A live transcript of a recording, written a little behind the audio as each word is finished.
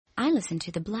I listen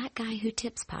to the Black Guy Who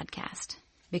Tips podcast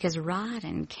because Rod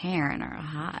and Karen are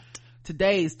hot.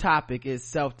 Today's topic is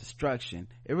self-destruction.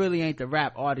 It really ain't the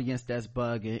rap audience that's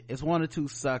bugging. It's one or two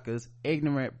suckers,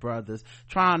 ignorant brothers,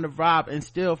 trying to rob and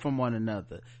steal from one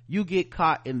another. You get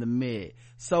caught in the mid.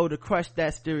 So to crush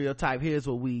that stereotype, here's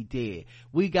what we did.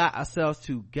 We got ourselves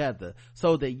together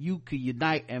so that you could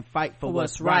unite and fight for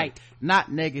what's right.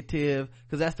 Not negative,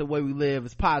 because that's the way we live.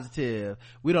 It's positive.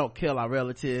 We don't kill our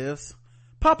relatives.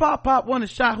 Pop, pop, pop, one is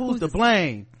shot. Who's to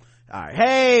blame? All right.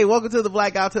 Hey, welcome to the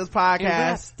Blackout Tips podcast. And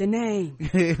that's the name.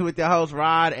 With your host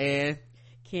Rod and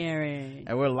Karen.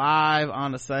 And we're live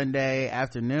on a Sunday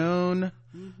afternoon.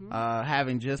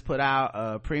 Having just put out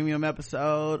a premium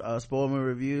episode of Spoil Me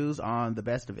Reviews on The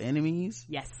Best of Enemies.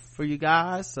 Yes. For you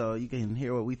guys. So you can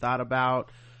hear what we thought about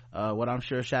what I'm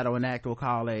sure Shadow and Act will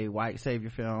call a white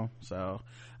savior film. So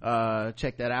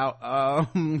check that out.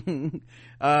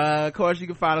 Of course you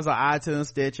can find us on iTunes,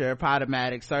 Stitcher,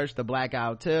 Podomatic. Search the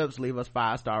Blackout Tips, leave us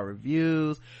 5-star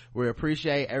reviews. We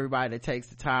appreciate everybody that takes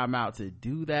the time out to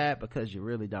do that, because you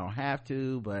really don't have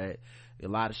to, but a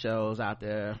lot of shows out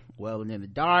there welling in the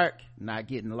dark, not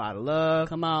getting a lot of love.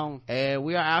 Come on. And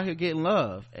we are out here getting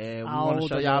love, and we want to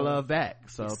show y'all love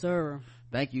back. So yes, sir.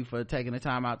 Thank you for taking the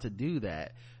time out to do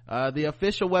that. The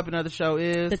official weapon of the show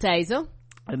is the taser,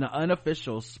 and the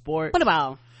unofficial sport, bullet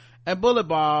ball. And bullet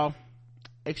ball,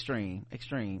 extreme.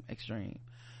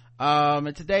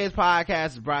 And today's podcast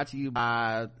is brought to you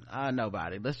by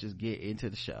nobody. Let's just get into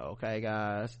the show, okay,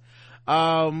 guys?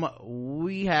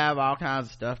 We have all kinds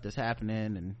of stuff that's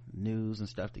happening and news and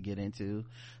stuff to get into.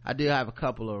 I do have a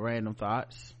couple of random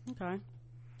thoughts. Okay.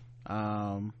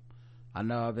 I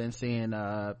know I've been seeing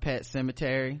Pet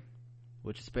Cemetery,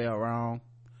 which is spelled wrong,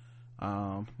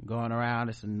 going around.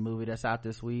 It's a movie that's out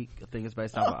this week. I think it's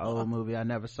based off an old movie I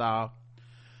never saw.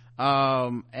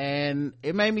 And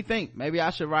it made me think maybe I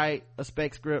should write a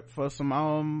spec script for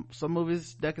some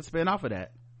movies that could spin off of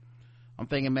that. I'm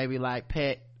thinking maybe like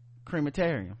Pet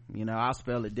Creamatarium. You know, I'll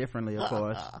spell it differently, of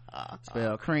course.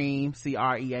 Spell cream,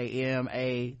 CREAMATARIEM,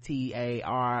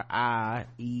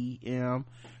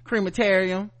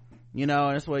 Creamatarium. You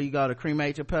know, that's where you go to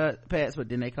cremate your pets, but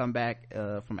then they come back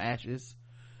from ashes.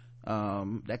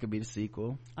 That could be the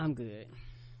sequel. I'm good.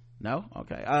 No?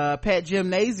 Okay. Pet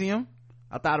Gymnasium.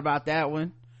 I thought about that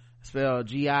one. Spelled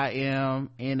GIMNAYSEEUM.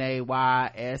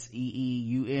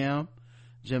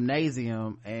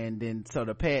 Gymnasium. And then so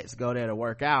the pets go there to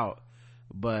work out,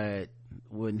 but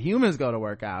when humans go to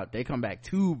work out, they come back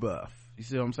too buff. You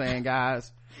see what I'm saying,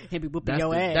 guys? He be whooping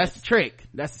your ass. That's the trick.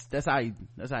 That's how you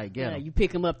get them. You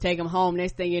pick them up, take them home.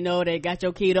 Next thing you know, they got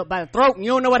your kid up by the throat and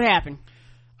you don't know what happened.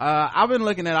 I've been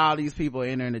looking at all these people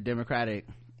entering the Democratic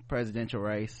presidential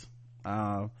race.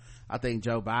 I think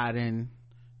Joe Biden,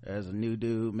 there's a new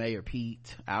dude, Mayor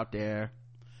Pete, out there.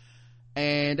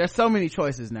 And there's so many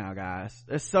choices now, guys.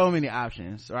 There's so many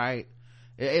options, right?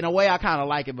 In a way, I kind of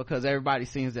like it, because everybody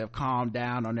seems to have calmed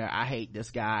down on their I hate this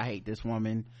guy, I hate this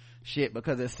woman shit,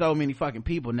 because there's so many fucking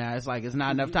people now. It's like it's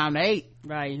not enough time to hate.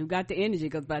 Right. Who got the energy?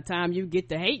 Because by the time you get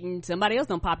to hating, somebody else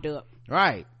done popped up.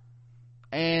 Right.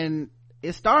 And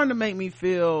it's starting to make me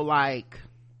feel like,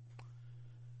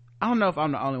 I don't know if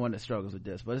I'm the only one that struggles with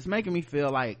this, but it's making me feel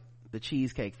like the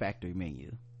Cheesecake Factory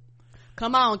menu.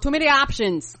 Come on, too many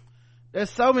options. There's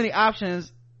so many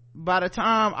options. By the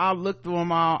time I look through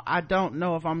them all, I don't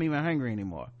know if I'm even hungry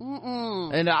anymore.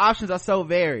 And the options are so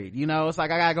varied. You know, it's like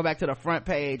I gotta go back to the front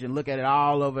page and look at it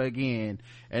all over again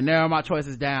and narrow my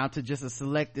choices down to just a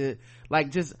selected,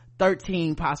 like just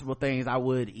 13 possible things I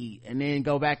would eat, and then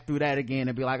go back through that again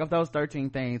and be like, of those 13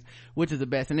 things, which is the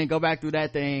best? And then go back through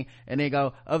that thing and then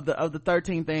go, of the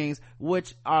 13 things,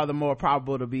 which are the more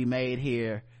probable to be made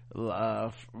here,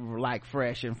 like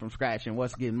fresh and from scratch, and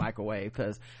what's getting microwaved?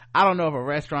 Because I don't know if a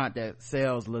restaurant that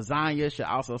sells lasagna should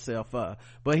also sell pho,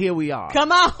 but here we are.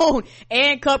 Come on.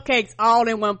 And cupcakes all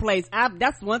in one place.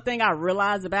 That's one thing I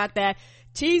realized about that.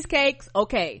 Cheesecakes,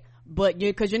 okay, but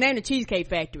because you're named the Cheesecake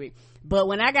Factory, but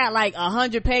when I got like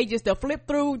 100 pages to flip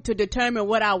through to determine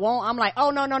what I want, I'm like,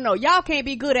 oh no, y'all can't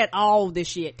be good at all this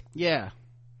shit. Yeah.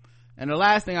 And the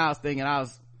last thing I was thinking, I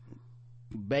was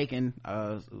baking, I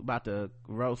was about to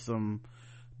roast some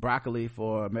broccoli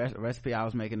for a recipe I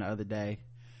was making the other day,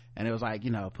 and it was like, you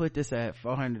know, put this at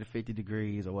 450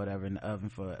 degrees or whatever in the oven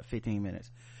for 15 minutes.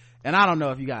 And I don't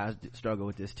know if you guys struggle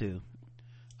with this too,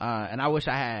 and I wish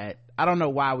I don't know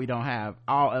why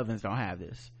all ovens don't have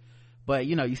this, but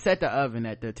you know, you set the oven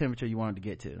at the temperature you want it to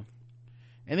get to,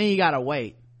 and then you gotta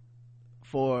wait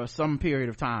for some period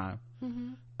of time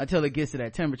until it gets to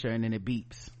that temperature, and then it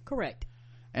beeps. Correct.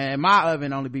 And my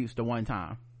oven only beeps the one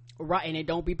time. Right, and it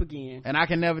don't beep again. And I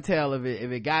can never tell if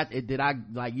it got it. Did I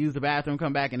like use the bathroom,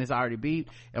 come back, and it's already beeped?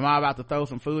 Am I about to throw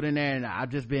some food in there and I've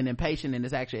just been impatient and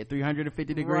it's actually at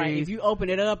 350 degrees? Right. If you open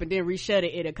it up and then reshut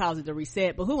it, it'll cause it to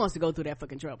reset. But who wants to go through that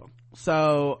fucking trouble?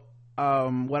 So,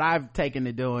 what I've taken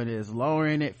to doing is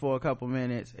lowering it for a couple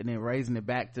minutes and then raising it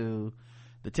back to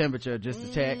the temperature just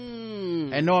to check.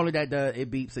 And normally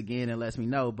it beeps again and lets me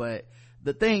know, but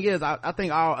the thing is, I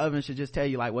think all ovens should just tell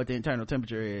you like what the internal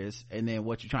temperature is and then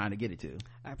what you're trying to get it to.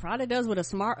 It probably does with a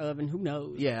smart oven. Who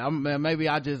knows? Yeah, maybe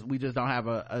we just don't have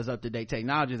as up to date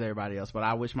technology as everybody else. But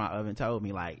I wish my oven told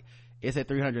me like it's at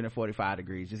 345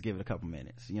 degrees. Just give it a couple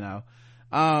minutes, you know.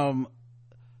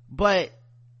 But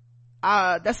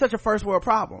that's such a first world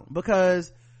problem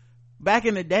because back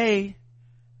in the day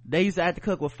they used to have to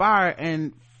cook with fire,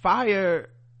 and fire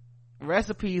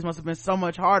recipes must have been so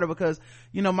much harder because,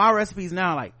 you know, my recipes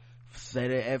now like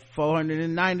set it at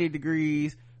 490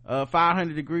 degrees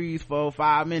 500 degrees for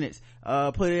 5 minutes,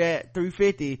 put it at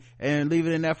 350 and leave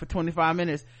it in there for 25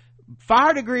 minutes.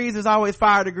 Fire degrees is always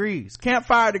fire degrees.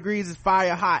 Campfire degrees is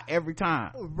fire hot every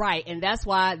time. Right, and that's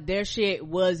why their shit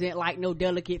wasn't like no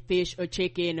delicate fish or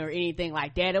chicken or anything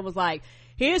like that. It was like,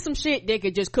 here's some shit that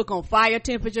could just cook on fire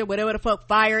temperature, whatever the fuck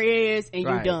fire is, and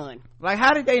right. you done. Like,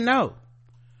 how did they know?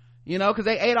 You know, because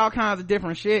they ate all kinds of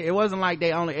different shit. It wasn't like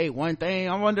they only ate one thing.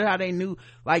 I wonder how they knew.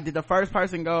 Like, did the first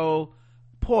person go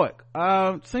pork?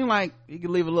 Seemed like you could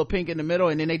leave a little pink in the middle,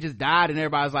 and then they just died, and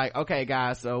everybody's like, okay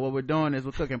guys, so what we're doing is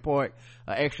we're cooking pork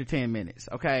an extra 10 minutes.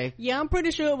 Okay, yeah, I'm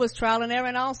pretty sure it was trial and error,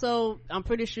 and also I'm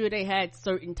pretty sure they had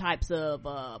certain types of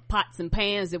pots and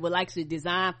pans that were actually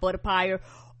designed for the fire.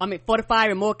 For the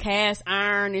fire, and more cast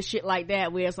iron and shit like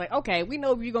that, where it's like, okay, we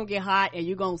know you're gonna get hot and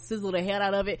you're gonna sizzle the hell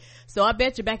out of it. So I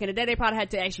bet you back in the day they probably had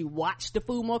to actually watch the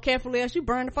food more carefully, else you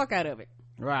burn the fuck out of it.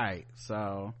 Right.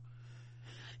 So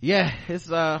yeah,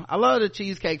 it's I love the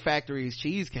Cheesecake Factory's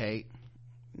cheesecake.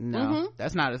 No,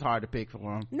 that's not as hard to pick for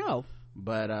them. No,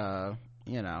 but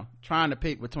you know, trying to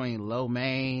pick between lo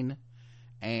mein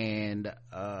and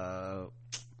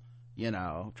you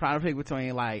know, trying to pick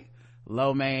between like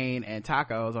lo mein and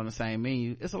tacos on the same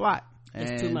menu, it's a lot.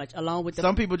 It's too much. Along with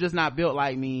some people just not built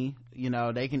like me, you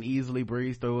know, they can easily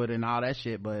breeze through it and all that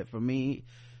shit, but for me,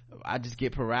 I just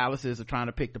get paralysis of trying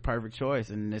to pick the perfect choice,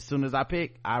 and as soon as I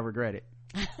pick, I regret it.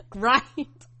 Right.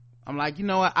 I'm like, you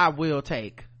know what, I will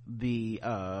take the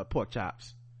pork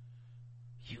chops.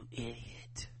 You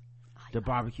idiot. The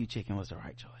barbecue chicken was the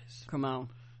right choice. Come on.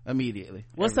 Immediately.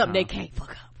 What's up they can't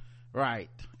fuck up? Right.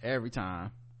 Every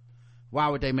time. Why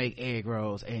would they make egg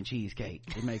rolls and cheesecake?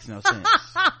 It makes no sense.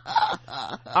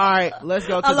 All right, let's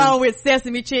go to along with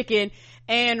sesame chicken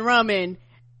and ramen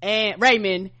and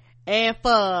ramen and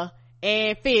pho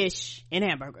and fish and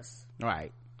hamburgers.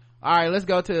 Right. All right, let's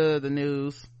go to the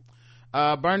news.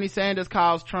 Bernie Sanders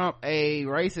calls Trump a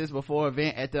racist before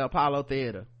event at the Apollo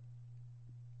Theater.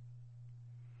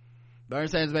 Bernie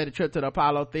Sanders made a trip to the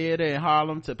Apollo Theater in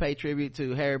Harlem to pay tribute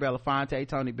to Harry Belafonte,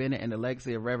 Tony Bennett, and the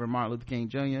legacy of Reverend Martin Luther King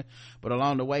Jr. But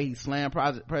along the way, he slammed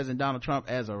President Donald Trump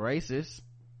as a racist.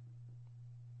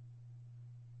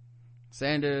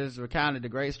 Sanders recounted the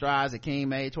great strides that King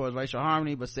made towards racial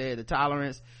harmony, but said the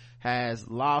tolerance has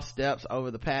lost steps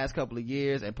over the past couple of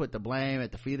years and put the blame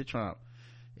at the feet of Trump.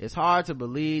 It's hard to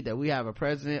believe that we have a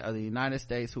president of the United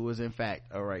States who is in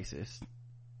fact a racist.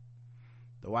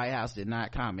 The White House did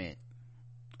not comment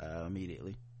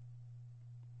immediately.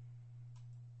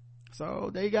 So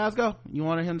there you guys go. You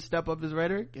wanted him to step up his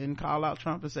rhetoric and call out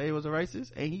Trump and say he was a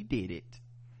racist, and he did it.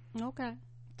 Okay.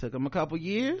 Took him a couple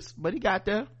years, but he got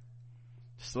there.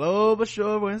 Slow but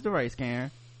sure wins the race,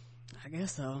 Karen. I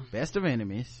guess so. Best of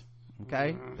enemies.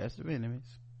 Okay? Best of enemies.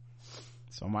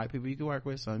 Some white people you can work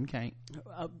with, some you can't.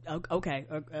 Okay.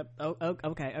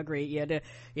 Okay. Agreed.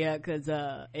 Yeah. Cause,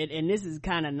 and this is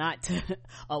kind of not to,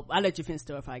 I'll let you finish the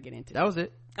story if I get into it. That was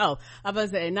it. Oh, I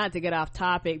was saying, not to get off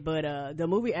topic, but, the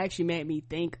movie actually made me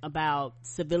think about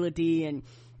civility and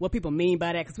what people mean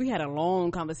by that. Cause we had a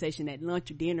long conversation at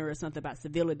lunch or dinner or something about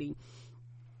civility.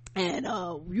 And,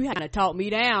 you had to talk me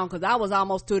down cause I was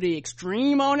almost to the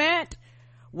extreme on that.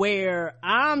 Where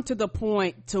I'm to the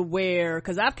point to where,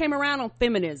 cause I've came around on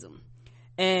feminism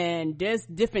and there's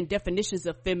different definitions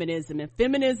of feminism, and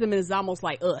feminism is almost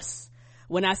like us.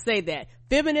 When I say that,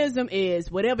 feminism is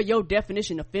whatever your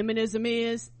definition of feminism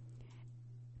is,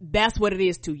 that's what it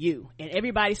is to you. And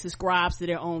everybody subscribes to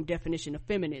their own definition of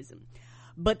feminism.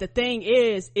 But the thing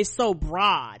is, it's so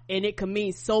broad and it can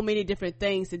mean so many different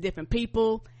things to different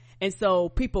people. And so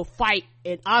people fight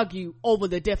and argue over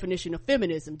the definition of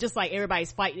feminism, just like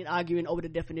everybody's fighting and arguing over the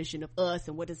definition of us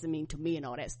and what does it mean to me and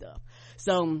all that stuff.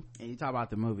 So, and you talk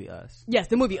about the movie Us. Yes,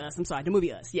 the movie Us. I'm sorry, the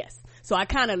movie Us. Yes. So I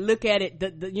kind of look at it,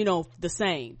 the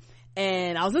same.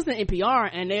 And I was listening to NPR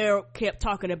and they kept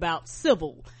talking about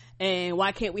civil. And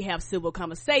why can't we have civil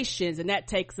conversations? And that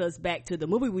takes us back to the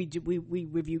movie we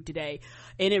reviewed today.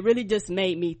 And it really just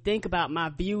made me think about my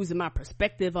views and my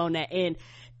perspective on that.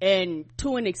 And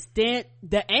to an extent,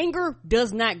 the anger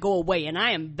does not go away. And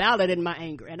I am valid in my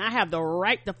anger. And I have the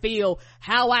right to feel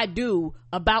how I do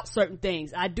about certain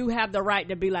things. I do have the right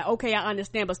to be like, okay, I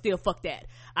understand, but still fuck that.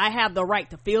 I have the right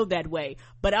to feel that way.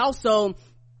 But also,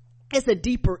 it's a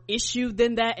deeper issue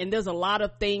than that, and there's a lot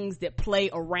of things that play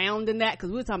around in that, because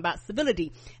we were talking about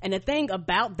civility. And the thing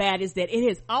about that is that it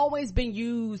has always been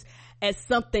used as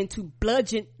something to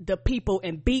bludgeon the people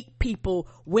and beat people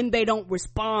when they don't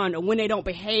respond or when they don't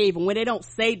behave and when they don't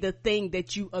say the thing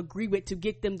that you agree with, to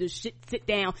get them to sit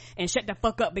down and shut the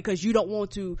fuck up because you don't want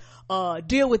to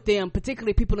deal with them,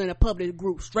 particularly people in a public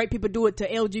group. Straight people do it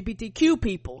to LGBTQ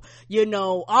people,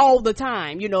 all the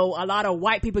time. A lot of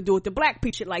white people do it to black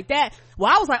people, shit like that.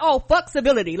 Well, I was like, oh, fuck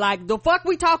civility. Like, the fuck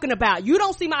we talking about? You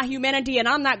don't see my humanity and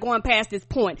I'm not going past this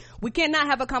point. We cannot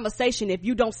have a conversation if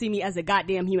you don't see me as a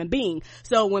goddamn human being.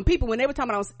 So when they were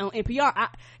talking about on NPR,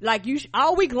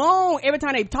 all week long, every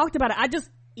time they talked about it, I just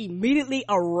immediately,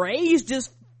 a rage just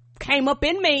came up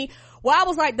in me. Well, I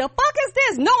was like, the fuck is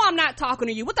this? No, I'm not talking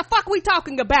to you. What the fuck are we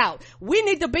talking about? We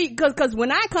need to be, cause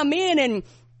when I come in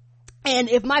and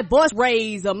if my voice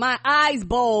raise or my eyes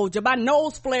bulge or my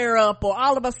nose flare up, or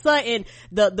all of a sudden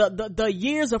the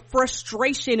years of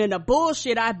frustration and the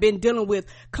bullshit I've been dealing with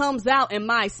comes out in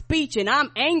my speech and I'm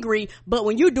angry, but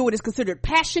when you do it, it's considered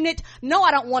passionate. No,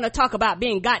 I don't want to talk about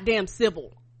being goddamn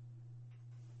civil.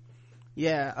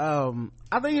 Yeah,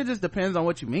 I think it just depends on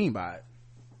what you mean by it.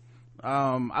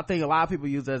 I think a lot of people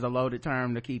use it as a loaded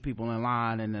term to keep people in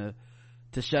line and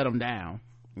to shut them down.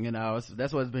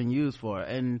 That's what it's been used for.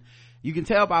 And you can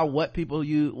tell by what people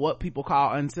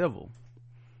call uncivil.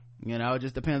 It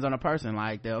just depends on a person.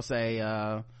 Like, they'll say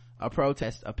a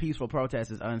peaceful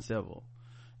protest is uncivil.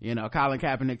 Colin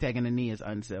Kaepernick taking a knee is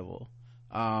uncivil.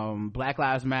 Black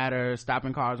Lives Matter,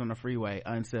 stopping cars on the freeway,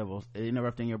 uncivil.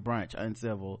 Interrupting your brunch,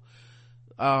 uncivil.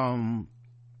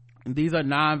 These are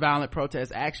non-violent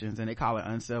protest actions and they call it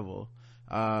uncivil.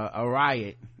 A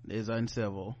riot is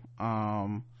uncivil.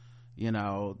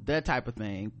 That type of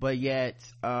thing. But yet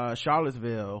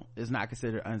Charlottesville is not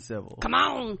considered uncivil. Come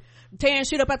on, tearing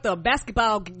shit up at the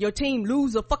basketball, your team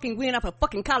lose or fucking win off a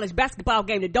fucking college basketball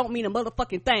game that don't mean a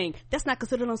motherfucking thing. That's not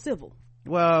considered uncivil.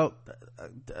 Well,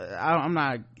 I'm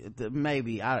not,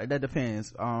 maybe that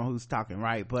depends on who's talking,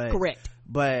 right? But correct.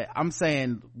 But I'm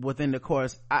saying within the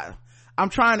course, I'm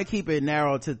trying to keep it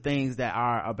narrow to things that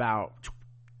are about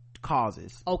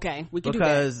causes. Okay, we can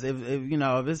because do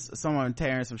that. if it's someone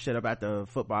tearing some shit up at the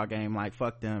football game, like,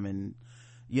 fuck them, and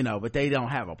but they don't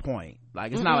have a point.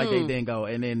 Like, it's not like they didn't go.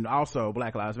 And then also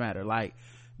Black Lives Matter, like,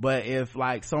 but if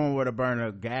like someone were to burn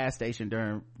a gas station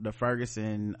during the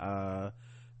Ferguson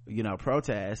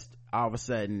protest, all of a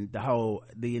sudden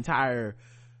the entire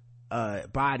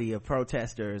body of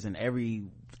protesters and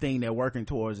everything they're working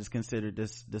towards is considered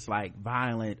this like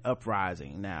violent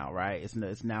uprising now, right?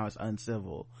 It's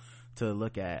uncivil to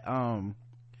look at.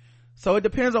 So it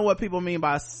depends on what people mean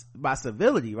by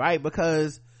civility, right?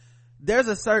 Because there's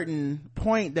a certain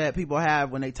point that people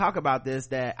have when they talk about this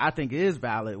that I think is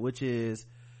valid, which is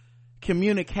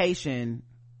communication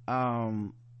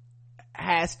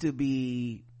has to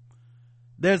be,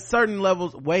 there's certain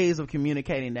ways of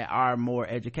communicating that are more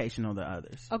educational than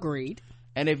others. Agreed.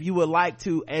 And if you would like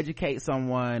to educate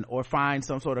someone or find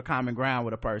some sort of common ground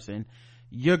with a person,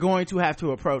 you're going to have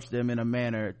to approach them in a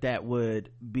manner that would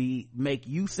make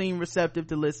you seem receptive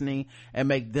to listening and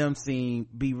make them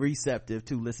be receptive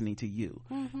to listening to you.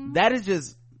 Mm-hmm. That's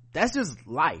just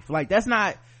life. Like, that's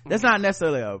not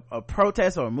necessarily a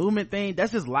protest or a movement thing.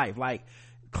 That's just life. Like,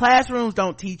 classrooms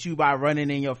don't teach you by running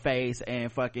in your face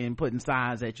and fucking putting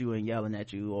signs at you and yelling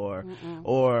at you or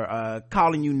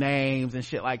calling you names and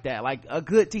shit like that. Like, a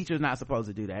good teacher is not supposed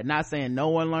to do that. Not saying no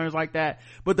one learns like that,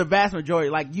 but the vast majority,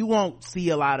 like, you won't see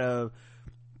a lot of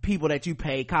people that you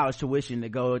pay college tuition to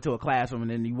go into a classroom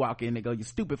and then you walk in and go, you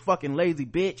stupid fucking lazy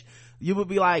bitch. You would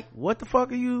be like, what the fuck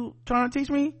are you trying to teach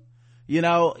me?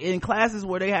 In classes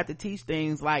where they have to teach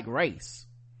things like race,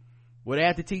 where they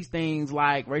have to teach things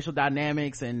like racial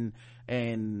dynamics and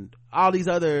all these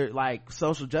other like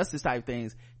social justice type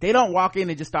things, they don't walk in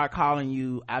and just start calling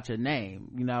you out your name.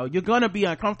 You're gonna be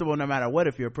uncomfortable no matter what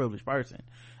if you're a privileged person,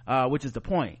 which is the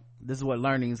point. This is what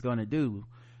learning is gonna do.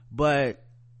 But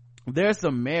there's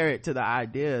some merit to the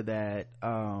idea that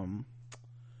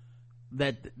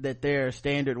that there are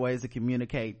standard ways to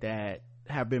communicate that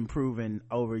have been proven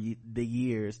over the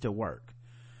years to work.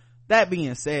 That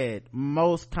being said,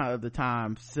 most of the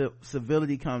time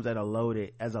civility comes as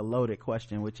a loaded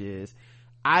question, which is,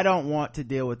 I don't want to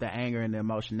deal with the anger and the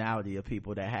emotionality of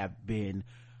people that have been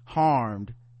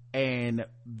harmed and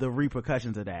the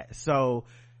repercussions of that. So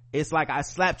it's like I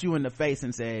slapped you in the face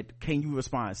and said, can you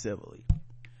respond civilly?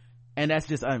 And that's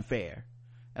just unfair.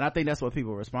 And I think that's what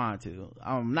people respond to.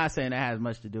 I'm not saying that has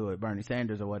much to do with Bernie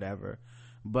Sanders or whatever,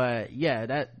 but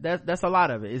yeah, that's a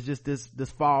lot of it. It's just this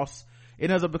false,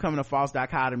 it ends up becoming a false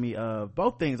dichotomy of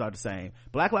both things are the same.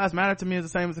 Black Lives Matter to me is the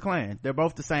same as the Klan. They're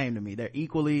both the same to me. They're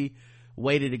equally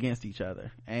weighted against each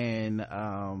other. And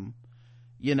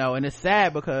you know, and it's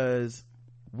sad because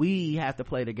we have to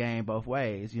play the game both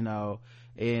ways. You know,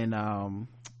 in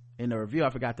the review I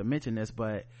forgot to mention this,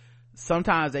 but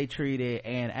sometimes they treated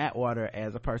Ann Atwater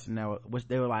as a person which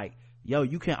they were like, yo,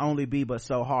 you can only be but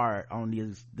so hard on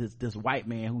this white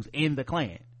man who's in the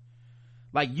Klan.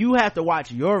 Like, you have to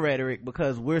watch your rhetoric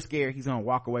because we're scared he's gonna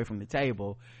walk away from the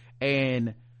table,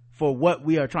 and for what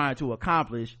we are trying to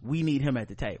accomplish, we need him at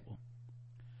the table.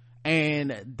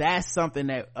 And that's something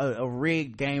that a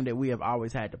rigged game that we have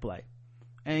always had to play.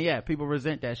 And yeah, people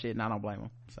resent that shit, and I don't blame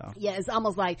them. So yeah, it's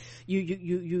almost like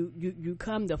you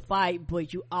come to fight,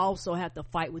 but you also have to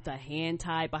fight with a hand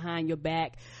tied behind your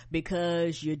back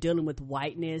because you're dealing with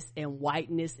whiteness, and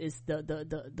whiteness is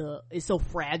the it's so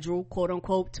fragile, quote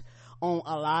unquote, on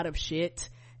a lot of shit.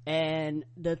 And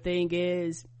the thing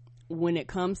is, when it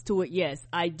comes to it, yes,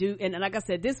 I do. And like I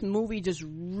said, this movie just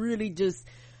really just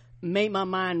made my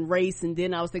mind race. And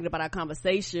then I was thinking about our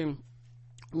conversation.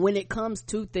 When it comes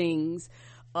to things,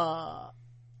 I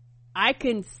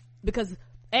can, because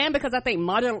I think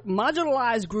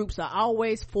marginalized groups are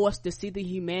always forced to see the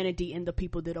humanity in the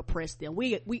people that oppress them.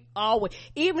 We always,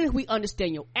 even if we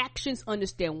understand your actions,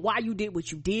 understand why you did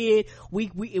what you did,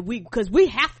 because we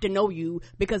have to know you,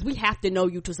 because we have to know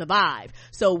you to survive.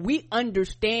 So we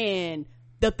understand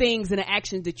the things and the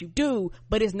actions that you do,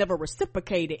 but it's never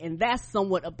reciprocated. And that's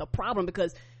somewhat of the problem,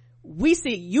 because we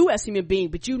see you as human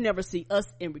beings, but you never see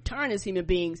us in return as human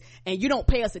beings, and you don't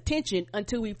pay us attention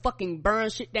until we fucking burn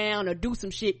shit down or do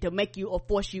some shit to make you or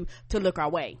force you to look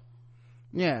our way.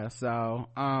 Yeah, so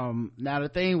now the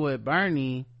thing with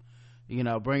Bernie, you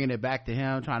know, bringing it back to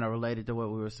him, trying to relate it to what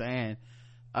we were saying,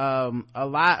 a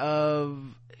lot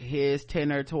of his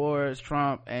tenor towards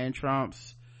Trump and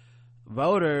Trump's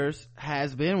voters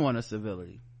has been one of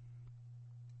civility.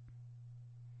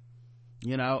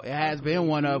 You know, it has been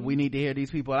one of, we need to hear these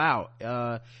people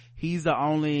out. He's the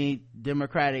only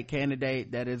Democratic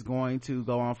candidate that is going to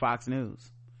go on Fox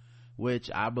News,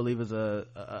 which I believe is a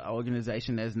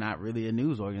organization that's not really a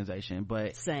news organization,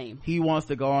 but same. He wants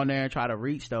to go on there and try to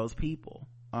reach those people.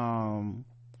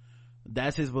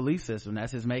 That's his belief system.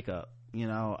 That's his makeup, you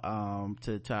know,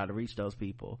 to try to reach those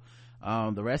people.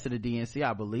 The rest of the DNC,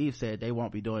 I believe, said they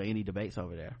won't be doing any debates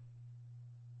over there.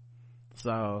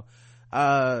 So,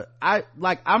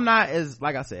 I'm not as,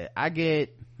 like I said, I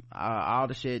get all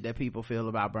the shit that people feel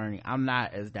about Bernie. I'm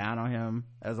not as down on him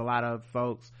as a lot of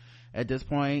folks at this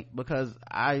point, because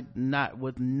I not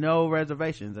with no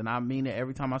reservations, and I mean it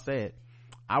every time I say it.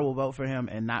 I will vote for him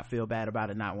and not feel bad about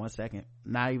it, not 1 second,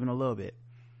 not even a little bit,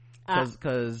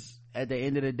 because at the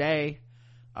end of the day,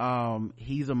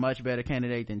 he's a much better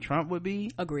candidate than Trump would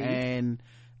be. Agreed. And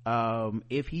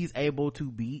if he's able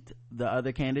to beat the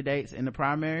other candidates in the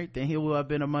primary, then he will have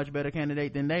been a much better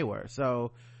candidate than they were.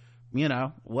 So, you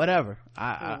know, whatever.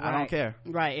 I don't care.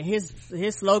 Right. And his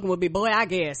slogan would be, boy, I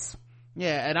guess.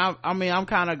 Yeah. And I mean, I'm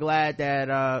kind of glad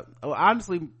that,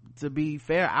 honestly, to be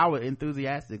fair, I would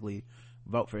enthusiastically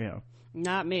vote for him.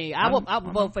 Not me. I would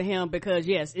vote for him because,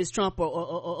 yes, it's Trump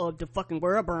or the fucking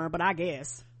world burn, but I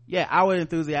guess. Yeah, I would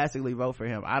enthusiastically vote for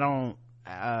him. I don't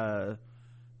I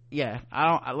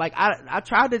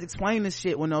tried to explain this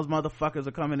shit when those motherfuckers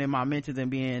are coming in my mentions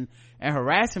and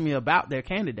harassing me about their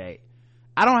candidate.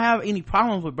 I don't have any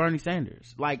problems with Bernie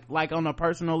Sanders, like on a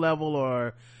personal level,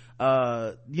 or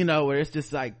you know, where it's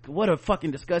just like, what a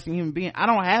fucking disgusting human being. I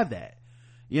don't have that.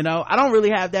 You know, I don't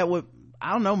really have that with,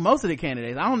 I don't know, most of the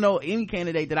candidates. I don't know any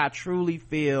candidate that I truly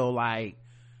feel like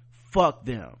fuck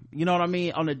them, you know what I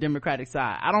mean, on the Democratic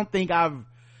side. I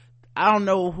don't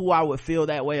know who I would feel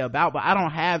that way about, but I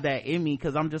don't have that in me,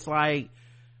 because I'm just like,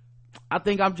 I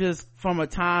think I'm just from a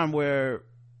time where,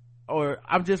 or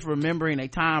I'm just remembering a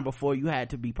time before you had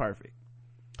to be perfect.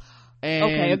 And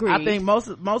okay, agreed. I think most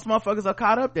motherfuckers are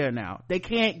caught up there now. They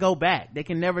can't go back. They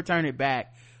can never turn it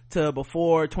back to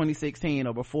before 2016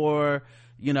 or before,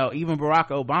 you know, even Barack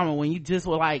Obama, when you just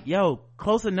were like, yo,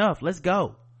 close enough, let's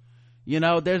go. You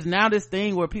know, there's now this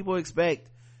thing where people expect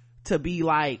to be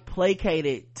like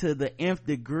placated to the nth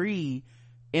degree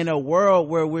in a world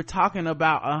where we're talking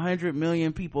about 100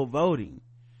 million people voting.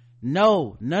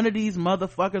 No, none of these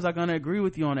motherfuckers are gonna agree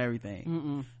with you on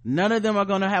everything. None of them are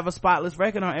gonna have a spotless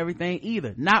record on everything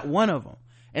either. Not one of them.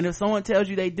 And if someone tells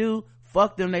you they do,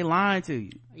 fuck them, they lying to you.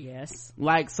 Yes.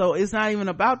 Like, so it's not even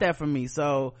about that for me.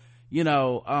 So, you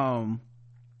know,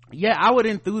 yeah, I would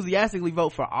enthusiastically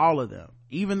vote for all of them.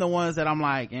 Even the ones that I'm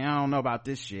like, I don't know about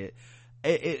this shit.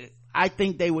 I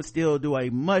think they would still do a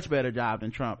much better job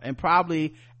than Trump. And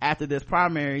probably after this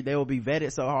primary, they will be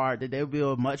vetted so hard that they'll do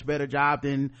a much better job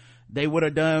than they would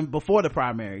have done before the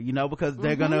primary, you know, because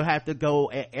they're gonna have to go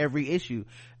at every issue.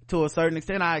 To a certain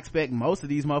extent, I expect most of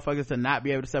these motherfuckers to not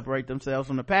be able to separate themselves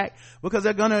from the pack because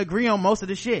they're gonna agree on most of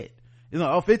the shit. You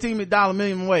know, $15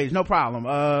 minimum wage, no problem.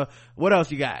 What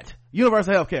else you got?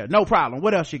 Universal health care, no problem.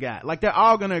 What else you got? Like, they're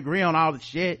all gonna agree on all the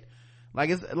shit.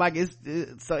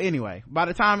 So anyway, by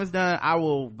the time it's done, I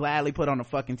will gladly put on a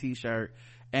fucking t-shirt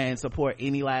and support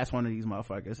any last one of these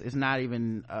motherfuckers. It's not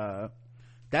even,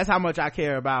 that's how much I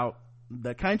care about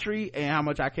the country and how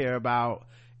much I care about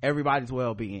everybody's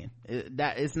well-being.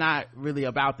 It's not really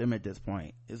about them at this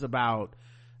point. It's about,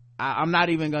 I'm not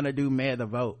even gonna do mail the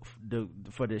vote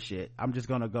for this shit. I'm just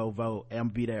gonna go vote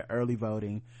and be there early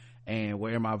voting and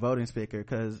wear my voting sticker,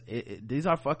 because these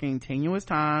are fucking tenuous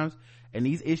times and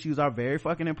these issues are very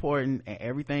fucking important, and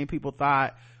everything people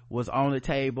thought was on the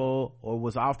table or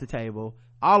was off the table,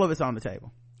 all of it's on the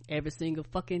table. Every single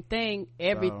fucking thing,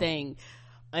 everything.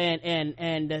 So.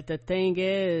 And the thing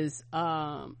is,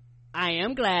 I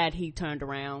am glad he turned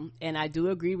around, and I do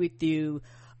agree with you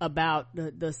about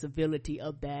the civility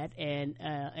of that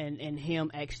and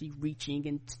him actually reaching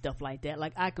and stuff like that.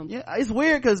 Like, yeah, it's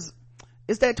weird because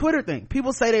it's that Twitter thing.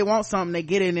 People say they want something, they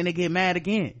get it, and then they get mad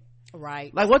again.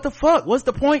 Right. Like, what the fuck? What's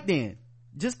the point then?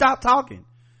 Just stop talking.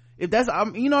 If that's,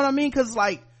 you know what I mean? Because,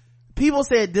 like, people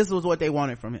said this was what they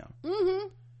wanted from him.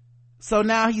 So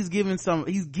now he's giving some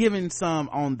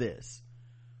on this.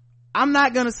 I'm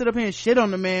not gonna sit up here and shit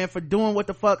on the man for doing what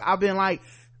the fuck I've been like.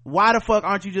 Why the fuck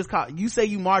aren't you just you say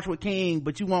you march with King,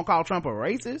 but you won't call Trump a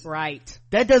racist? Right.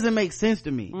 That doesn't make sense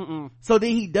to me. So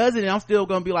then he does it, and I'm still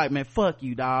gonna be like, man, fuck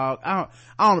you, dog. I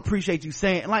don't appreciate you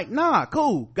saying, like, nah,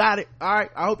 cool, got it, all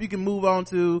right. I hope you can move on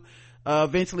to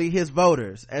eventually his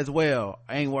voters as well.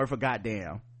 Ain't worth a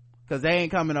goddamn, because they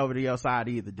ain't coming over to your side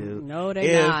either, dude. No,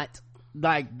 they not.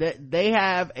 Like, they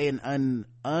have an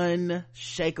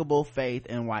unshakable faith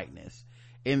in whiteness,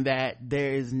 in that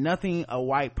there is nothing a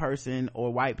white person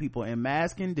or white people in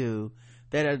mass can do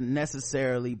that are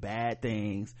necessarily bad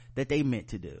things that they meant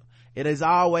to do. It is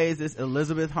always this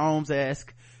Elizabeth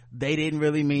Holmes-esque, they didn't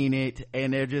really mean it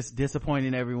and they're just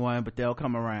disappointing everyone, but they'll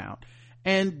come around.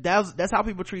 And that's how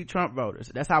people treat Trump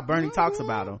voters. That's how Bernie talks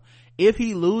about him. If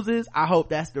he loses, I hope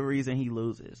that's the reason he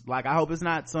loses. Like, I hope it's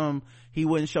not he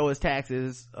wouldn't show his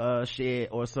taxes shit,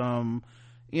 or some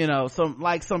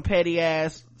petty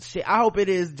ass shit. I hope it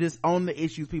is just on the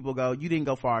issues people go, you didn't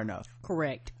go far enough.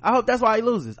 Correct. I hope that's why he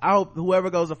loses. I hope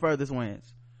whoever goes the furthest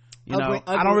wins. Agree.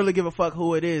 I don't really give a fuck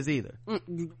who it is either.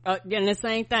 And the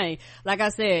same thing, like I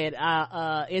said,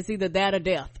 it's either that or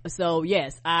death. So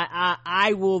yes,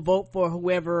 I will vote for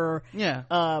whoever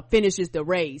finishes the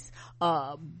race.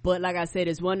 But like I said,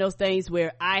 it's one of those things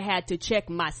where I had to check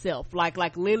myself, like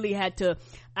literally had to.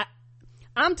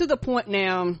 I'm to the point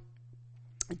now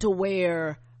to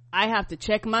where I have to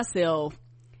check myself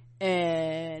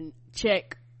and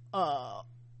check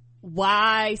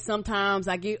why sometimes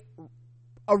I get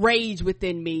a rage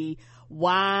within me,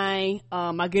 why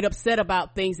I get upset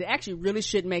about things that actually really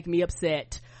should make me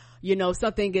upset. You know,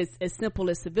 something as simple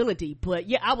as civility. But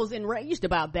yeah, I was enraged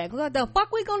about that. What the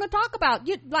fuck we gonna talk about?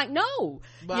 No.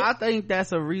 But I think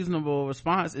that's a reasonable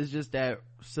response. It's just that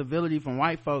civility from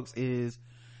white folks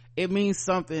it means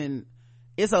something.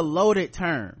 It's a loaded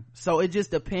term, so it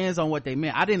just depends on what they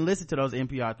meant. I didn't listen to those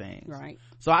NPR things, right?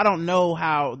 So I don't know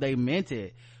how they meant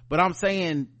it, but I'm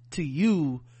saying to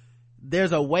you,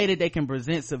 there's a way that they can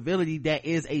present civility that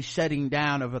is a shutting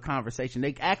down of a conversation.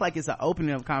 They act like it's an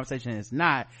opening of a conversation, and it's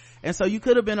not. And so you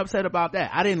could have been upset about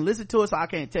that. I didn't listen to it, so I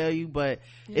can't tell you, but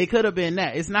it could have been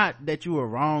that. It's not that you were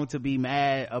wrong to be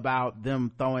mad about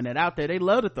them throwing it out there. They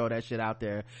love to throw that shit out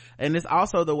there. And it's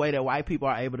also the way that white people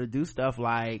are able to do stuff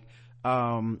like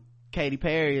Katy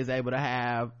Perry is able to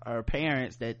have her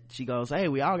parents that she goes, hey,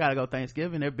 we all gotta go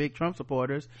Thanksgiving. They're big Trump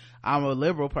supporters. I'm a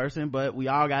liberal person, but we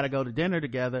all gotta go to dinner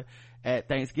together at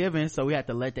Thanksgiving, so we have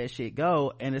to let that shit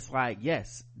go. And it's like,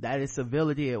 yes, that is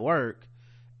civility at work,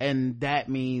 and that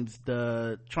means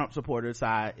the Trump supporter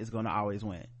side is going to always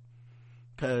win,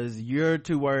 because you're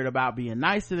too worried about being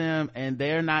nice to them, and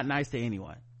they're not nice to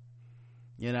anyone,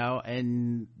 you know.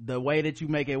 And the way that you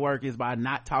make it work is by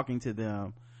not talking to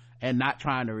them and not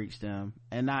trying to reach them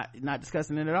and not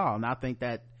discussing it at all. And I think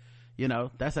that, you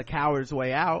know, that's a coward's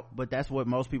way out, but that's what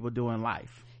most people do in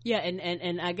life. Yeah,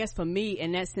 and I guess for me,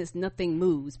 in that sense, nothing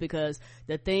moves, because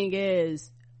the thing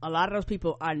is, a lot of those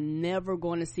people are never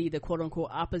going to see the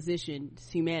quote-unquote opposition to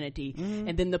humanity,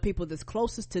 and then the people that's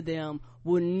closest to them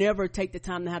will never take the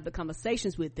time to have the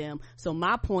conversations with them. So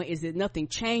my point is that nothing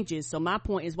changes. So my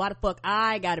point is, why the fuck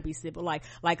I gotta be civil? Like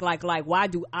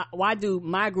why do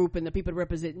my group and the people that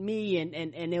represent me and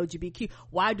LGBTQ,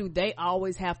 why do they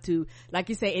always have to, like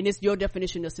you say, and it's your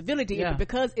definition of civility, yeah.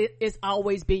 because it's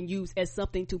always being used as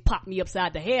something to pop me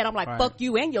upside the head. I'm like, right. Fuck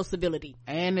you and your civility.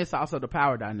 And it's also the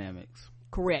power dynamics.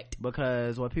 Correct.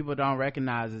 Because what people don't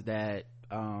recognize is that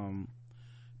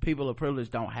people of privilege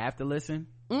don't have to listen.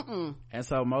 And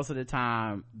so most of the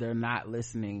time they're not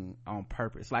listening on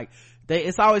purpose. Like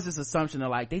it's always this assumption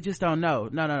of like, they just don't know.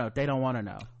 No, they don't want to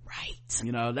know. Right.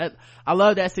 You know, that I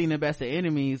love that scene in Best of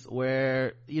Enemies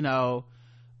where, you know,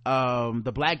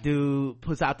 the black dude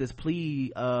puts out this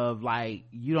plea of like,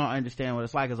 you don't understand what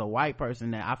it's like as a white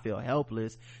person, that I feel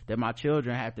helpless, that my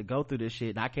children have to go through this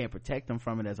shit and I can't protect them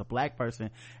from it as a black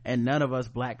person, and none of us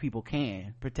black people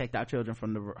can protect our children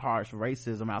from the harsh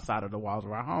racism outside of the walls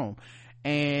of our home.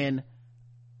 And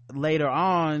later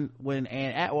on, when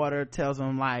Ann Atwater tells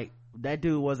him like, that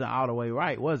dude wasn't all the way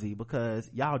right, was he? Because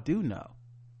y'all do know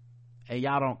and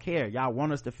y'all don't care, y'all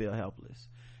want us to feel helpless.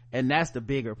 And that's the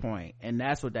bigger point, and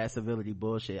that's what that civility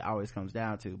bullshit always comes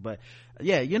down to. But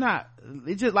yeah, you're not,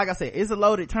 it's just like I said, it's a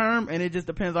loaded term and it just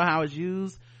depends on how it's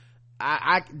used.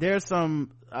 There's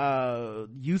some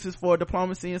uses for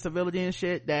diplomacy and civility and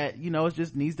shit that, you know, it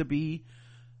just needs to be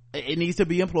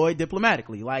employed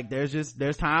diplomatically. Like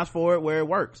there's times for it where it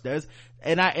works.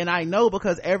 And I know,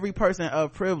 because every person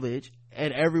of privilege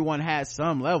and everyone has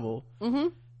some level,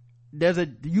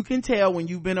 you can tell when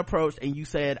you've been approached and you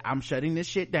said, I'm shutting this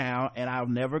shit down and I'll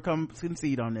never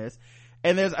concede on this.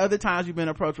 And there's other times you've been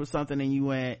approached with something and you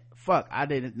went, fuck, I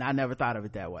never thought of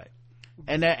it that way.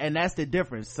 And that's the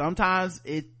difference. Sometimes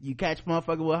you catch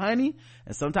motherfucker with honey,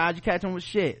 and sometimes you catch them with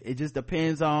shit. It just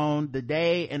depends on the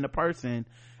day and the person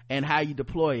and how you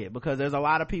deploy it, because there's a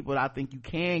lot of people that I think you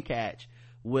can catch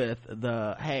with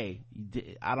the, hey,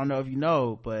 I don't know if you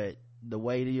know, but the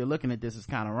way that you're looking at this is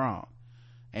kind of wrong,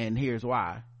 and here's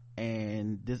why.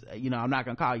 And this, you know, I'm not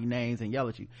gonna call you names and yell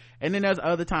at you. And then there's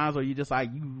other times where you just like,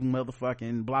 you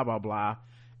motherfucking blah blah blah,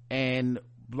 and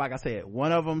like I said,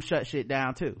 one of them shut shit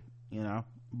down too, you know,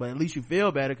 but at least you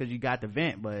feel better because you got the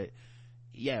vent. But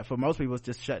yeah, for most people it's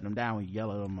just shutting them down when you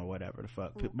yell at them or whatever the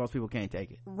fuck. Most people can't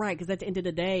take it, right? Because at the end of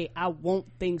the day, I want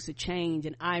things to change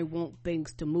and I want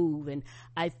things to move, and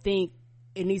I think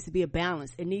it needs to be a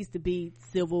balance. It needs to be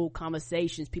civil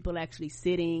conversations, people actually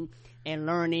sitting and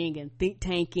learning and think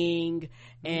tanking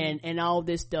and all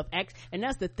this stuff. And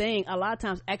that's the thing, a lot of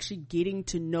times actually getting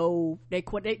to know, they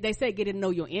say getting to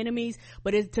know your enemies,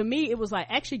 but to me it was like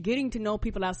actually getting to know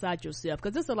people outside yourself,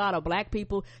 because there's a lot of black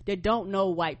people that don't know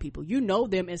white people. You know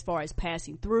them as far as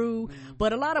passing through,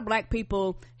 but a lot of black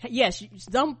people, yes,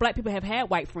 some black people have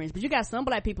had white friends, but you got some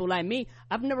black people like me,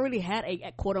 I've never really had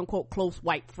a quote unquote close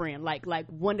white friend, like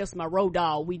one that's my road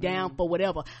dog, we down for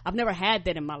whatever. I've never had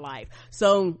that in my life.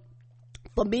 So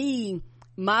for me,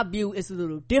 my view is a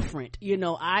little different. You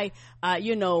know,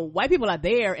 you know, white people are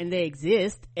there and they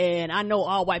exist, and I know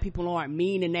all white people aren't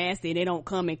mean and nasty and they don't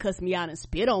come and cuss me out and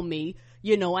spit on me,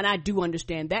 you know, and I do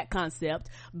understand that concept,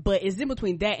 but it's in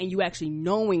between that and you actually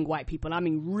knowing white people. I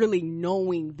mean, really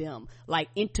knowing them, like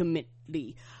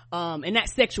intimately, and not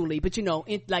sexually, but you know,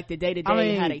 like the day to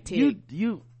day, how they tick.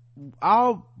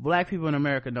 All black people in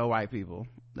America know white people.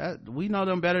 That we know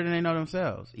them better than they know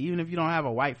themselves. Even if you don't have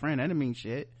a white friend, that doesn't mean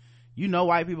shit. You know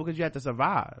white people because you have to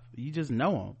survive. You just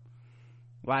know them.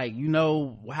 Like, you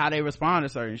know how they respond to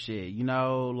certain shit. You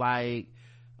know, like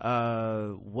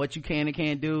what you can and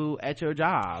can't do at your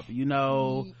job. You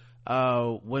know,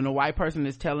 when a white person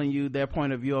is telling you their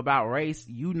point of view about race,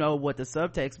 you know what the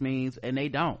subtext means, and they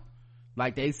don't.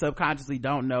 Like, they subconsciously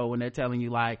don't know when they're telling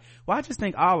you like, well, I just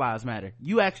think all lives matter.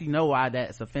 You actually know why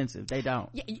that's offensive. They don't.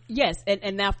 Yes,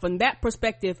 and now from that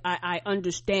perspective, I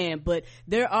understand, but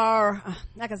there are,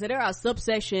 like I said, there are a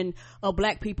subsection of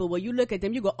black people where you look at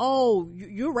them, you go, oh,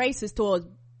 you're racist towards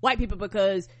white people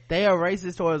because they are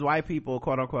racist towards white people,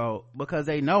 quote unquote, because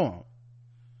they know them.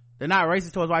 They're not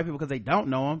racist towards white people because they don't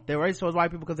know them. They're racist towards white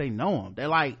people because they know them. They're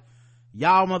like,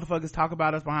 y'all motherfuckers talk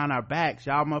about us behind our backs.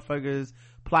 Y'all motherfuckers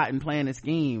plot and plan and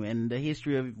scheme, and the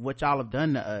history of what y'all have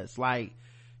done to us. Like,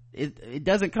 it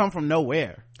doesn't come from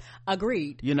nowhere.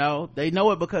 Agreed. You know, they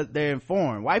know it because they're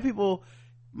informed. White people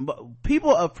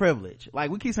of privilege,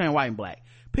 like we keep saying white and black,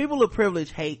 people of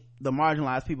privilege hate the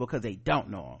marginalized people because they don't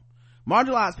know them.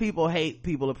 Marginalized people hate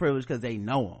people of privilege because they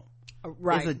know them.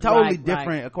 Right. It's a totally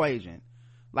different equation.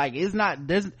 Like,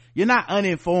 you're not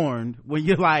uninformed when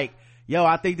you're like, yo,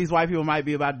 I think these white people might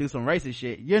be about to do some racist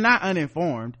shit. You're not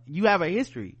uninformed. You have a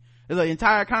history. There's an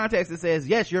entire context that says,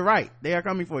 yes, you're right, they are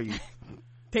coming for you.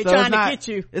 They trying to get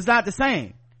you. It's not the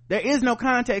same. There is no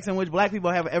context in which black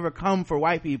people have ever come for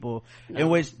white people, in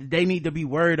which they need to be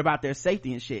worried about their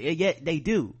safety and shit, and yet they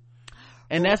do.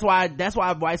 And that's why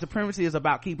white supremacy is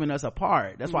about keeping us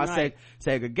apart. That's why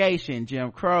segregation,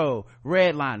 Jim Crow,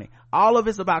 redlining, all of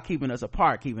it's about keeping us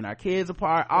apart, keeping our kids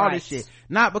apart, all this shit.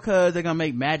 Not because they're gonna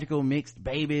make magical mixed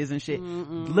babies and shit.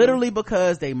 Literally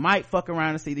because they might fuck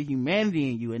around and see the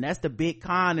humanity in you, and that's the big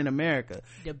con in America.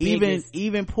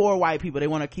 Even poor white people, they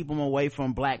want to keep them away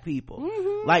from black people.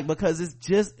 Like, because it's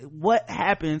just, what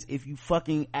happens if you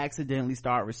fucking accidentally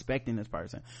start respecting this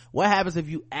person? What happens if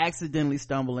you accidentally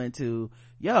stumble into,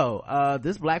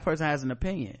 this black person has an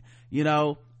opinion? You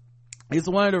know, it's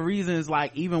one of the reasons,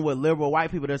 like, even with liberal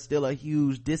white people, there's still a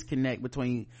huge disconnect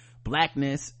between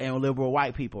blackness and liberal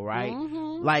white people, right?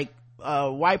 Like,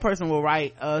 a white person will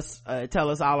write us,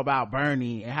 tell us all about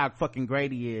Bernie and how fucking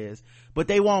great he is, but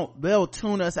they'll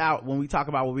tune us out when we talk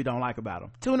about what we don't like about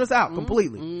him. Tune us out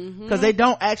completely, because they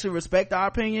don't actually respect our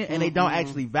opinion, and they don't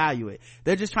actually value it.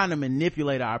 They're just trying to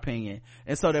manipulate our opinion,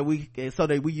 and so that we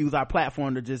use our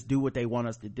platform to just do what they want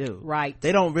us to do. Right.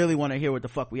 They don't really want to hear what the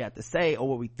fuck we have to say or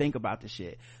what we think about the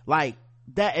shit. Like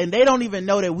that, and they don't even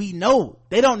know that we know.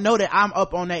 They don't know that I'm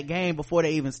up on that game before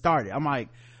they even started. I'm like,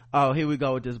 oh, here we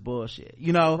go with this bullshit,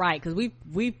 you know? Right, because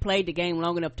we've played the game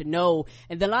long enough to know,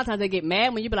 and then a lot of times they get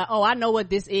mad when you be like, oh, I know what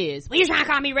this is. Well, you trying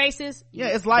to call me racist? Yeah,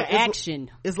 it's like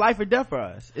action. It's life or death for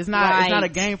us. It's not a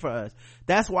game for us.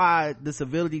 That's why the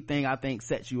civility thing, I think,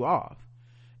 sets you off.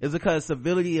 Is because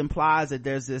civility implies that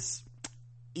there's this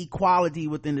equality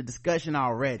within the discussion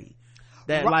already.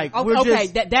 That like,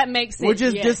 that makes sense. We're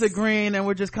just disagreeing, and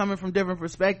we're just coming from different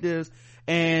perspectives,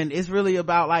 and it's really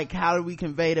about like, how do we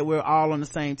convey that we're all on the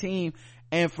same team?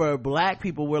 And for black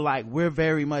people, we're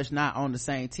very much not on the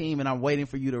same team, and I'm waiting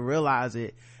for you to realize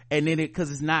it. And then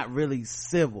because it's not really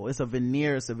civil, it's a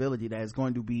veneer of civility that is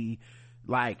going to be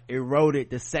like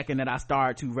eroded the second that I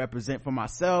start to represent for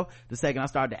myself, the second I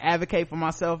start to advocate for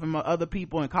myself and my other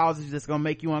people and causes that's gonna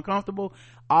make you uncomfortable.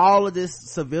 All of this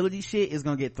civility shit is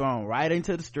gonna get thrown right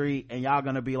into the street, and y'all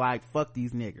gonna be like, fuck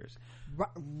these niggers.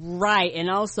 Right. And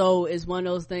also it's one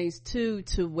of those things too,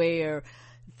 to where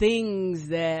things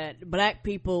that black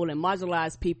people and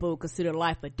marginalized people consider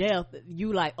life or death,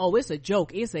 you like, oh, it's a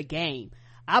joke, it's a game.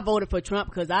 I voted for Trump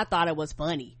because I thought it was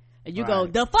funny, and you go,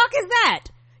 the fuck is that?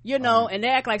 You know, and they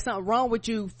act like something wrong with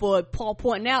you for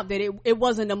pointing out that it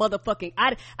wasn't a motherfucking,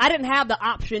 I didn't have the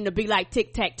option to be like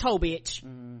tic-tac-toe, bitch.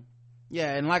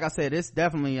 Yeah, and like I said, it's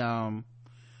definitely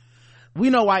we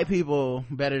know white people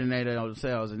better than they know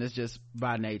themselves, and it's just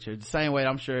by nature. The same way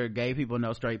I'm sure gay people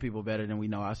know straight people better than we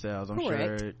know ourselves. I'm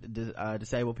sure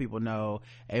disabled people know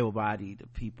able-bodied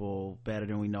people better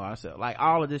than we know ourselves. Like,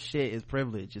 all of this shit is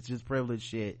privilege. It's just privilege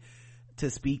shit to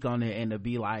speak on it and to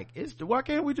be like, why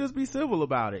can't we just be civil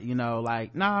about it? You know,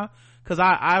 like, nah, because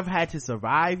I've had to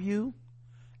survive you,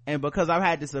 and because I've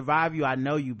had to survive you, I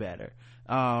know you better,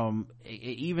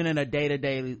 even in a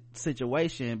day-to-day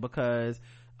situation, because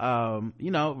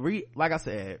like I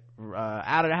said,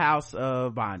 Out of the House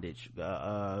of Bondage,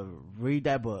 read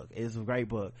that book. It's a great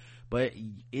book, but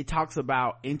it talks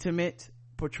about intimate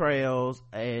portrayals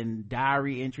and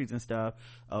diary entries and stuff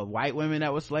of white women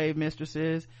that were slave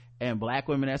mistresses and black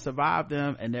women that survived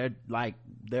them, and they're like,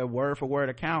 their word for word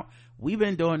account. We've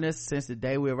been doing this since the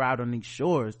day we arrived on these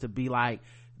shores, to be like,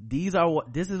 this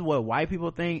is what white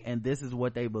people think, and this is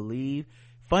what they believe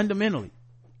fundamentally.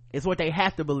 It's what they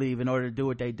have to believe in order to do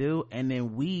what they do, and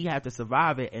then we have to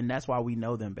survive it, and that's why we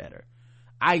know them better.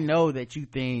 I know that you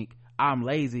think I'm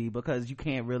lazy because you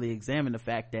can't really examine the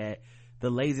fact that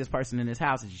the laziest person in this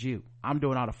house is you. I'm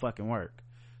doing all the fucking work.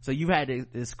 So you've had to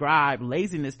describe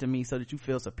laziness to me so that you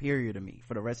feel superior to me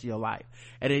for the rest of your life.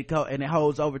 And it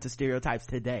holds over to stereotypes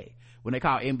today when they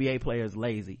call NBA players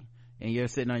lazy, and you're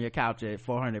sitting on your couch at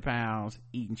 400 pounds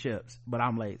eating chips, but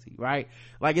I'm lazy, right?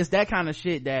 Like, it's that kind of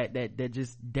shit that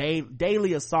just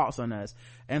daily assaults on us.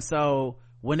 And so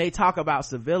when they talk about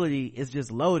civility, it's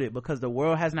just loaded because the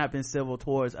world has not been civil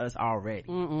towards us already.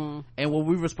 And when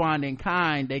we respond in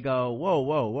kind, they go,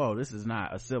 whoa, this is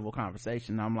not a civil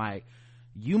conversation. I'm like,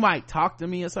 you might talk to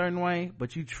me a certain way,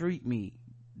 but you treat me,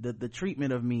 the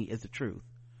treatment of me is the truth.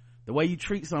 The way you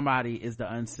treat somebody is the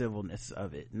uncivilness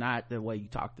of it, not the way you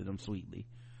talk to them sweetly.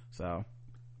 So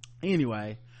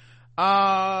anyway,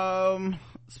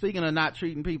 speaking of not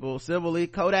treating people civilly,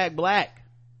 Kodak Black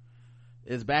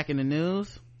is back in the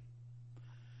news.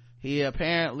 He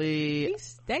apparently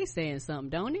they saying something,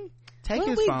 don't he? Take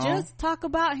his phone. We just talk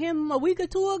about him a week or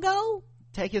two ago.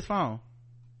 Take his phone.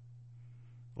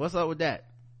 What's up with that?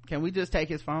 Can we just take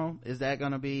his phone? Is that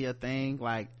gonna be a thing?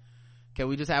 Like, can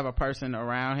we just have a person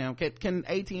around him? Can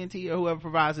AT&T or whoever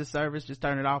provides this service just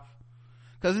turn it off?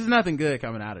 Because there's nothing good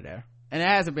coming out of there, and it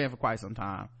hasn't been for quite some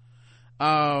time.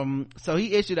 So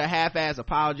he issued a half-ass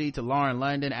apology to Lauren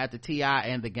London after T.I.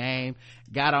 and The Game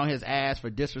got on his ass for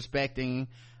disrespecting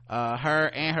her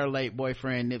and her late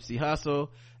boyfriend Nipsey Hussle.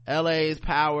 LA's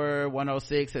Power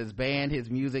 106 has banned his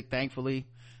music, thankfully.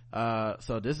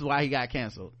 So this is why he got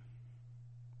canceled.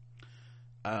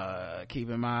 Keep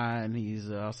in mind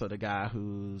he's also the guy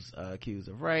who's accused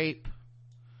of rape.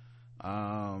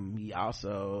 He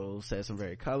also said some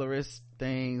very colorist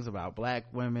things about black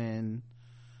women,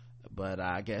 but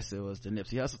I guess it was the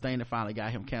Nipsey Hussle thing that finally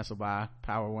got him canceled by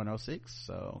Power 106,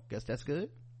 so guess that's good.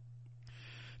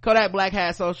 Kodak Black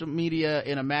had social media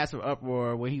in a massive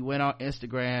uproar when he went on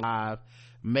Instagram Live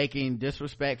making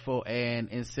disrespectful and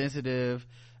insensitive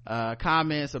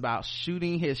comments about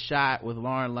shooting his shot with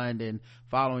Lauren London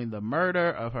following the murder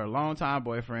of her longtime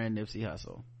boyfriend Nipsey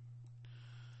Hussle.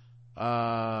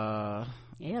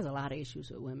 He has a lot of issues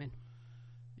with women.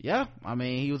 Yeah, I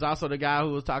mean, he was also the guy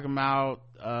who was talking about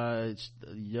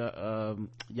young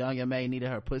M.A. needed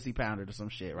her pussy pounded or some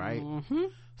shit, right?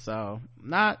 So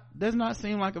does not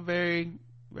seem like a very,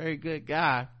 very good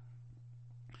guy.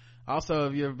 Also,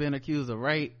 if you've been accused of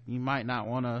rape, you might not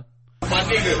want to. My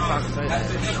nigga,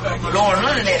 Lauren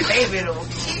London, that baby though,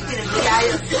 she finna be out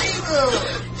here single.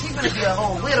 She finna be a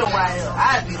whole widow out here.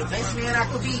 I'd be the best man I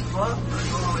could be, fuck.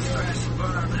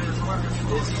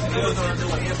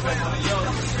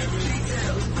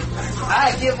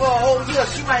 I give her a whole year.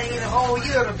 She might need a whole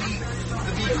year to be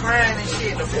crying and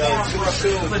shit. To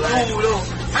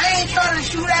I ain't trying to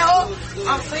shoot at her.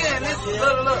 I'm saying, listen,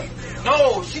 look.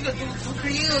 No, she could do 2-3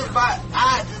 years, but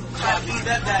I try to be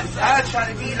that. I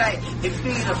try to be like, if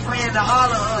you need a friend to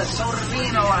holler her, show the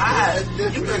lean on her,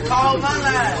 you can call my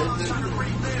line.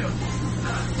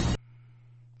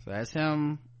 So that's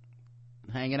him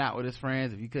hanging out with his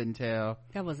friends, if you couldn't tell.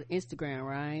 That was Instagram,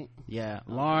 right? Yeah.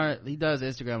 Lauren, he does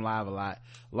Instagram live a lot.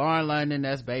 Lauren London,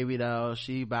 that's baby though.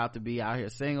 She about to be out here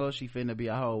single. She finna be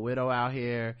a whole widow out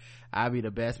here. I'll be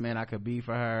the best man I could be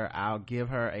for her. I'll give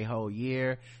her a whole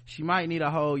year. She might need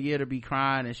a whole year to be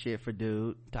crying and shit for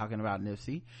dude, talking about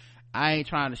Nipsey. I ain't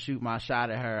trying to shoot my shot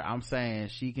at her. I'm saying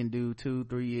she can do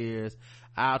 2-3 years.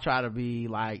 I'll try to be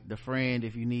like the friend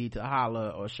if you need to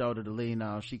holler or shoulder to lean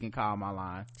on. She can call my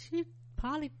line. She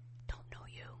probably don't know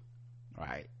you.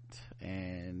 Right.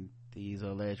 And these are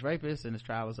alleged rapists and his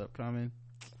trial is upcoming.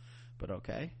 But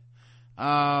okay.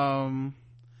 And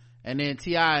then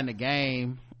T.I. in The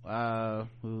Game,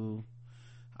 who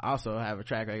also have a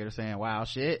track record of saying wild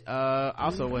shit,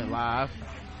 also went live.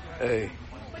 Hey,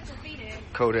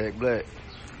 Kodak Black,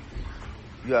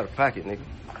 you out of pocket, nigga.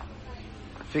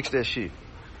 Fix that shit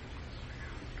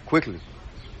quickly,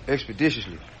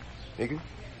 expeditiously, nigga.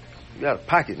 You out of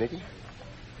pocket, nigga.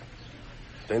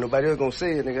 Ain't nobody else gonna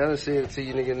say it, nigga. I done said it to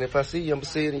you, nigga, and if I see you, I'ma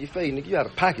say it in your face, nigga. You out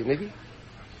of pocket, nigga.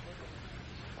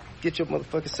 Get your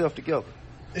motherfucking self together.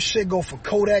 This shit go for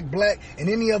Kodak Black and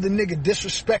any other nigga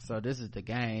disrespect. So this is The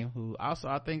Game, who also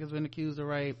I think has been accused of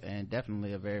rape and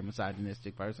definitely a very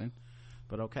misogynistic person,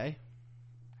 but okay.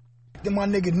 My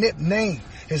nigga Nip name,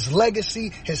 his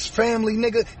legacy, his family,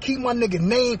 nigga. Keep my nigga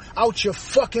name out your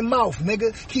fucking mouth,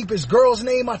 nigga. Keep his girl's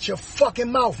name out your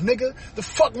fucking mouth, nigga. The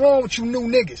fuck wrong with you new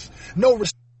niggas? No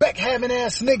respect having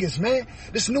ass niggas, man.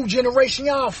 This new generation,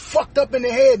 y'all fucked up in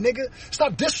the head, nigga.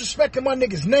 Stop disrespecting my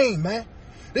nigga's name, man.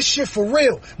 This shit for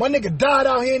real. My nigga died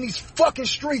out here in these fucking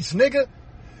streets, nigga.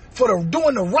 For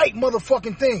doing the right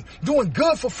motherfucking thing. Doing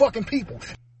good for fucking people.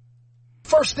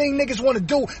 First thing niggas want to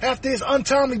do after his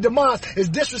untimely demise is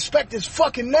disrespect his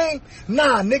fucking name?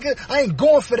 Nah, nigga, I ain't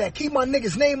going for that. Keep my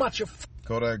nigga's name out your...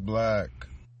 Kodak Black.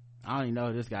 I don't even know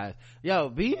who this guy is.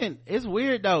 Yo, it's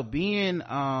weird though, being,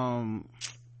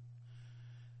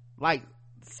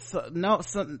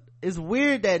 it's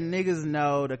weird that niggas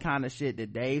know the kind of shit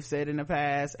that Dave said in the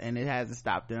past and it hasn't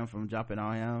stopped them from jumping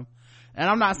on him. And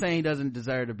I'm not saying he doesn't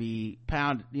deserve to be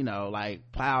pounded,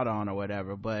 like plowed on or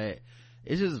whatever, but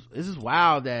it's just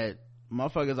wild that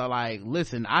motherfuckers are like,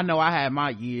 listen, I know I had my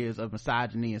years of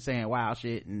misogyny and saying wild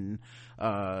shit and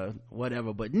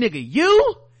whatever, but nigga,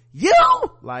 you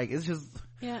like, it's just,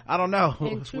 yeah, I don't know.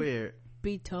 It's weird.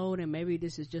 Be told, and maybe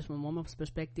this is just from woman's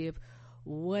perspective,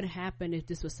 what happened if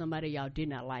this was somebody y'all did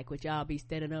not like? Would y'all be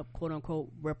standing up, quote unquote,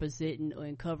 representing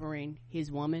and covering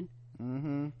his woman?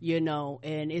 Mm-hmm.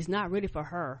 And it's not really for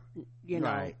her,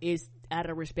 right. It's out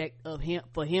of respect of him,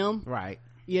 for him, right?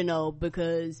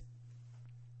 Because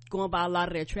going by a lot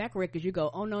of their track records, you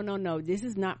go, oh no, this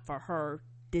is not for her,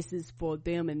 this is for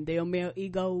them and their male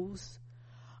egos,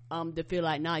 to feel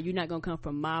like, nah, you're not gonna come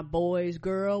from my boy's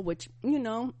girl, which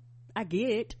I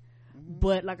get. Mm-hmm.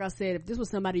 But like I said, if this was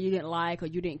somebody you didn't like or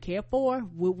you didn't care for,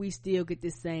 would we still get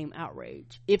this same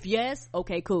outrage? If yes,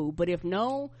 okay, cool. But if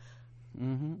no,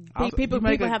 mm-hmm. People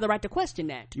have the right to question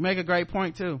that. You make a great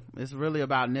point too. It's really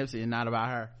about Nipsey and not about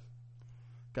her,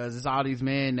 because it's all these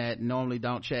men that normally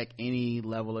don't check any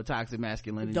level of toxic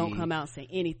masculinity, don't come out and say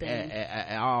anything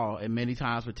at all, and many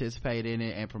times participate in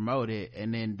it and promote it,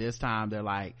 and then this time they're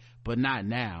like, but not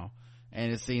now.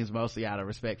 And it seems mostly out of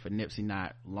respect for Nipsey,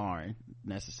 not Lauren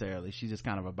necessarily. She's just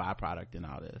kind of a byproduct in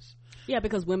all this. Yeah,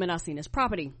 because women are seen as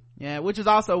property. Yeah, which is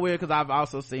also weird, because I've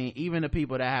also seen even the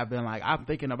people that have been like, I'm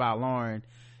thinking about Lauren,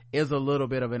 is a little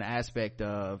bit of an aspect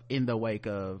of, in the wake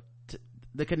of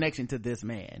the connection to this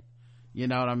man. You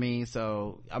know what I mean?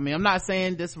 So, I mean, I'm not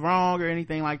saying this wrong or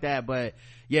anything like that, but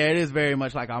yeah, it is very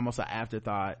much like almost an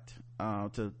afterthought.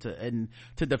 To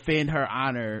defend her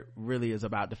honor really is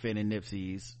about defending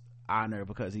Nipsey's honor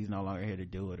because he's no longer here to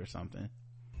do it or something.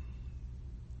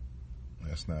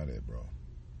 That's not it, bro.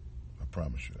 I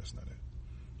promise you that's not it.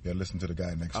 You gotta listen to the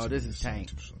guy next to you. Oh, this is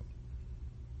Tank. Too soon.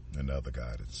 And the other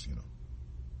guy that's,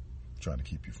 trying to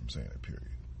keep you from saying it, period.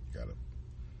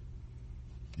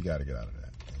 You gotta get out of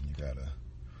that. And you gotta,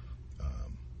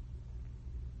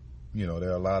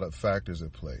 there are a lot of factors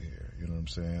at play here. You know what I'm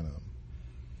saying?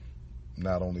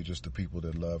 Not only just the people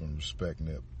that love and respect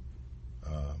Nip,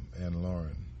 and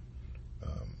Lauren,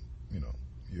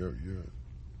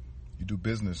 you do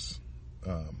business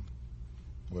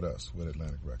with us, with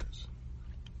Atlantic Records.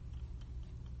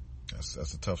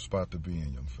 That's a tough spot to be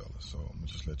in, young fella. So I'm gonna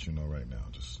just let you know right now.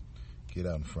 Just get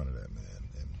out in front of that, man.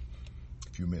 And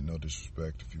if you meant no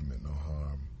disrespect, if you meant no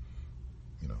harm,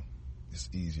 it's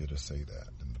easier to say that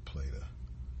than to play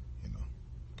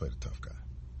the tough guy.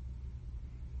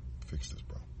 Fix this,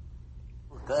 bro.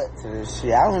 Gut to this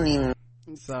shit. I don't even.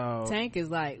 So Tank is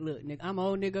like, look, nigga, I'm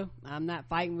old nigga. I'm not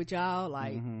fighting with y'all.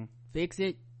 Like, fix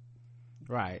it.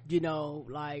 Right.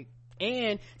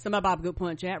 And somebody brought up a good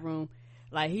point in chat room.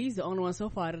 Like, he's the only one so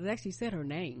far that actually said her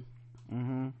name.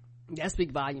 Mm-hmm. That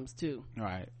speaks volumes too.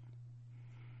 Right.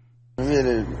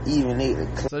 Really even need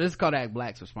to. So this is Kodak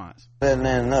Black's response. But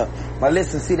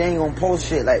listen, see, they ain't gonna post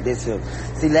shit like this here.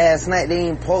 See, last night they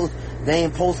ain't post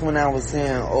when I was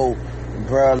saying, oh,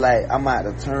 bro, like, I'm about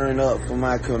to turn up for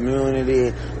my community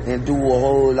and do a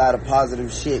whole lot of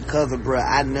positive shit. Cause of, bro,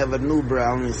 I never knew, bro.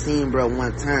 I only seen, bro,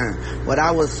 one time. But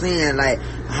I was saying, like,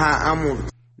 how I'm gonna.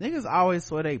 Niggas always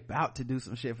swear they about to do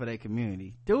some shit for their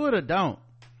community. Do it or don't.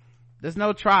 There's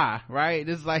no try, right?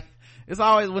 It's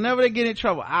always, whenever they get in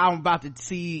trouble, I'm about to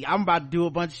do a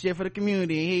bunch of shit for the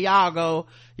community, and here y'all go,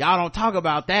 y'all don't talk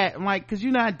about that. I'm like, cause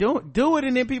you're not do it,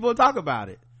 and then people talk about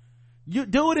it. You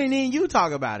do it, and then you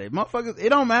talk about it. Motherfuckers, it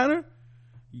don't matter.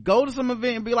 You go to some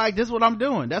event and be like, this is what I'm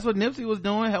doing. That's what Nipsey was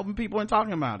doing, helping people and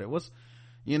talking about it.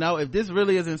 If this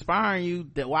really is inspiring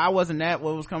you, that why wasn't that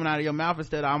what was coming out of your mouth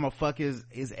instead of I'm gonna fuck his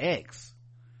ex?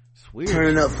 Weird.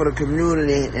 Turn up for the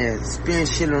community and spin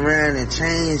shit around and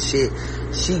change shit.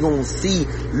 She gonna see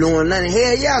Lauren nothing.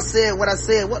 Hell yeah, I said what I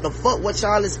said. What the fuck? What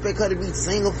y'all expect her to be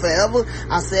single forever?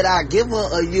 I said I give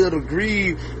her a year to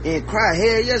grieve and cry.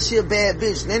 Hell yeah, she a bad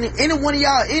bitch. Any one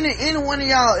of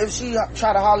y'all, if she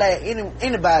try to holler at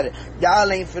anybody, y'all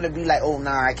ain't finna be like, oh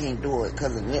nah, I can't do it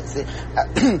because of Nipsey.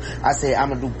 I said I'm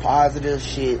gonna do positive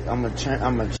shit.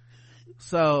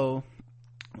 So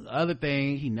the other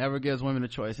thing, he never gives women a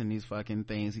choice in these fucking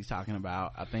things he's talking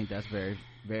about. I think that's very,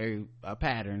 very a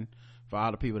pattern for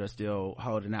all the people that still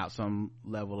holding out some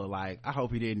level of like, I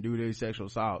hope he didn't do these sexual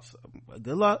assaults.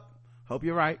 Good luck. Hope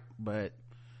you're right. But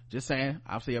just saying,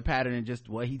 I see a pattern in just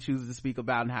what he chooses to speak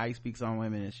about and how he speaks on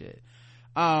women and shit.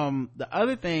 The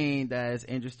other thing that's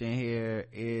interesting here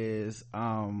is,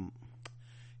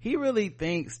 he really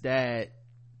thinks that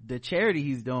the charity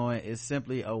he's doing is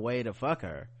simply a way to fuck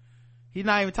her. He's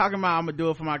not even talking about I'm gonna do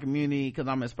it for my community because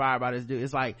I'm inspired by this dude.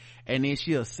 It's like, and then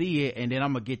she'll see it and then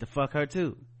I'm gonna get to fuck her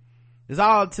too. It's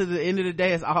all, to the end of the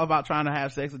day, it's all about trying to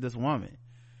have sex with this woman.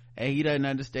 And he doesn't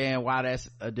understand why that's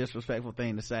a disrespectful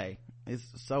thing to say. It's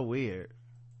so weird.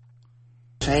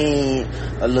 Chain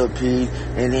a little piece,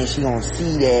 and then she gonna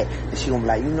see that, and she gonna be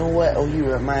like, you know what? Oh, you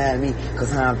remind me,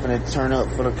 cause how I'm finna turn up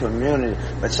for the community.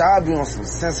 But y'all be on some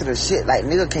sensitive shit. Like,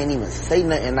 nigga can't even say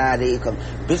nothing nowadays, cause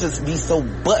bitches be so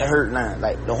butthurt now.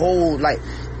 Like, the whole, like,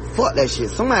 fuck that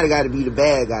shit. Somebody gotta be the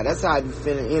bad guy. That's how I be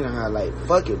feeling in her. Like,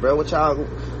 fuck it, bro. What y'all,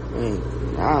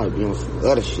 man, I'll be on some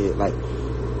other shit. Like,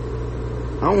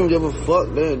 I don't give a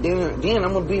fuck. Then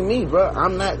I'm gonna be me, bro.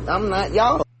 I'm not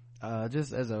y'all.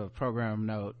 Just as a program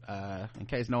note, in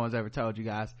case no one's ever told you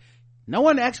guys, no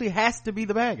one actually has to be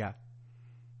the bad guy.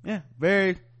 Yeah,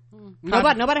 very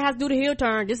nobody has to do the heel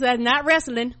turn. This is not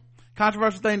wrestling.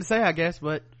 Controversial thing to say, I guess,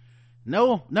 but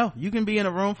no, you can be in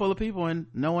a room full of people and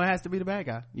no one has to be the bad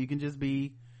guy. You can just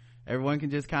be, everyone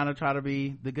can just kind of try to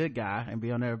be the good guy and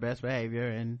be on their best behavior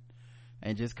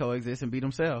and just coexist and be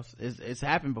themselves. It's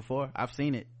happened before. I've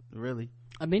seen it, really.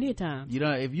 Many times. You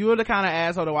know, if you were the kind of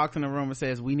asshole that walks in the room and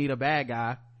says we need a bad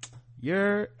guy,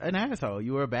 you're an asshole.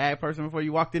 You were a bad person before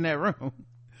you walked in that room.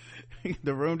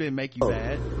 The room didn't make you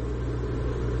bad.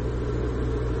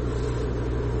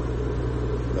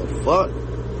 The fuck?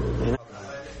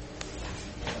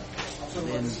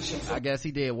 And I guess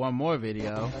he did one more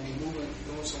video.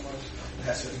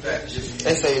 They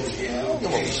say,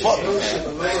 give a fuck.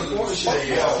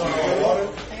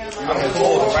 I'm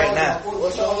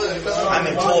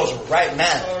in Georgia right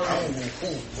now.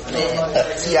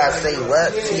 T.I. say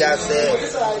what? T.I.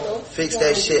 said, fix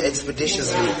that shit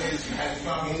expeditiously.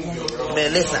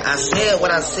 Man, listen, I said what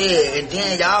I said, and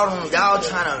then y'all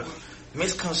trying to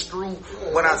misconstrue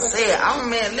what I said.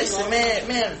 Man,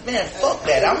 fuck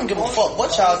that. I don't give a fuck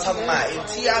what y'all talking about.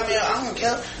 If T.I., man, I don't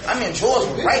care. I'm in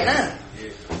Georgia right now.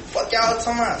 Fuck y'all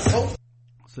talking about.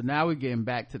 So now we're getting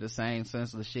back to the same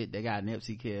senseless shit that got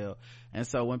Nipsey killed. And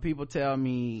so when people tell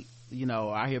me, you know,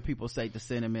 I hear people say the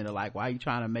sentiment of like, why are you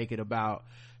trying to make it about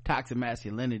toxic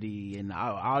masculinity and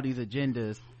all these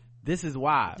agendas? This is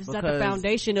why. It's not the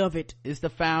foundation of it. It's the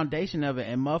foundation of it,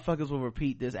 and motherfuckers will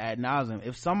repeat this ad nauseum.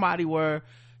 If somebody were,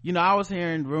 you know, I was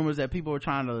hearing rumors that people were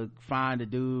trying to find a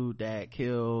dude that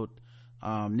killed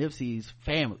Nipsey's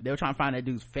family. They were trying to find that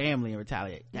dude's family and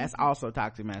retaliate. That's also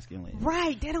toxic masculinity.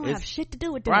 Right. They don't have shit to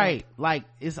do with that. Right. Like,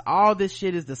 it's all this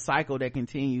shit is the cycle that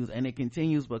continues, and it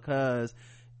continues because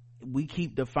we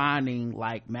keep defining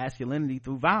like masculinity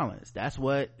through violence. That's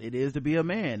what it is to be a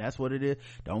man. That's what it is.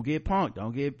 Don't get punked.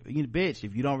 Don't get bitch.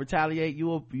 If you don't retaliate,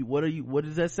 what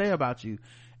does that say about you?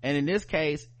 And in this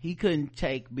case, he couldn't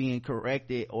take being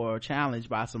corrected or challenged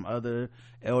by some other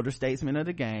elder statesman of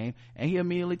the game, and he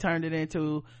immediately turned it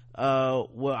into,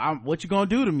 what you gonna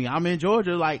do to me? I'm in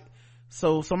Georgia. Like,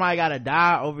 so somebody gotta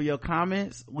die over your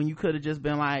comments when you could have just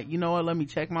been like, you know what, let me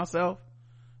check myself.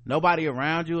 Nobody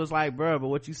around you is like, bro, but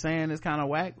what you saying is kind of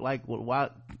whack. Like, why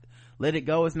let it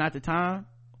go? It's not the time,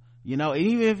 you know. And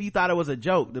even if you thought it was a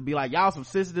joke, to be like, y'all some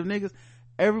sensitive niggas,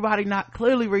 everybody not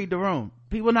clearly read the room.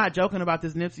 People not joking about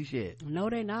this Nipsey shit. No,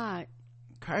 they not.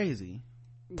 Crazy.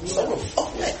 So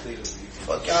fuck that.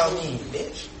 Fuck y'all mean,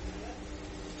 bitch.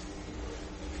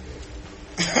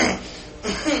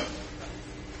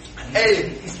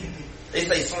 Hey, they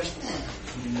say so much.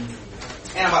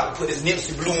 And I'm about to put this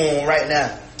Nipsey blue on right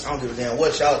now. I don't give a damn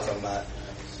what y'all talking about.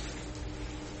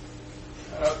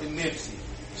 Shout out to Nipsey.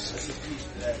 That's a piece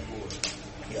of that boy.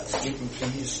 Yeah, skipping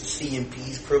peas, C in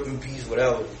peas, cripping peas,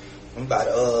 whatever. I'm about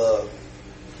to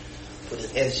put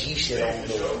this SG shit on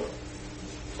the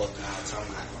fuck y'all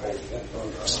talking about.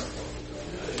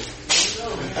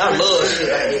 I love shit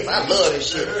like this. I love this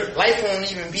shit. Life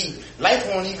won't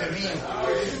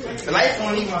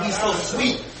even be so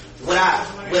sweet without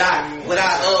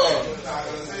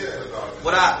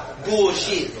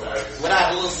bullshit,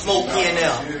 without a little smoke here and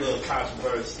there,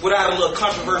 without a little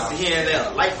controversy here and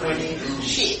there. Life won't even be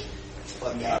shit.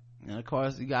 Fuck y'all. And of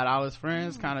course, you got all his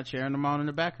friends kind of cheering him on in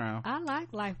the background. I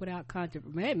like life without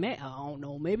controversy. I don't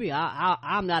know. Maybe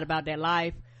I'm not about that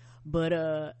life, but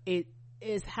it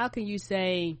is. How can you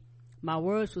say my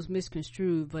words was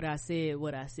misconstrued, but I said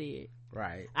what I said?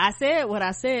 Right. I said what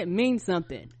I said means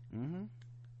something,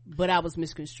 but I was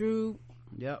misconstrued.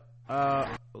 Yep.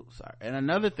 Sorry. And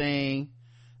another thing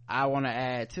I want to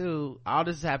add too, all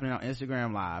this is happening on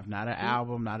Instagram Live, not an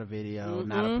album, not a video,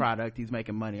 not a product he's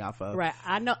making money off of. Right.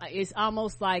 I know it's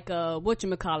almost like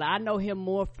whatchamacallit. I know him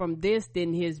more from this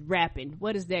than his rapping.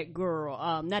 What is that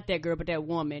girl? Not that girl, but that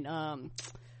woman.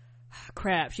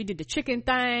 Crap. She did the chicken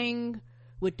thing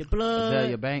with the blood.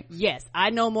 Azalea Banks? Yes,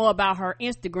 I know more about her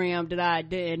Instagram than I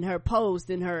did, and her posts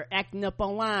and her acting up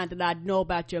online than I know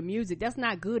about your music. That's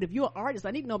not good. If you're an artist,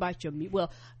 I need to know about your music.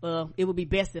 Well, it would be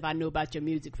best if I knew about your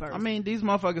music first. I mean, these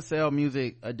motherfuckers sell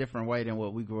music a different way than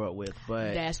what we grew up with,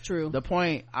 but that's true. The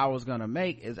point I was gonna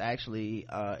make is actually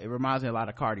it reminds me a lot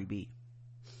of Cardi B.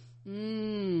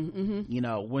 Mm-hmm. You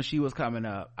know, when she was coming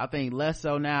up, I think less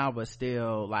so now, but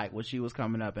still, like when she was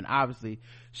coming up, and obviously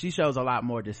she shows a lot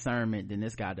more discernment than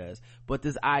this guy does. But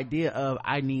this idea of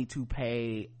I need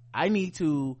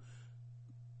to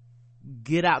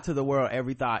get out to the world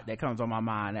every thought that comes on my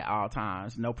mind at all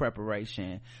times, no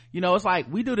preparation. You know, it's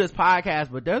like we do this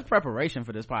podcast, but there's preparation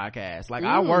for this podcast. Like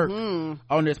I work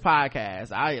on this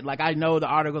podcast. I know the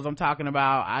articles I'm talking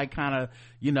about. I kind of,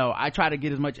 you know, I try to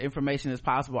get as much information as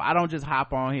possible. I don't just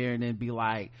hop on here and then be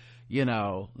like, you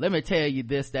know, let me tell you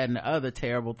this, that, and the other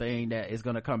terrible thing that is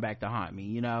going to come back to haunt me.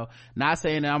 You know, not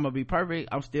saying that I'm gonna be perfect.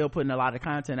 I'm still putting a lot of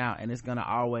content out, and it's gonna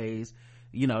always,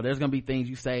 you know, there's gonna be things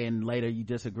you say and later you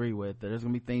disagree with. There's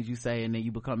gonna be things you say and then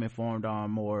you become informed on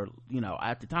more, you know,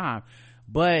 at the time.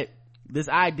 But this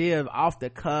idea of off the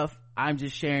cuff, I'm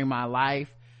just sharing my life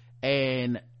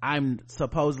and I'm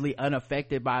supposedly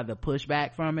unaffected by the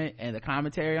pushback from it and the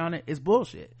commentary on it is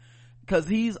bullshit. Because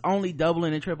he's only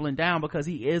doubling and tripling down because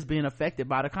he is being affected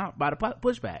by the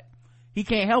pushback. He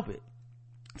can't help it.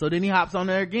 So then he hops on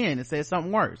there again and says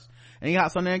something worse. And he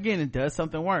hops on there again and does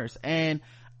something worse. And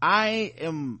I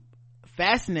am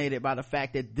fascinated by the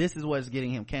fact that this is what's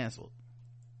getting him canceled,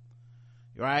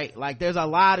 right? Like there's a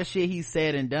lot of shit he's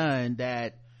said and done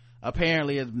that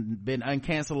apparently has been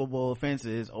uncancelable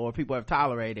offenses or people have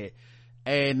tolerated,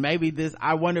 and maybe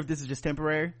I wonder if this is just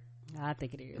temporary. I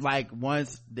think it is. Like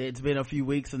once it's been a few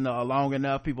weeks and long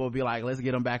enough, people will be like, let's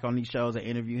get him back on these shows and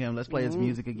interview him, let's play his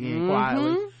music again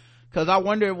quietly, because I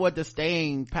wonder what the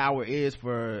staying power is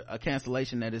for a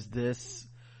cancellation that is this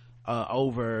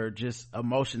over just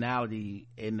emotionality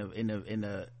in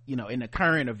the you know, in the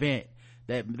current event,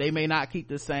 that they may not keep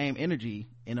the same energy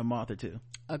in a month or two.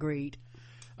 Agreed.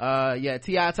 Yeah,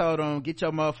 T.I. told him, get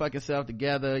your motherfucking self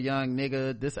together, young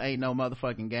nigga, this ain't no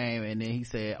motherfucking game. And then he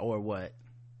said, or what?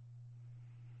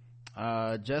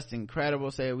 Just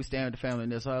Incredible said, we stand with the family in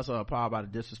this hustle, appalled by the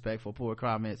disrespectful poor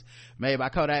comments made by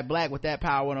Kodak Black. With that,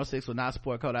 Power 106 will not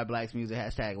support Kodak Black's music,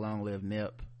 hashtag long live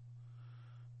Nip.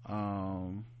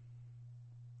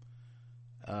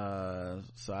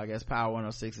 So I guess Power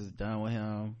 106 is done with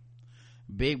him.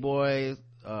 Big Boy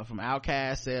from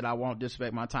Outkast said, I won't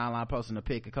disrespect my timeline posting a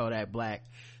pic of Kodak Black.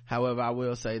 However, I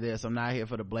will say this, I'm not here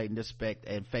for the blatant disrespect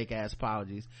and fake ass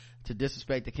apologies. To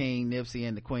disrespect the King, Nipsey,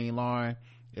 and the Queen Lauren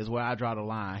is where I draw the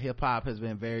line. Hip-hop has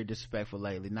been very disrespectful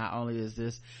lately. Not only is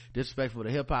this disrespectful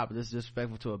to hip-hop, but this is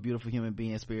disrespectful to a beautiful human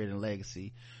being, spirit, and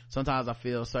legacy. Sometimes I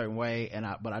feel a certain way,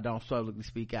 but I don't publicly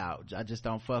speak out. I just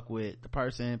don't fuck with the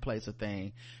person, place, or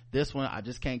thing. This one, I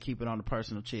just can't keep it on the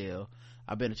personal chill.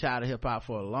 I've been a child of hip-hop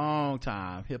for a long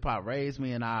time. Hip-hop raised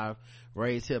me, and I've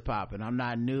raised hip-hop, and I'm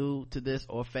not new to this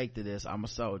or fake to this. I'm a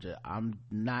soldier. I'm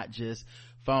not just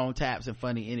phone taps and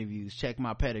funny interviews. Check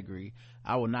my pedigree.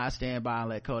 I will not stand by and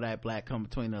let Kodak Black come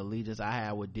between the allegiance I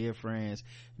have with dear friends.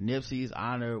 Nipsey's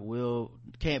honor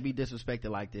can't be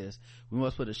disrespected like this. We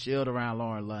must put a shield around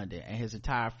Lauren London and his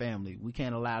entire family. We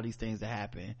can't allow these things to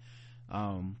happen.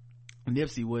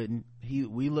 Nipsey wouldn't.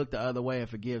 We look the other way and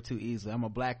forgive too easily. I'm a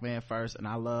black man first, and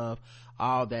I love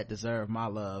all that deserve my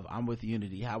love. I'm with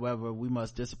unity. However, we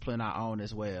must discipline our own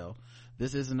as well.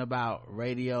 This isn't about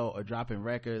radio or dropping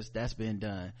records. That's been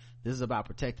done. This is about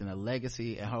protecting a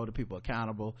legacy and holding people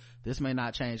accountable. This may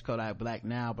not change Kodak Black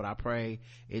now, but I pray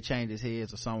it changes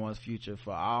his or someone's future.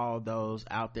 For all those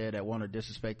out there that want to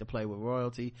disrespect to play with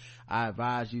royalty, I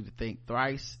advise you to think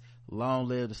thrice. Long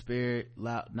live the spirit,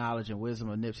 knowledge, and wisdom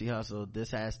of Nipsey Hussle. This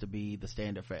has to be the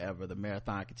standard forever. The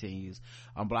marathon continues.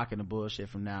 I'm blocking the bullshit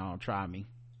from now on. Try me.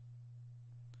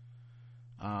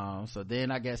 So then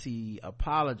I guess he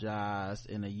apologized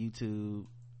in a YouTube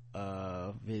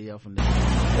video from this.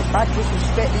 If I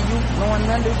disrespected you, Lauren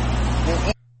London,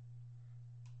 then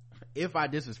if I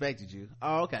disrespected you,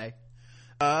 oh okay.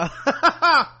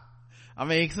 I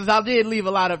mean, since I did leave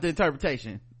a lot up to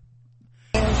interpretation,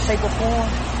 in shape or form,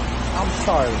 I'm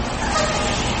sorry,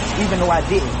 even though I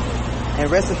didn't. And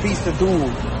rest in peace to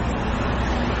dude.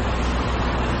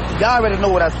 Y'all already know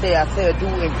what I said. I said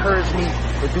dude encouraged me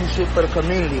to do shit for the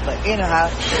community. But anyhow,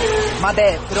 my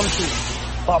bad to them two.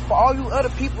 But for all you other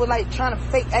people like trying to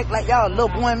fake act like y'all little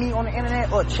boy me on the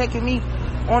internet or checking me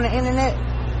on the internet,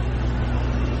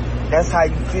 that's how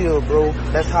you feel, bro.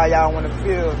 That's how y'all want to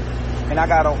feel. And I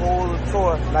got a whole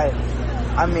tour, like,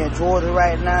 I'm in Georgia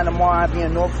right now. Tomorrow I'll be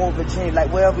in Norfolk, Virginia.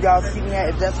 Like, wherever y'all see me at,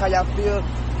 if that's how y'all feel,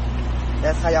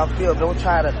 that's how y'all feel. Don't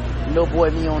try to little boy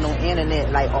me on no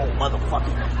internet like, oh,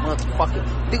 motherfucker.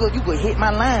 Nigga, you could hit my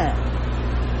line.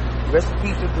 Rest in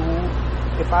peace to dude.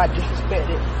 If I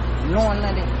disrespected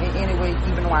knowingly in any way,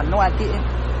 even though I know I didn't,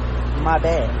 my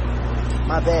bad.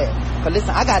 Cause listen,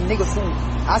 I got niggas who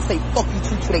I say fuck you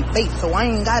to their face, so I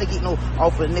ain't gotta get no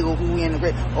off of a nigga who in the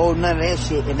grave. Oh, none of that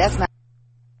shit. And that's not.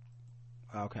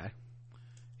 Okay.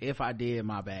 If I did,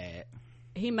 my bad.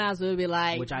 He might as well be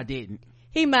like, which I didn't.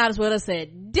 He might as well have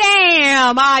said,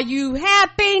 damn, are you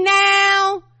happy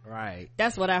now? Right.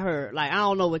 That's what I heard. Like, I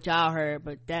don't know what y'all heard,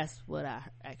 but that's what I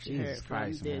actually Jesus heard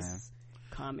Christ, from this man.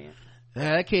 comment.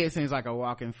 Yeah, that kid seems like a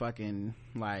walking fucking,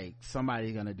 like,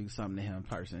 somebody gonna do something to him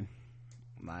person.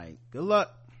 Like, good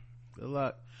luck.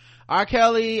 R.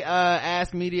 Kelly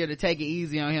asked media to take it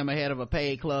easy on him ahead of a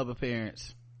paid club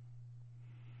appearance.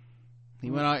 He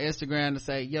went on Instagram to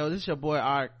say, yo, this is your boy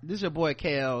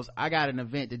Kels. I got an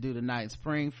event to do tonight in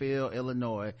Springfield,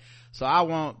 Illinois, so I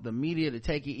want the media to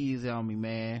take it easy on me,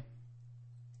 man.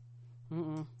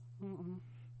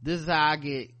 This is how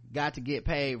I got to get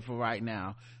paid for right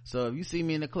now, so if you see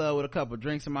me in the club with a couple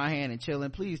drinks in my hand and chilling,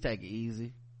 please take it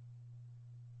easy.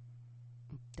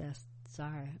 That's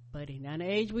sorry, buddy. Now the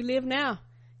age we live now,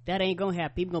 that ain't gonna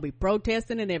happen. People gonna be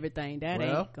protesting and everything. That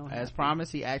ain't gonna happen. As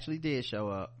promised, he actually did show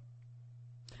up.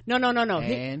 No.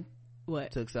 And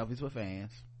what? Took selfies with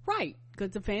fans. Right,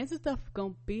 because the fans and stuff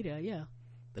gonna be there. Yeah.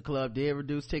 The club did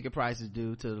reduce ticket prices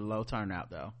due to the low turnout,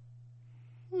 though.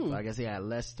 So I guess he had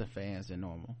less fans than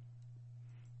normal.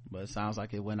 But it sounds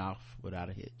like it went off without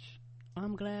a hitch.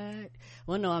 I'm glad.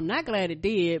 Well, no, I'm not glad it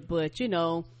did, but you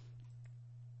know,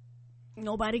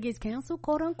 nobody gets canceled,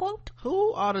 quote unquote.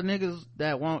 Who are the niggas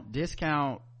that want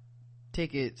discount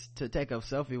tickets to take a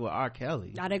selfie with R.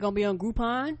 Kelly? Are they gonna be on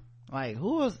Groupon? Like,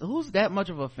 who's that much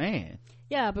of a fan?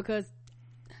 Yeah, because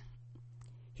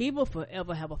he will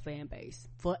forever have a fan base.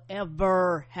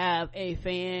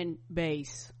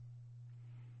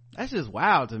 That's just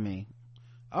wild to me.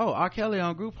 Oh, R. Kelly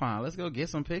on Groupon. Let's go get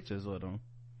some pictures with him.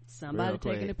 Somebody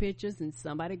taking the pictures and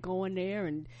somebody going there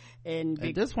and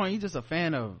at this point, you're just a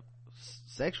fan of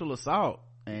sexual assault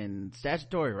and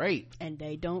statutory rape. And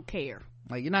they don't care.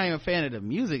 Like, you're not even a fan of the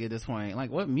music at this point. Like,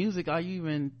 what music are you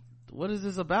even... What is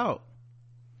this about?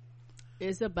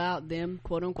 It's about them,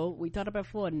 quote unquote, we talked about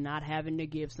before, not having to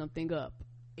give something up.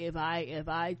 If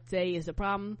I say it's a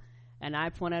problem and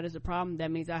I point out it's a problem,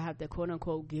 that means I have to, quote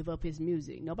unquote, give up his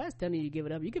music. Nobody's telling you to give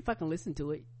it up. You can fucking listen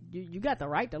to it. You got the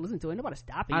right to listen to it. Nobody's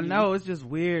stopping you. I know, it's just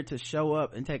weird to show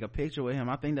up and take a picture with him.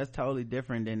 I think that's totally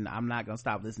different than I'm not gonna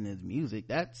stop listening to his music.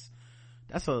 That's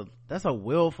a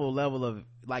willful level of,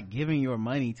 like, giving your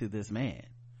money to this man.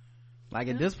 Like,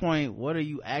 at this point, what are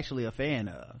you actually a fan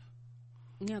of?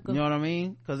 Yeah, you know what I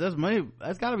mean? Because there's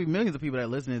gotta be millions of people that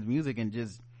listen to his music and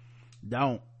just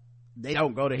don't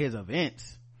go to his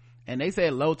events. And they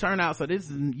said low turnout, so this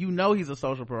is, he's a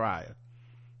social pariah.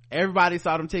 Everybody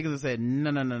saw them tickets and said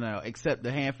no, except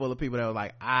the handful of people that were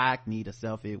like, I need a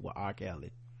selfie with R.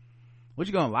 Kelly. What,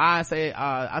 you gonna lie and say,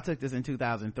 I took this in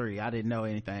 2003, I didn't know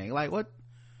anything? Like, what?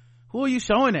 Who are you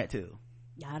showing that to?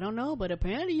 I don't know, but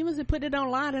apparently you must have put it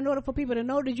online in order for people to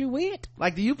know that you went.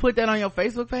 Like, do you put that on your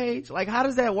Facebook page? Like, how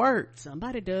does that work?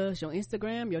 Somebody does. Your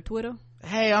Instagram, your Twitter.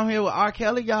 Hey, I'm here with R.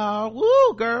 Kelly, y'all.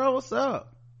 Woo, girl, what's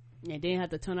up? And then have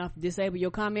to disable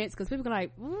your comments because people are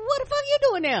like, what the fuck you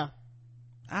doing there?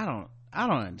 I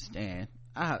don't understand.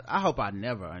 I hope I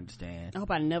never understand. I hope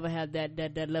I never have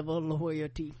that level of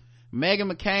loyalty.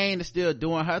 Meghan McCain is still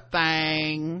doing her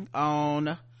thing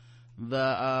on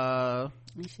the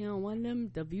is she on one of them?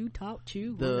 The View Talk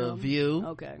Chew? The View.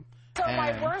 Okay. So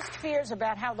my worst fears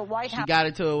about how the White House... She got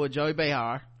into it with Joey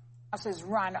Behar. ...house's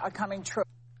run are coming true.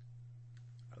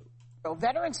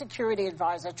 Veteran Security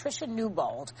Advisor Tricia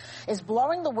Newbold is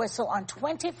blowing the whistle on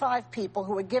 25 people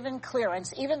who were given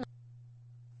clearance even...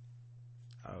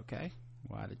 Okay.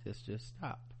 Why did this just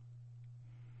stop?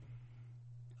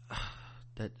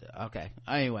 Okay.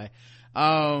 Anyway.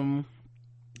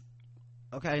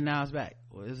 Okay, now it's back.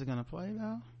 Well, is it gonna play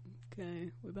now?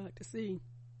 Okay, we're about to see.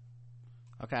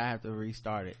 Okay, I have to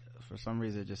restart it. For some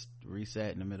reason, it just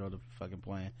reset in the middle of the fucking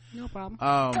playing. No problem.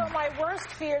 So my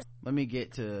worst fears... Let me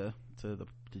get to the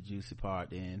juicy part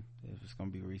then. If it's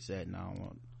gonna be reset and I don't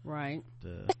want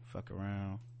to fuck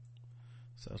around.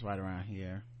 So it's right around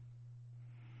here.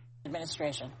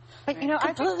 Administration. You know,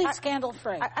 completely scandal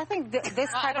free. I think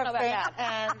this type of thing.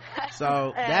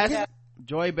 So that's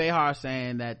Joy Behar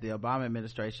saying that the Obama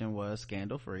administration was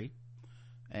scandal free,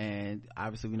 and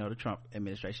obviously we know the Trump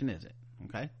administration isn't.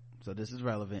 Okay, so this is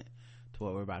relevant to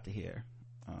what we're about to hear.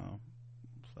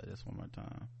 play this one more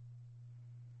time.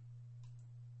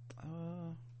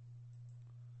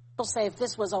 People say if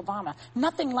this was Obama,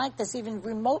 nothing like this, even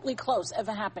remotely close,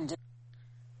 ever happened.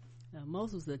 Now,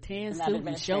 most was the tan suit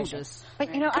and shoulders.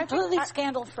 But, you know, completely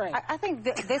scandal-free. I think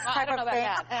this type of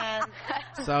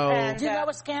thing. So, do you know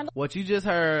a scandal? What you just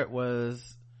heard was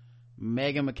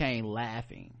Meghan McCain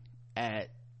laughing at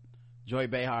Joy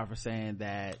Behar for saying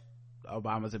that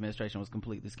Obama's administration was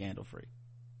completely scandal-free.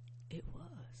 It was.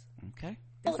 Okay.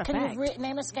 Can you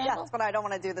name a scandal? Yes, but I don't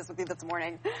want to do this with you this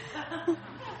morning.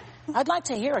 I'd like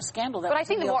to hear a scandal that but was I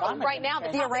think in the Obama right now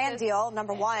the Iran deal,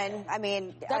 number one. I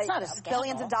mean, that's not a scandal.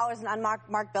 Billions of dollars in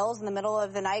unmarked bills in the middle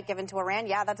of the night given to Iran.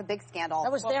 Yeah, that's a big scandal.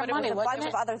 That was their money. It was a bunch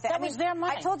of other things. That was their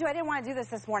money. I told you I didn't want to do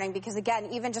this morning because, again,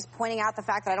 even just pointing out the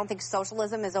fact that I don't think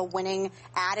socialism is a winning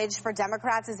adage for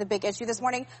Democrats is a big issue this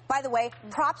morning. By the way,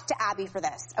 props to Abby for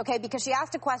this, okay? Because she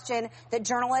asked a question that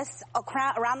journalists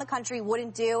around the country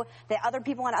wouldn't do, that other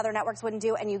people on other networks wouldn't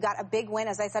do, and you got a big win,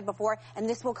 as I said before, and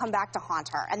this will come back to haunt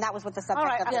her. And that was what the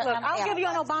subject of Look, I'll give you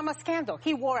an Obama scandal.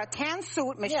 He wore a tan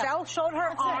suit. Michelle showed her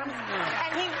arms,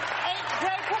 and he ate Grey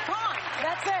Poupon.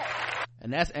 That's it.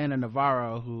 And that's Anna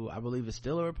Navarro, who I believe is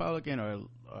still a Republican,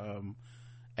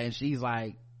 and she's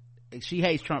like, she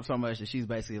hates Trump so much that she's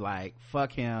basically like,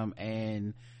 fuck him,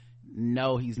 and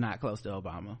no, he's not close to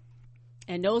Obama.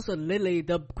 And those are literally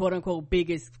the quote-unquote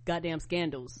biggest goddamn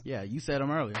scandals. Yeah, you said them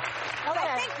earlier. But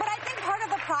I think part of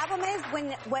the problem is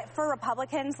for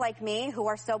Republicans like me who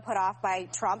are so put off by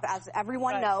Trump, as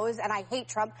everyone knows, and I hate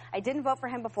Trump. I didn't vote for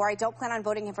him before. I don't plan on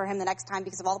voting for him the next time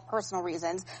because of all the personal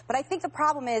reasons. But I think the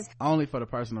problem is only for the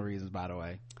personal reasons, by the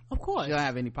way. Of course. She don't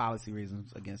have any policy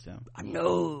reasons against him. I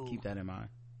know. Keep that in mind.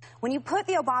 When you put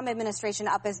the Obama administration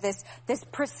up as this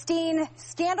pristine,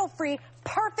 scandal-free,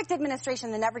 perfect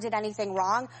administration that never did anything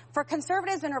wrong, for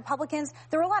conservatives and Republicans,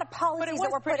 there were a lot of policies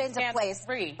that were put into place.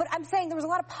 But I'm saying there was a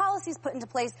lot of policies put into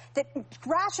place that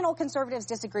rational conservatives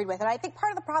disagreed with. And I think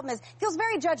part of the problem is it feels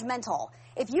very judgmental.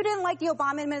 If you didn't like the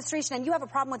Obama administration and you have a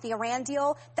problem with the Iran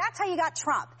deal, that's how you got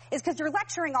Trump, is because you're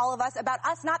lecturing all of us about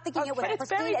us not thinking it was a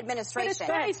pristine administration.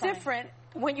 But it's very different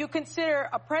when you consider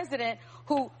a president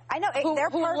who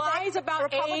lies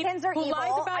about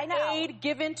aid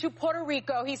given to Puerto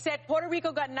Rico. He said Puerto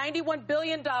Rico got $91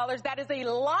 billion. That is a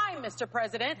lie, Mr.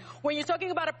 President. When you're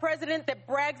talking about a president that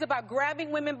brags about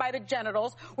grabbing women by the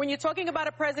genitals, when you're talking about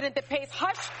a president that pays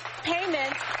hush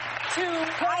payments to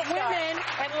women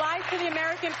and lies to the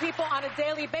American people on a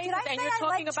daily basis, and you're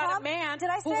talking about a man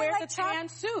who wears a tan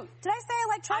suit. Did I say I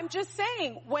like Trump? I'm just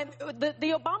saying, when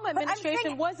the Obama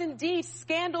administration was indeed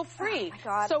scandal-free.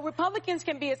 Oh, so Republicans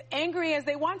can be as angry as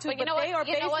they want to, but they are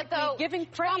basically giving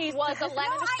praise Trump was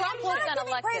elected. Trump was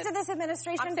unelected. Praise to this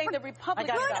administration. I'm saying the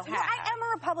Republicans I am a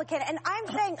Republican, and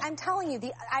I'm telling you,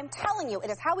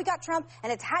 it is how we got Trump,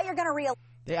 and it's how you're going to re-elect.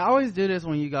 They always do this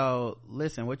when you go,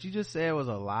 listen, what you just said was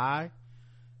a lie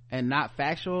and not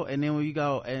factual, and then when you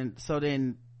go, and so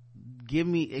then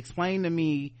explain to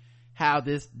me how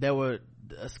there were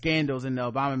scandals in the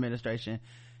Obama administration.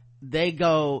 They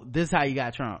go, this is how you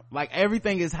got Trump. Like,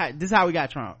 everything is this is how we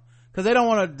got Trump, because they don't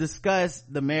want to discuss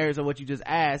the merits of what you just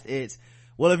asked. It's,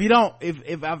 well, if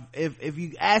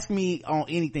you ask me on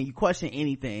anything, you question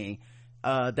anything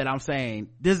that I'm saying,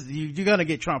 you're gonna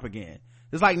get Trump again.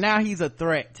 It's like now he's a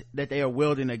threat that they are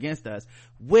wielding against us,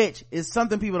 which is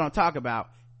something people don't talk about.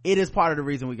 It is part of the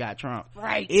reason we got Trump.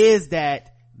 Right. Is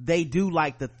that they do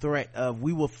like the threat of,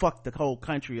 we will fuck the whole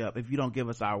country up if you don't give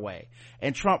us our way.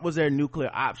 And Trump was their nuclear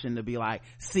option to be like,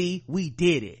 see, we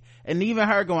did it. And even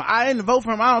her going, I didn't vote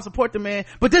for him, I don't support the man,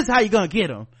 but this is how you're gonna get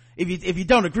him. If you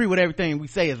don't agree with everything we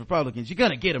say as Republicans, you're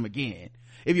gonna get him again.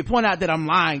 If you point out that I'm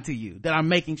lying to you, that I'm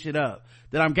making shit up,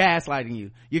 that I'm gaslighting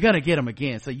you, you're gonna get him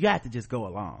again. So you have to just go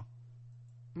along.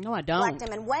 No, I don't. Elect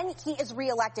him, and when he is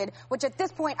reelected, which at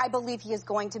this point I believe he is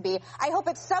going to be, I hope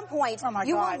at some point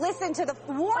you will listen to the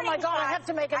warning shots I have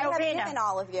to make an opinion. I have given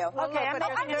all of you. Okay,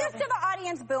 I'm used to the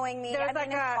audience booing me. There's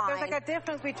like a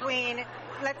difference between,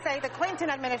 let's say, the Clinton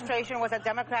administration was a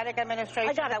Democratic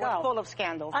administration that was full of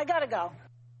scandals. I gotta go.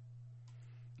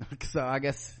 So I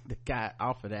guess they got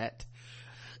off of that.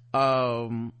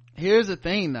 Here's the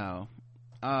thing though.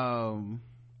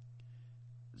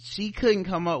 She couldn't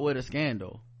come up with a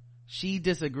scandal. She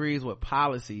disagrees with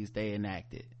policies they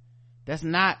enacted. That's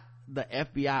not the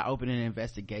FBI opening an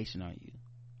investigation on you.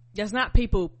 That's not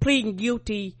people pleading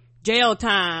guilty, jail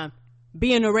time,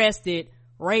 being arrested,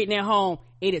 right in their home.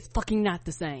 It is fucking not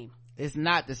the same. It's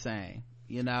not the same.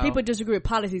 You know, people disagree with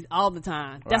policies all the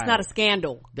time. That's not a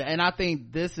scandal. And I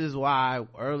think this is why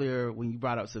earlier when you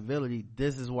brought up civility,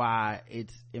 this is why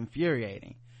it's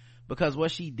infuriating, because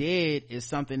what she did is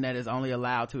something that is only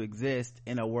allowed to exist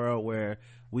in a world where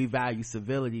we value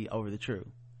civility over the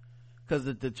truth. Because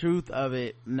the truth of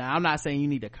it, now I'm not saying you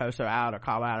need to curse her out or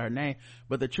call out her name,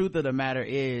 but the truth of the matter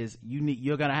is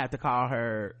you're gonna have to call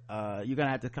her call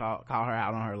her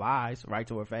out on her lies right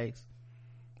to her face.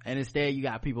 And instead you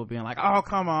got people being like, oh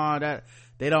come on, that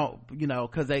they don't,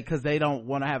 because they don't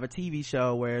want to have a TV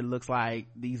show where it looks like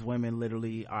these women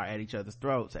literally are at each other's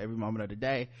throats every moment of the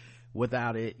day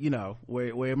without it,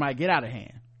 where it might get out of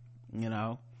hand.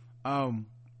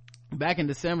 Back in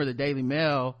December, the Daily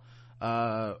Mail,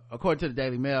 according to the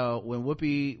Daily Mail, when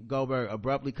Whoopi Goldberg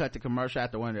abruptly cut the commercial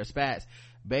after one of their spats,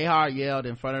 Behar yelled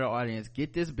in front of the audience,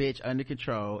 "Get this bitch under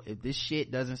control. If this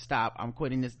shit doesn't stop, I'm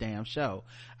quitting this damn show.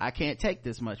 I can't take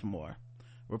this much more."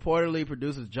 Reportedly,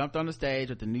 producers jumped on the stage,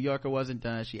 but the New Yorker wasn't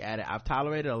done. She added, "I've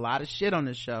tolerated a lot of shit on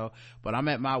this show, but I'm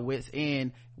at my wit's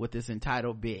end with this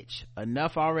entitled bitch.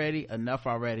 Enough already. I'm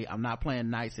not playing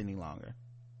nice any longer."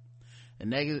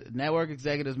 The network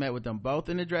executives met with them both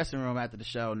in the dressing room after the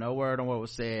show. No word on what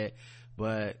was said,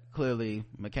 but clearly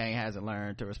McCain hasn't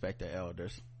learned to respect their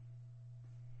elders.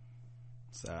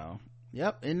 So,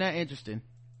 yep, isn't that interesting?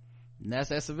 And that's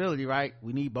that civility, right?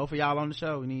 We need both of y'all on the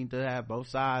show. We need to have both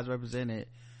sides represented.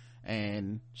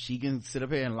 And she can sit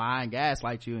up here and lie and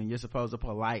gaslight you, and you're supposed to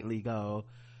politely go,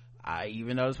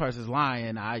 even though this person's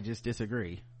lying, I just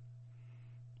disagree.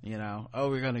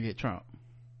 We're gonna get Trump,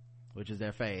 which is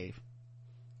their fave.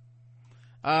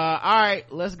 All right,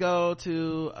 let's go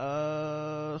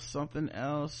to something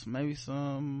else. Maybe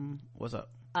what's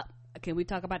up? Can we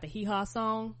talk about the Hee Haw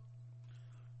song?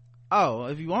 Oh,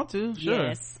 if you want to, sure.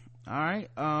 Yes. All right.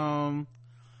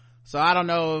 So I don't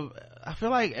know, I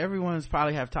feel like everyone's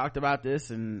probably have talked about this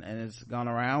and it's gone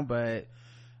around, but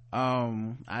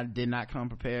I did not come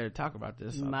prepared to talk about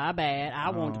this. My bad.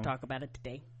 I wanted to talk about it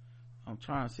today. I'm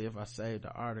trying to see if I saved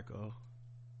the article.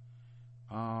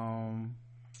 I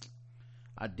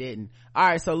didn't. All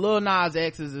right, so Lil Nas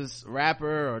X is this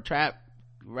rapper or trap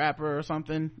rapper or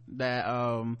something that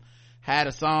had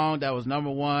a song that was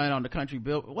 #1 on the country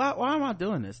bill. Why am I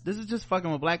doing this? This is just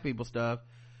fucking with black people stuff.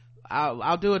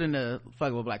 I'll do it in the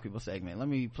fucking with black people segment. Let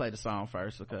me play the song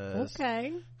first, because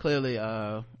clearly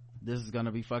this is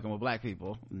gonna be fucking with black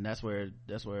people, and that's where it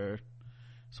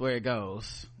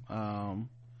goes.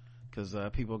 Because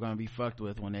people are gonna be fucked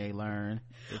with when they learn,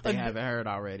 if they haven't heard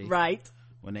already, right?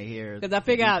 When they hear, because I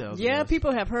figure out,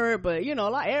 people have heard, but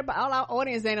like everybody, all our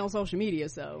audience ain't on social media,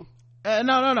 so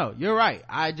no, you're right.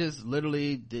 I just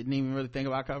literally didn't even really think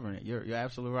about covering it. You're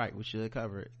absolutely right. We should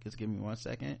cover it. Just give me 1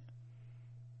 second.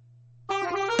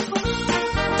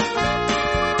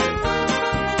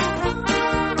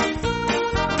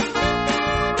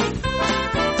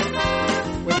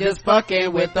 We're just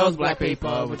fucking with those black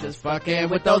people. We're just fucking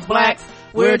with those blacks.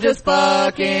 We're just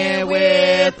fucking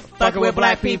with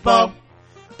black people.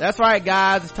 That's right,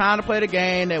 guys. It's time to play the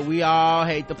game that we all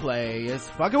hate to play. It's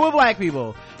fucking with black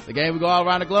people. The game we go all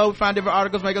around the globe. We find different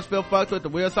articles, make us feel fucked with. The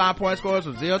wheel sign point scores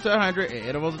from 0 to 100 in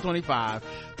intervals of 25.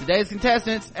 Today's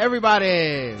contestants,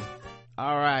 everybody.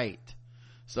 All right.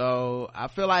 So I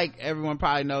feel like everyone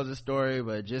probably knows this story,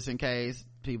 but just in case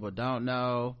people don't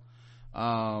know,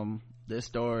 this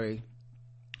story,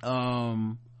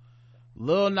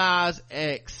 Lil Nas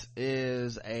X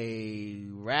is a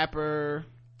rapper,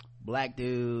 black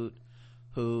dude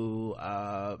who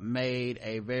made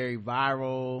a very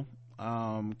viral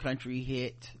country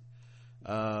hit,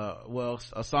 a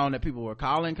song that people were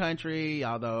calling country,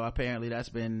 although apparently that's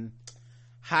been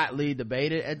hotly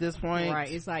debated at this point.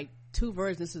 Right, it's like two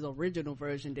versions. This is the original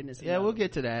version, then it's we'll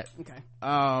get to that. Okay.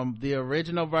 The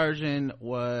original version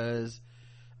was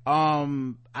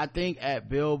I think at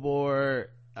Billboard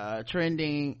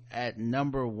trending at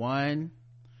 #1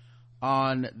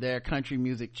 on their country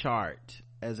music chart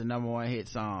as a #1 hit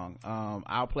song.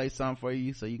 I'll play some for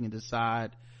you so you can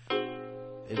decide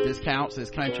if this counts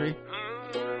as country.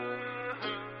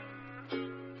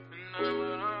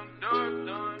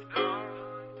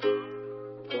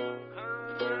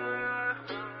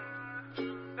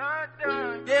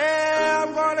 Yeah,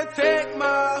 I'm gonna take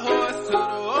my horse to the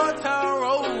old town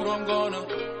road. I'm gonna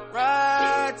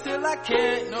ride till I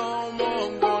can't no more.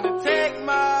 I'm gonna take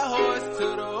my horse to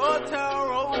the old town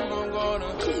road. I'm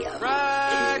gonna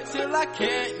ride till I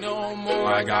can't no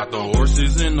more. I got the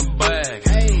horses in the back.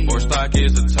 Hey. Horse stock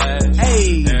is attached.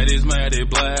 Hey. That is matted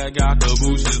black. Got the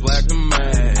bushes black to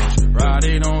match.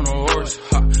 Riding on a horse.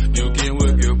 Ha, you can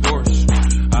whip your Porsche.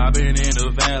 I've been in the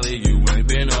valley. You ain't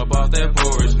been up off that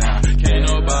porch. Now can't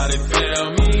nobody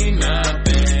tell me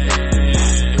nothing.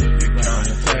 You can't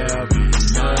tell me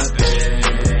nothing.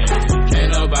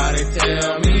 Can't nobody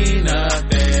tell me nothing.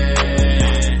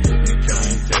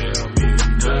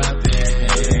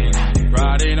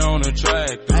 on the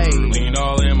tractor, lean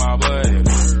all in my butt.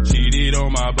 Cheated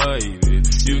on my baby,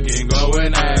 you can go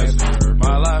and ask her.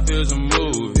 My life is a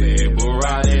movie, but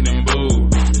riding in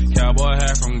boots. Cowboy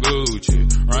hat from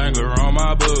Gucci, Wrangler on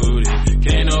my booty.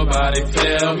 Can't nobody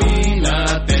tell me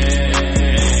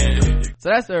nothing. So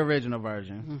that's the original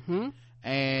version.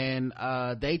 And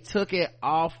they took it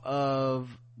off of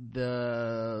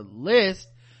the list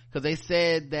because they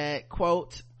said that,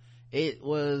 quote, it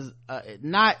was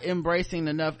not embracing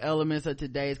enough elements of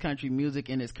today's country music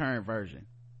in its current version.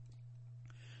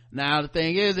 Now the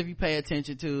thing is, if you pay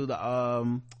attention to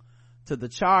the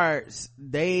charts,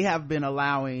 they have been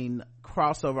allowing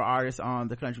crossover artists on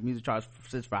the country music charts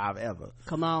since forever.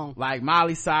 Come on. Like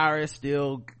Miley Cyrus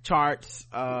still charts,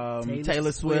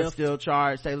 Taylor Swift still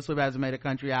charts. Taylor Swift hasn't made a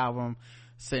country album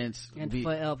since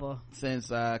forever, since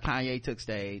Kanye took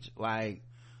stage. Like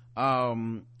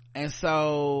and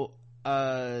so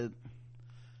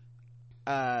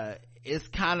it's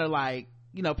kind of like,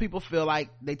 you know, people feel like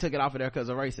they took it off of there because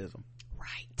of racism,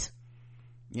 right?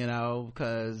 You know,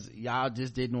 because y'all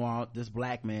just didn't want this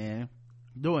black man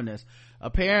doing this.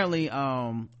 Apparently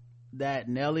that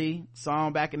Nelly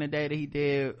song back in the day that he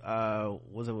did,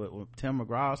 was it with Tim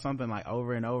McGraw or something, like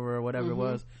Over and Over or whatever it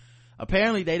was?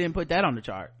 Apparently they didn't put that on the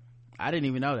chart. I didn't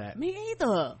even know that. Me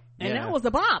either. And that was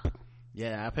a bop.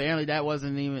 Yeah, apparently that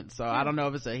wasn't even, so I don't know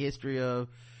if it's a history of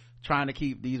trying to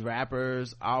keep these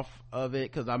rappers off of it,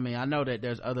 because I mean, I know that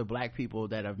there's other black people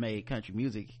that have made country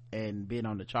music and been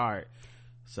on the chart,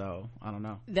 so I don't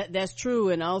know. That's true.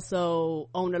 And also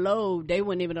on the low, they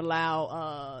wouldn't even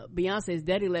allow Beyonce's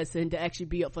Daddy Lesson to actually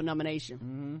be up for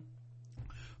nomination.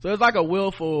 So it's like a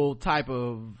willful type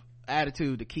of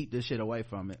attitude to keep this shit away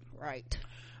from it, right?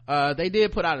 They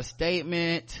did put out a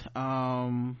statement.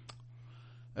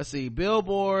 Let's see,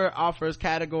 Billboard offers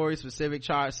category specific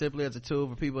charts simply as a tool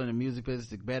for people in the music business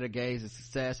to better gauge the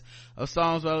success of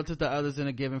songs relative to others in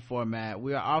a given format.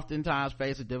 We are oftentimes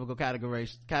faced with difficult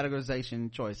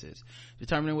categorization choices.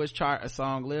 Determining which chart a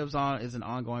song lives on is an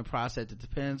ongoing process that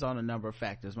depends on a number of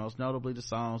factors, most notably the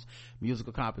song's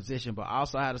musical composition, but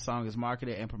also how the song is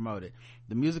marketed and promoted,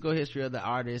 the musical history of the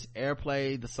artist,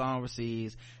 airplay the song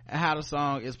receives, and how the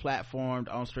song is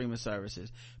platformed on streaming services.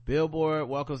 Billboard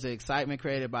welcomes the excitement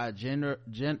created by genre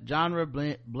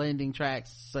blending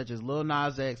tracks such as Lil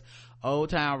Nas X,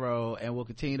 Old Town Road, and will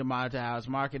continue to monitor how it's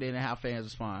marketed and how fans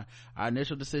respond. Our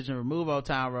initial decision to remove Old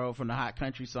Town Road from the Hot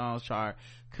Country Songs chart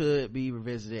could be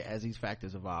revisited as these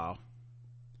factors evolve.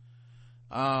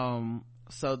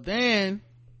 So then,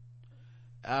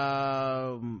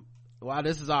 while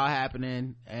this is all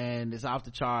happening and it's off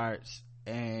the charts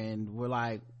and we're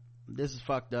like, this is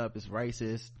fucked up, it's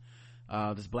racist,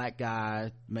 this black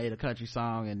guy made a country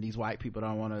song and these white people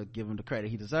don't want to give him the credit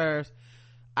he deserves,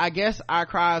 I guess our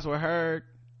cries were heard.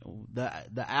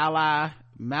 The Ally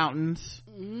Mountains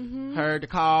heard the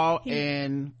call,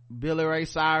 and Billy Ray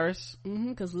Cyrus,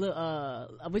 because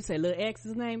I would say Lil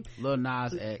X's name, Lil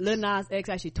Nas X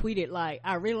actually tweeted like,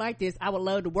 I really like this, I would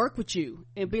love to work with you.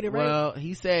 And Billy Ray, well,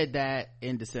 he said that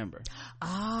in December.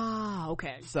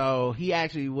 Okay, so he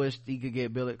actually wished he could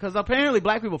get Billy, because apparently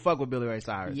black people fuck with Billy Ray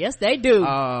Cyrus. Yes, they do.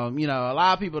 You know, a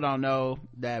lot of people don't know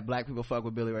that black people fuck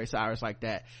with Billy Ray Cyrus like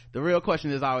that. The real question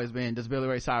has always been, does Billy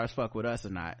Ray Cyrus fuck with us or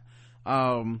not?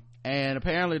 And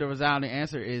apparently the resounding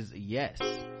answer is yes.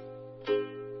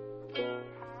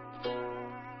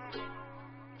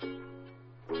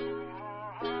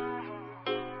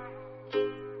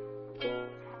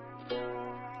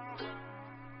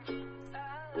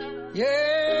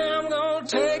 Yeah, I'm gonna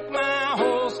take my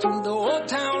horse through the old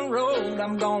town road.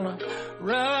 I'm gonna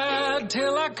ride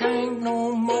till I can't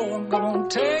no more. I'm gonna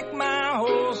take my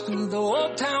horse through the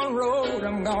old town road.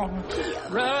 I'm gonna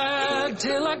ride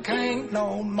till I can't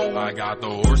no more. I got the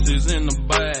horses in the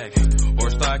back,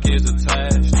 horse stock is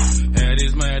attached. Head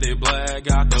is matted black,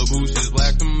 got the bushes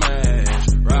black to match.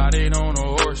 Riding on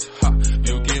a horse, ha,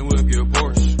 you can whip your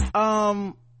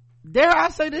Porsche. Dare I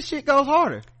say this shit goes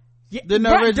harder? Yeah, the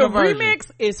original version.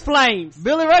 Remix is flames.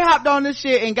 Billy Ray hopped on this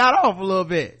shit and got off a little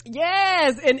bit.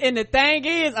 Yes, and the thing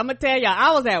is, I'm gonna tell y'all,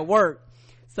 I was at work,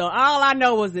 so all I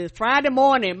know was this Friday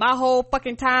morning, my whole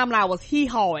fucking timeline was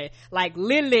hee-hawing. Like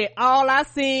literally, all I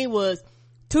seen was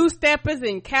two-steppers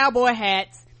and cowboy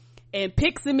hats and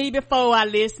Pixie Me before I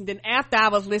listened, and after I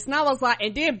was listening, I was like,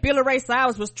 and then Billy Ray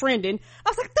Cyrus was trending. I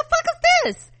was like, the fuck is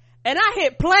this? And I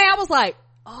hit play. I was like,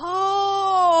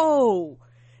 oh,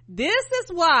 this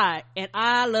is why. And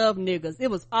I love niggas. It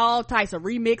was all types of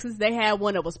remixes. They had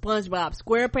one that was SpongeBob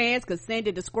SquarePants because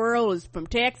Sandy the Squirrel is from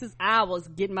Texas. I was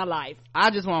getting my life.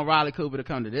 I just want Riley Cooper to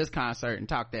come to this concert and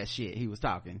talk that shit he was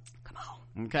talking. Come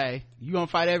on. Okay, you gonna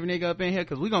fight every nigga up in here?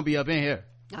 Because we gonna be up in here.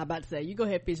 I'm about to say, you go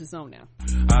ahead and finish the song now.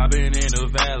 I've been in the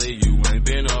valley, you ain't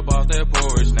been up off that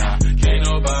porch now. Can't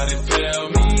nobody tell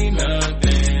me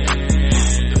nothing.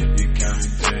 You can't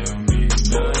tell me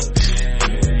nothing.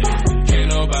 Can't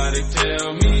nobody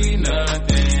tell me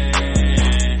nothing.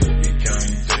 You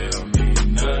can't tell me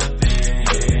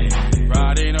nothing.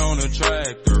 Riding on a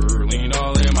tractor, lean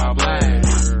all in my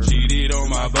bladder. Cheated on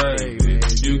my baby,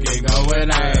 you can't go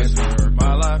and ask her.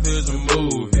 My life is a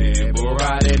movie, boy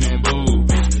riding and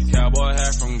boobies. Cowboy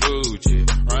hat from Gucci,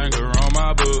 Wrangler on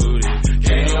my booty.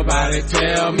 Can't nobody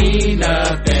tell me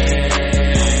nothing.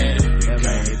 You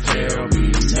can't tell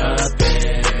me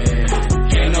nothing.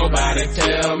 Can't nobody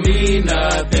tell me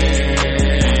nothing.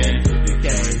 You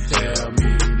can't tell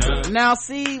me nothing. Now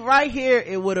see, right here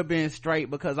it would have been straight,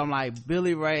 because I'm like,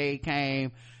 Billy Ray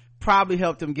came, probably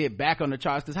helped him get back on the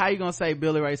charts, because how you gonna say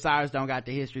Billy Ray Cyrus don't got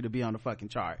the history to be on the fucking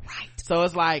chart? Right. So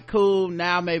it's like, cool,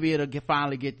 now maybe it'll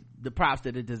finally get the props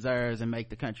that it deserves and make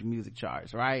the country music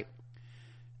charts, right?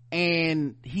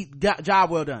 And he got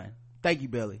job well done. Thank you,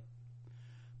 Billy.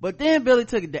 But then Billy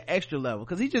took it to extra level,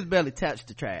 because he just barely touched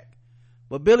the track,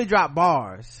 but Billy dropped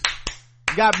bars.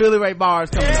 Got Billy Ray bars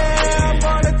coming up. I'm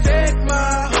gonna take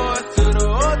my horse to the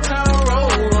old town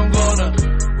road. I'm gonna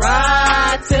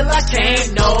ride till I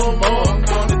can't no more. I'm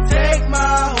gonna take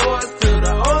my horse to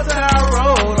the old town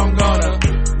road. I'm gonna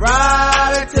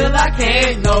ride till I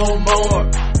can't no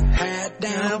more.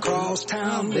 Down cross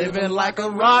town, living like a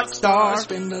rock star.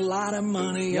 Spend a lot of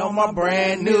money on my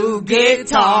brand new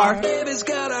guitar. Baby's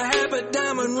got a habit,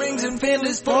 diamond rings and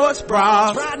Fendi sports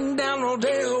bras. Riding down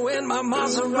Rodeo in my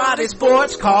Maserati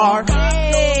sports car.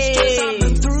 Hey, I've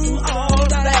been through all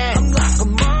that. I'm like a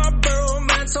Marlboro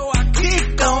man, so I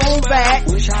keep going back.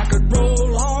 Wish I could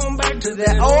roll home back to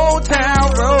that old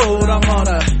town road. I'm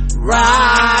gonna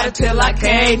ride till I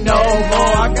can't no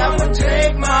more. I'm gonna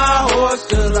take my horse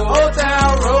to the old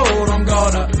town road. I'm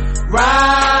gonna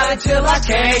ride till I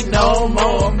can't no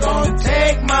more. I'm gonna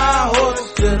take my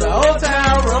horse to the old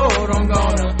town road. I'm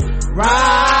gonna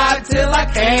ride till I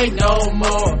can't no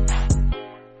more.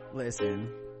 Listen,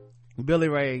 Billy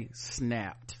Ray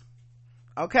snapped.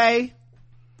 Okay?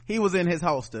 He was in his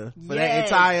holster for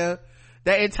that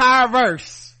entire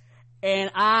verse.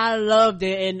 And I loved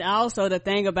it. And also the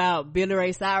thing about Billy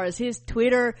Ray Cyrus, his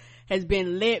Twitter has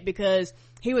been lit, because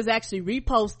he was actually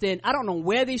reposting, I don't know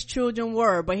where these children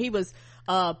were, but he was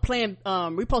reposting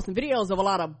videos of a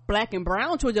lot of black and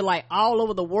brown children, like all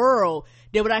over the world,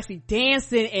 that were actually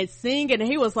dancing and singing. And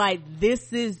he was like,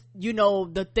 this is,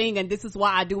 the thing, and this is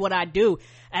why I do what I do.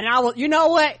 And I was, you know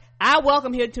what? I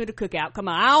welcome him to the Cookout. Come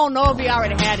on. I don't know if he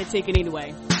already had a ticket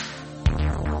anyway.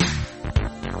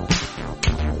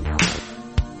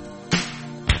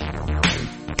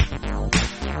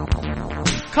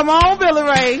 Come on, Billy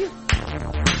Ray.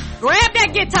 Grab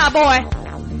that guitar, boy.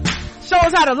 Show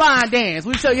us how to line dance.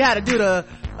 We show you how to do the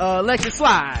electric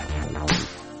slide.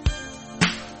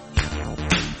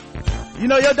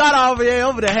 Your daughter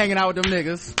over there hanging out with them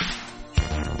niggas.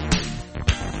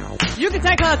 You can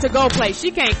take her to go play.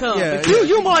 She can't come. Yeah, but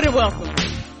you more than welcome.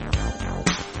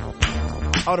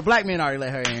 Oh, the black men already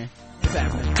let her in. What's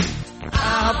happening?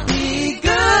 I'll be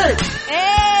good.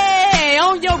 Hey,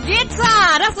 on your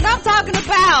guitar. That's what I'm talking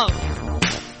about.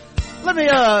 Let me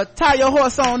tie your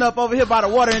horse on up over here by the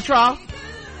watering trough,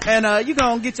 and you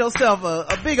gonna get yourself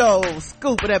a big old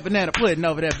scoop of that banana pudding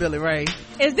over there, Billy Ray.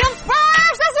 Is them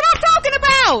Spurs? That's what I'm talking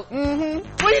about.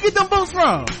 Where you get them boots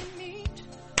from?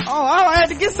 Oh, I had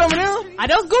to get some of them. Are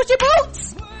those Gucci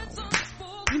boots?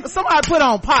 Somebody put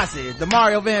on Posse, the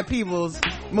Mario Van Peebles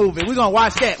movie. We're gonna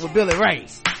watch that with Billy Ray.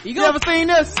 You ever seen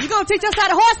this? You gonna teach us how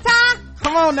to horse tie?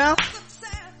 Come on now.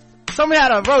 Show me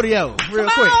how to rodeo real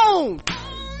quick. Come on.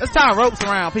 Let's tie ropes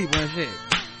around people and shit.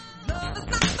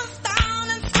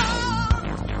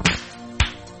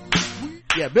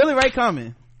 Yeah, Billy Ray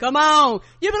coming. Come on.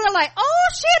 You be like, oh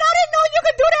shit, I didn't know you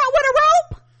could do that with a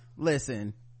rope.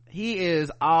 Listen, he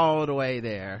is all the way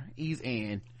there. He's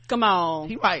in. Come on.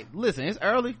 He might, listen, it's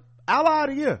early. Ally of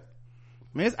the year.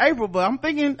 I mean, it's April, but I'm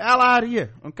thinking ally of the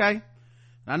year, okay?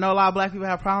 I know a lot of black people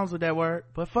have problems with that word,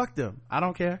 but fuck them. I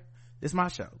don't care. It's my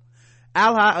show.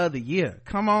 Ally of the year.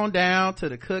 Come on down to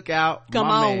the Cookout. Come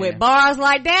on, with bars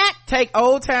like that. Take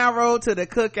Old Town Road to the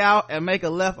Cookout and make a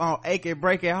left on Achy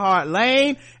Breaky Heart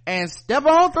Lane and step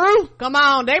on through. Come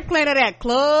on, they playing it at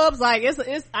clubs. Like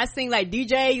it's I seen like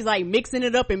DJs like mixing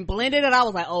it up and blending it. I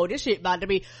was like, oh, this shit about to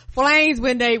be flames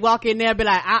when they walk in there. Be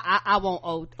like, I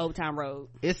want Old Town Road.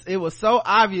 It was so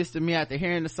obvious to me after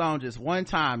hearing the song just one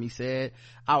time. He said,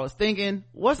 I was thinking,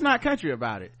 what's not country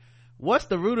about it? What's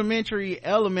the rudimentary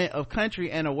element of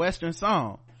country in a Western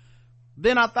song?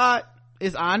 Then I thought,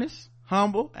 it's honest,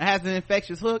 humble, and has an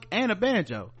infectious hook and a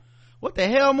banjo. What the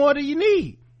hell more do you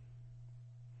need?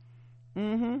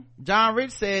 John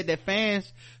Rich said that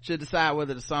fans should decide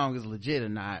whether the song is legit or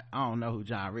not. I don't know who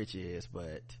John Rich is,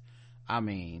 but I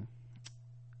mean,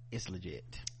 it's legit.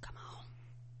 Come on.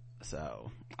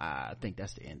 So I think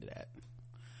that's the end of that.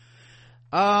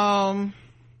 All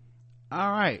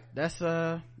right, that's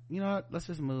you know what, let's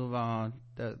just move on.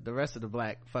 The rest of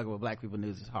the fucking with black people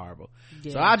news is horrible.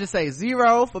 So I'll just say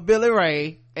 0 for Billy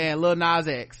Ray and Lil Nas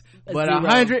X, but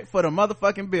 100 for the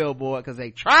motherfucking Billboard, because they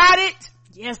tried it.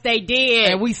 Yes, they did.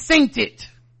 And we synced it.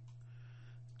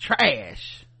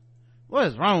 Trash. What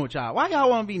is wrong with y'all? Why y'all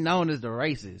want to be known as the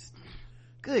racist?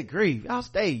 Good grief. Y'all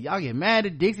get mad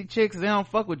at Dixie Chicks because they don't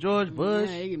fuck with George Bush.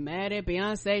 Yeah, they get mad at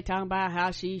Beyonce talking about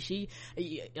how she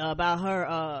about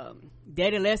her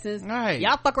daddy lessons. Right.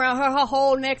 Y'all fuck around her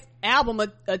whole next album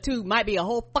or two might be a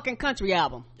whole fucking country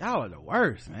album. Y'all are the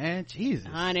worst, man. Jesus.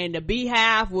 And the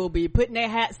Beehive will be putting their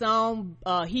hats on,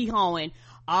 hee-hawing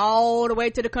all the way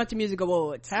to the Country Music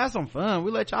Awards. Have some fun.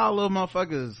 We let y'all little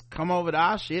motherfuckers come over to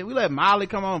our shit. We let Molly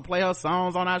come on and play her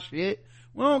songs on our shit.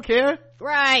 We don't care.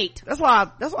 Right. That's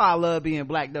why I love being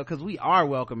black though, because we are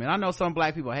welcoming. I know some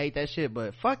black people hate that shit,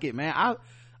 but fuck it, man.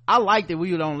 I like that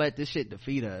we don't let this shit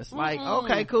defeat us. Like,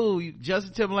 okay, cool.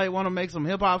 Justin Timberlake want to make some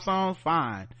hip-hop songs?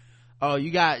 Fine. Oh,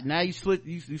 you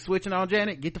switching on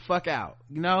Janet? Get the fuck out.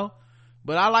 You know?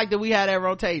 But I like that we had that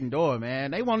rotating door, man.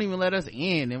 They won't even let us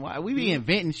in, and we be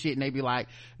inventing shit, and they be like,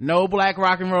 no black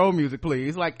rock and roll music,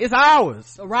 please. Like, it's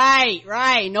ours.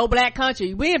 Right. No black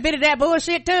country. We invented that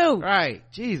bullshit too. Right.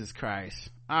 Jesus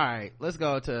Christ. All right, let's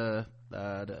go to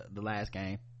the last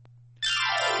game.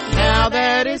 Now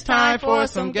that it's time for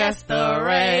some Guess the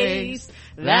Race.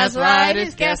 That's right,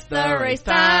 it's Guess the Race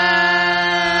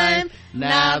time.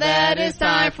 Now that it's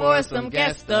time for some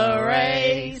Guess the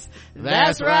Race.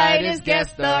 That's right, it's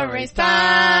Guess the Race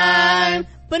time.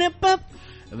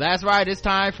 That's right, it's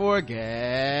time for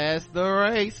Guess the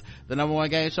Race, the number one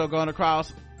game show going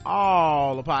across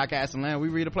all the podcasting land. We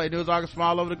read and play news articles from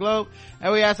all over the globe,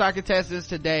 and we ask our contestants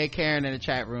today, Karen in the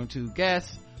chat room, to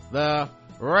guess the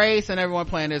race, and everyone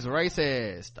playing is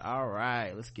racist. All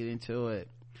right, let's get into it.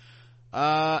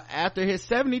 After his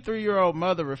 73-year-old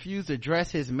mother refused to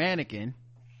dress his mannequin.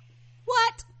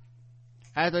 What?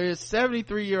 After his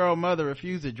 73-year-old mother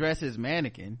refused to dress his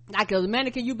mannequin. Like a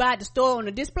mannequin you buy at the store on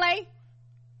a display?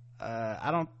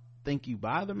 I don't think you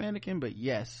buy the mannequin, but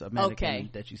yes, a mannequin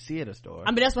that you see at a store.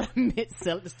 I mean, that's what I meant.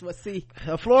 So let's see.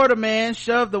 A Florida man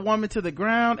shoved the woman to the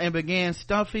ground and began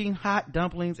stuffing hot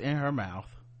dumplings in her mouth.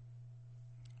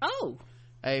 Oh.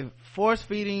 A force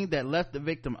feeding that left the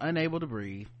victim unable to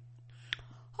breathe.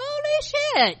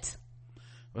 Holy shit.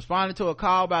 Responding to a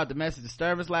call about domestic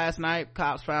disturbance last night,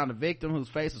 cops found a victim whose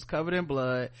face was covered in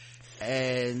blood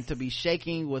and to be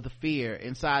shaking with fear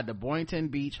inside the Boynton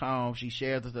Beach home she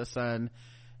shares with her son,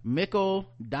 Mikkel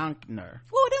Dankner.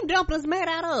 What are them dumplings made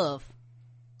out of?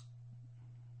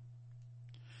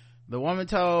 The woman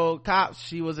told cops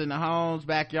she was in the home's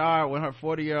backyard when her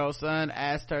 40-year-old son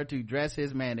asked her to dress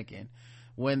his mannequin.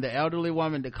 When the elderly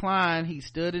woman declined, he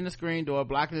stood in the screen door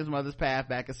blocking his mother's path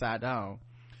back inside the home.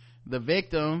 The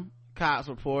victim, cops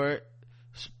report,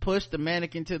 pushed the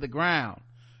mannequin to the ground,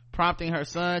 prompting her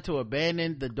son to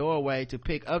abandon the doorway to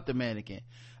pick up the mannequin.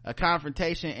 A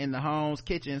confrontation in the home's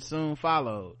kitchen soon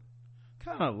followed.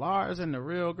 What kind of Lars and the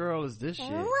real girl is this shit?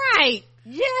 Right.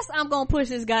 Yes, I'm gonna push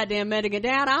this goddamn mannequin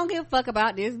down. I don't give a fuck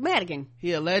about this mannequin.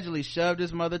 He allegedly shoved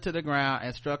his mother to the ground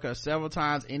and struck her several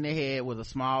times in the head with a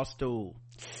small stool.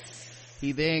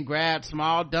 He then grabbed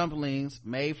small dumplings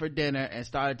made for dinner and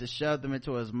started to shove them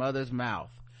into his mother's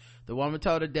mouth. The woman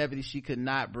told the deputy she could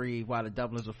not breathe while the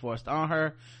dumplings were forced on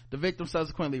her. The victim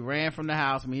subsequently ran from the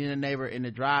house, meeting a neighbor in the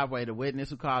driveway. The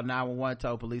witness who called 911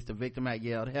 told police the victim had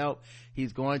yelled, "Help,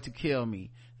 he's going to kill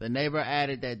me." The neighbor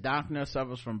added that Dankner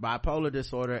suffers from bipolar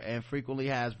disorder and frequently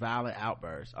has violent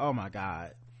outbursts. Oh my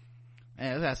god.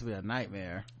 Man, this has to be a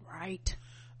nightmare. Right.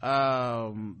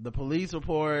 The police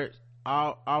report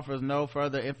offers no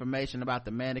further information about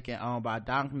the mannequin owned by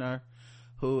Dankner,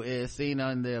 who is seen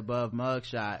on the above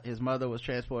mugshot. His mother was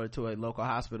transported to a local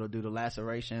hospital due to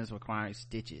lacerations requiring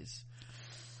stitches.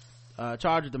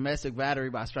 Charged with domestic battery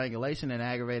by strangulation and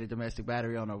aggravated domestic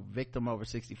battery on a victim over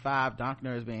 65.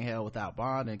 Dankner is being held without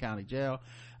bond in county jail.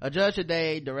 A judge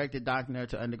today directed Dankner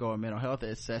to undergo a mental health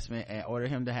assessment and ordered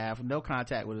him to have no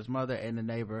contact with his mother and the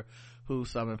neighbor who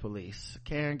summoned police.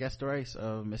 Karen, guess the race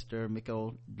of Mr.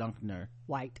 Mikkel Dankner.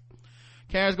 White.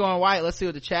 Karen's going white. Let's see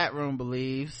what the chat room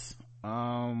believes.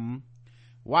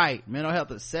 White. Mental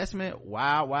health assessment.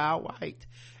 Wow, white.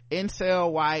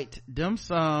 incel white, dim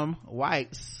sum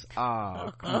whites.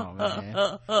 Oh, come on,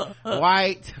 man.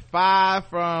 White, 5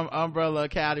 from Umbrella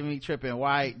Academy, tripping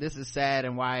white. This is sad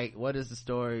and white. What is the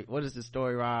story? What is the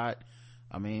story, Rod?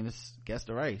 I mean, it's guess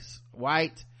the race.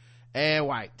 White and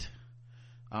white.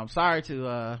 I'm sorry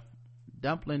to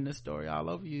dumpling this story all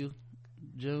over you,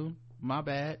 June. My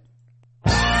bad.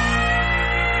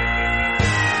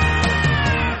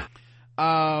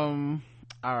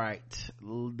 All right,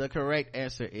 the correct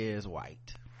answer is white.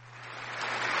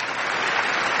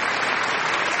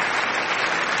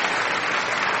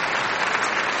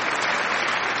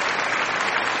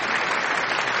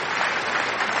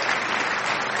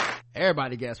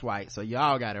 Everybody guessed white, so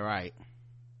y'all got it right.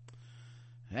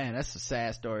 Man, that's a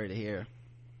sad story to hear.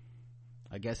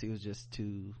 I guess he was just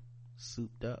too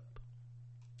souped up.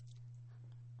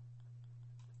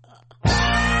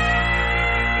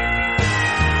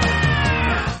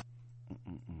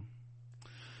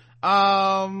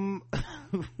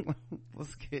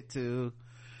 Let's get to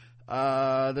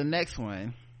the next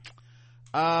one.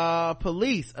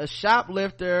 Police, a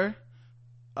shoplifter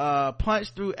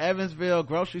punched through Evansville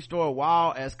grocery store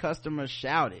wall as customers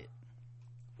shouted.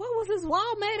 What was this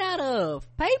wall made out of?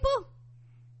 Paper?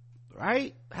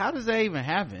 Right? How does that even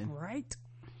happen? Right.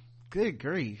 Good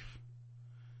grief.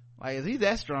 Like, is he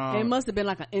that strong? It must have been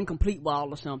like an incomplete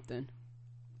wall or something.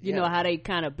 You know how they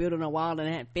kind of built on a wall and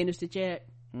they hadn't finished it yet?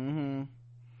 Mm-hmm.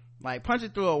 Like,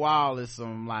 punching through a wall is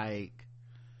some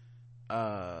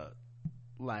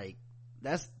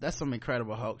that's some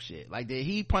Incredible Hulk shit. Like, did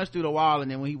he punch through the wall and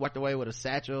then when he walked away with a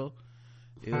satchel,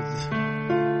 it was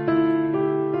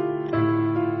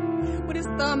with his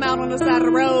thumb out on the side of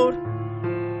the road?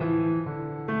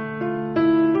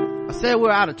 I said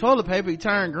we're out of toilet paper. He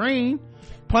turned green,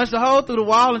 punched a hole through the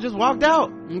wall and just walked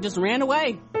out and just ran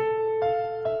away.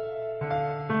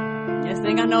 Next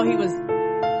thing I know, he was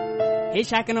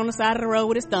hitchhiking on the side of the road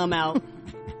with his thumb out.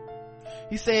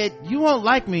 He said, you won't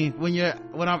like me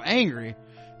when I'm angry,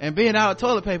 and being out of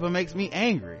toilet paper makes me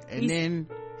angry. And then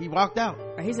he walked out.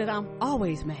 He said, I'm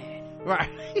always mad. Right.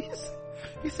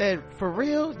 He said, for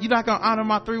real? You're not gonna honor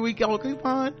my 3-week-old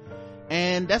coupon?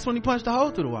 And that's when he punched a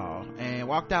hole through the wall and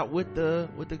walked out with the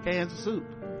cans of soup.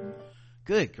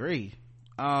 Good grief.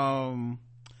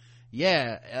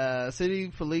 City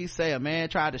police say a man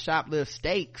tried to shoplift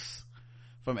steaks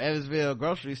from Evansville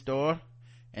grocery store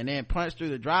and then punched through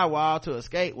the drywall to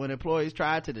escape when employees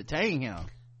tried to detain him.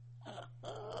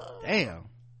 Damn.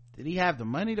 Did he have the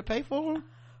money to pay for them?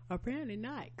 Apparently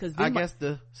not, because I guess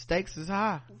the stakes is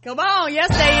high. Come on, yes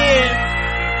they is.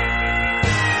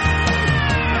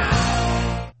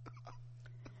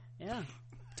 Yeah,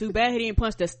 too bad he didn't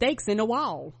punch the stakes in the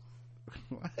wall.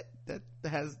 What?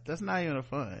 That's not even a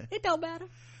fun. It don't matter.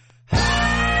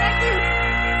 Thank you.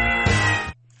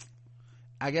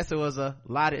 I guess it was a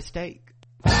lotted steak.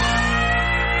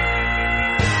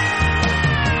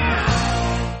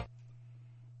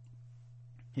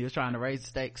 He was trying to raise the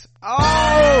stakes.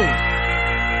 Oh!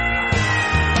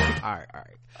 Alright.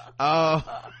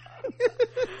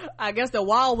 I guess the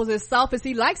wall was as soft as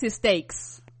he likes his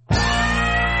steaks. It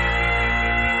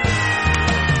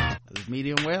was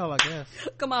medium well, I guess.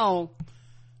 Come on.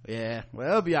 Yeah, well,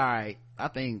 it'll be alright. I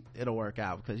think it'll work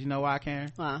out, because you know why,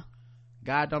 Karen?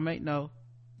 God don't make no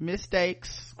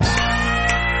mistakes.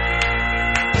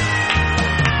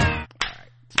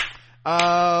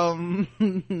 His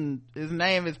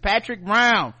name is Patrick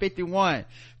Brown, 51,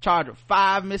 charged with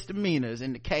 5 misdemeanors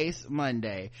in the case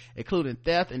Monday, including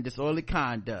theft and disorderly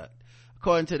conduct.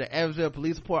 According to the Evansville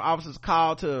police report, officers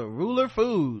called to Ruler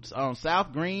Foods on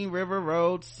South Green River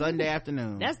Road Sunday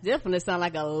afternoon. That's definitely sound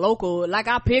like a local, like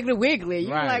our Piggly Wiggly.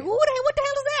 You're right. Like, what the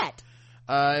hell is that?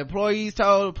 Employees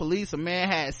told police a man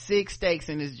had 6 steaks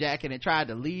in his jacket and tried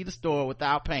to leave the store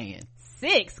without paying.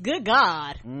 6? Good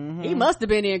God. Mm-hmm. He must have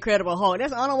been the Incredible Hulk.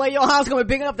 That's the only way your house gonna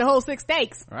be picking up the whole 6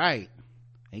 steaks. Right.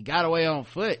 He got away on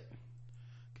foot.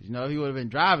 Cause if he would have been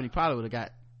driving, he probably would have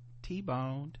got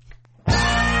T-boned.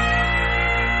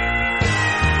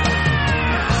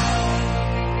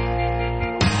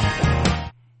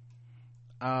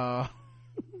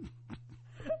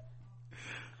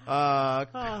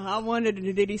 I wondered,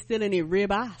 did he steal any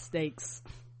ribeye steaks?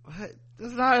 What?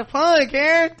 This is not fun,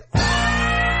 Karen.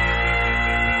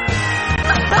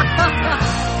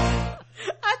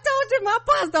 I told you my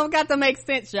puns don't got to make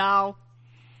sense, y'all.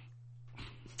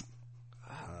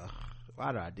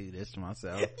 Why do I do this to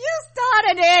myself? You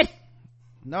started it.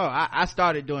 No, I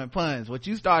started doing puns. What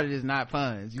you started is not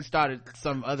puns. You started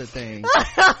some other thing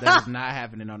that is not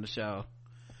happening on the show.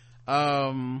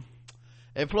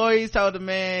 Employees told the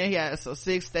man he had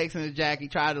 6 steaks in his jacket. He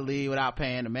tried to leave without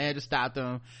paying. The man just stopped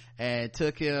him and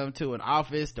took him to an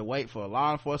office to wait for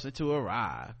law enforcement to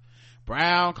arrive.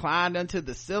 Brown climbed into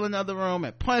the ceiling of the room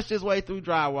and punched his way through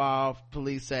drywall,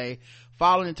 police say,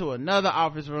 falling into another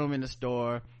office room in the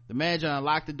store. The manager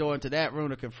unlocked the door into that room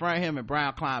to confront him, and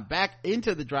Brown climbed back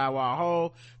into the drywall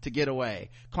hole to get away.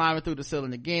 Climbing through the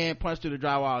ceiling again, punched through the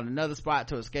drywall in another spot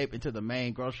to escape into the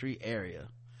main grocery area.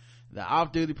 The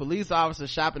off-duty police officers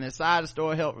shopping inside the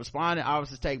store helped responding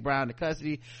officers take Brown to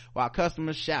custody while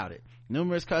customers shouted.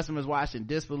 Numerous customers watched in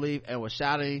disbelief and were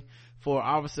shouting for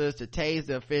officers to tase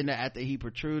the offender after he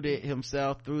protruded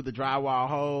himself through the drywall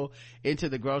hole into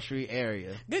the grocery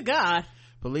area. Good God.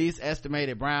 Police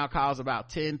estimated Brown caused about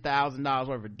 $10,000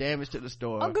 worth of damage to the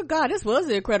store. Oh, good God, this was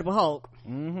the Incredible Hulk.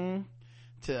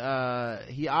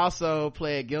 He also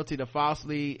pled guilty to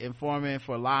falsely informing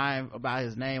for lying about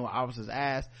his name when officers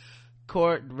asked.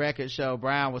 Court records show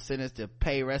Brown was sentenced to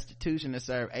pay restitution and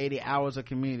serve 80 hours of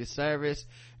community service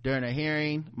during a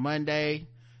hearing Monday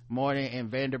morning in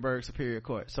Vanderburg Superior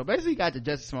Court. So basically he got the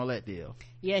Justice Smollett deal.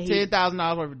 Yeah,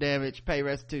 $10,000 worth of damage, pay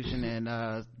restitution,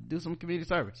 and do some community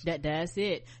service. That's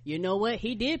it. You know what?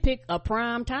 He did pick a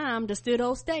prime time to steal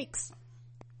those steaks.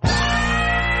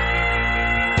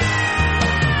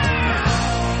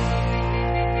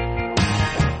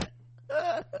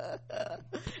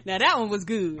 Now that one was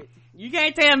good. You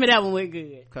can't tell me that one went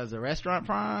good. Cause the restaurant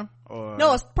prime, or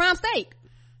no, it's prime steak.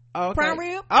 Oh, okay. Prime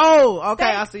rib. Oh, okay.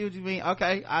 Steak. I see what you mean.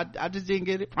 Okay, I just didn't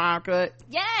get it. Prime cut.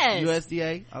 Yes.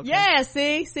 USDA. Okay. Yeah.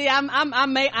 See, I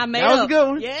made. That was a good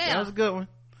one. Yeah, that was a good one.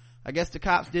 I guess the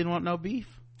cops didn't want no beef.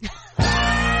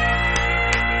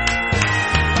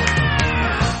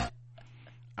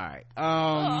 All right.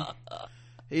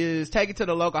 He was taken to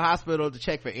the local hospital to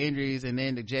check for injuries and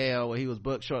then to jail, where he was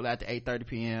booked shortly after 8:30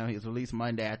 p.m. He was released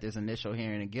Monday after his initial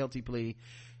hearing and guilty plea.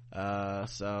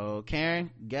 So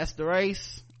Karen, guess the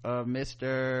race of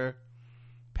Mr.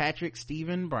 Patrick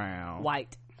Stephen Brown.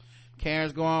 White.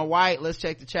 Karen's going white. Let's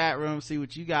check the chat room, see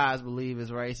what you guys believe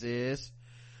his race is.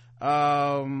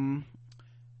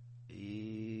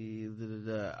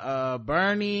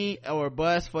 Bernie or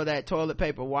bust for that toilet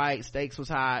paper white. Stakes was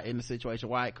high in the situation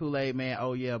white. Kool-Aid man,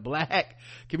 oh yeah, black.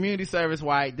 Community service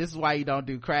white. This is why you don't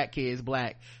do crack kids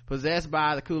black. Possessed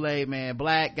by the Kool-Aid man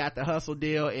black. Got the hustle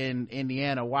deal in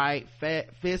Indiana white.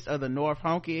 Fist of the North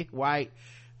honky white.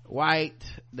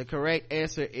 The correct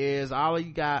answer is all of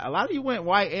you got, a lot of you went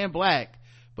white and black,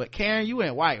 but Karen, you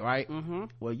went white, right?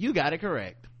 Well, you got it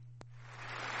correct.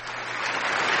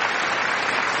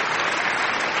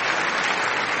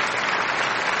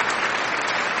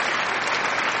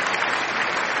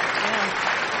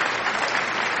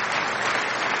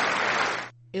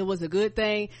 It was a good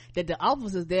thing that the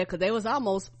officers there, because they was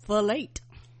almost for late.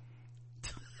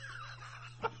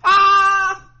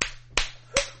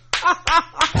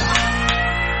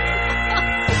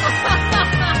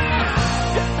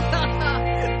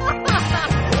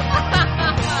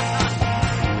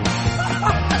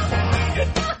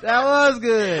 That was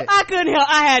good. I couldn't help.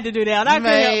 I had to do that. I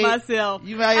couldn't help myself.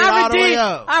 You made it all the way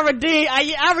up.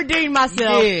 I redeemed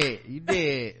myself. You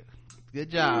did.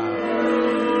 Good job.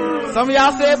 Some of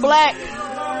y'all said black.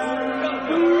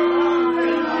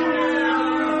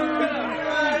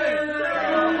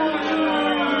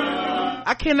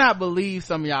 I cannot believe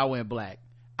some of y'all went black.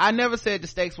 I never said the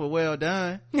steaks were well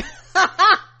done.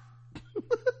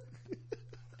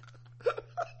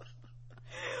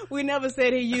 We never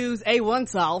said he used A1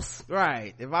 sauce.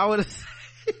 Right. If I would have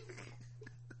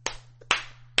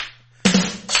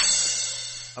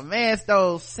a man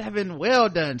stole 7 well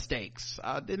done steaks.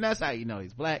 Then that's how you know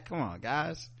he's black. Come on,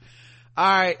 guys. All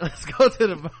right, let's go to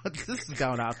the, this is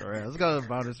going off the rails. Let's go to the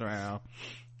bonus round,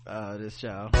 this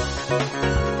show.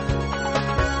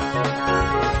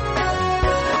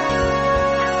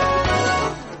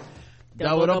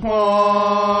 Double the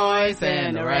points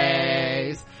and the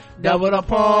race. Double the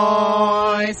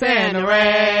points and the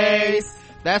race.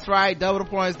 That's right, double the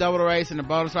points, double the race, and the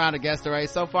bonus round against the race.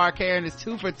 So far, Karen is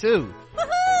 2 for 2. Woo-hoo!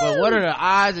 But what are the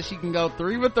odds that she can go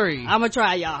 3 for 3? I'm gonna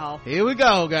try, y'all. Here we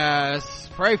go, guys.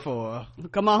 Pray for her.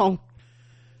 Come on.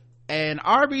 An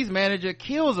Arby's manager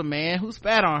kills a man who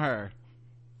spat on her.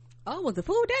 Oh, was the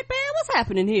food that bad? What's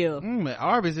happening here? At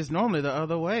Arby's, it's normally the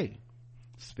other way.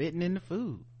 Spitting in the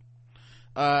food.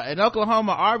 In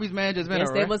Oklahoma, Arby's manager's been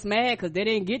arrested. They was mad because they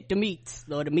didn't get the meats,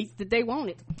 or the meats that they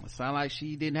wanted. It sounded like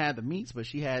she didn't have the meats, but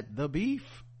she had the beef.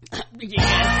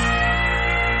 Yeah.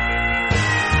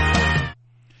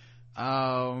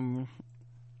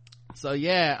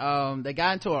 They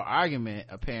got into an argument,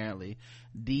 apparently.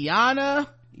 Deanna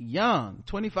Young,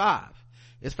 25,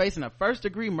 is facing a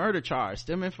first-degree murder charge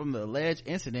stemming from the alleged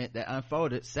incident that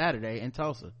unfolded Saturday in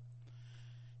Tulsa.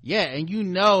 Yeah, and you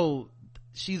know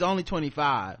she's only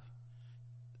 25,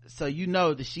 so you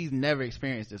know that she's never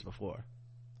experienced this before.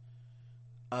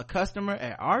 A customer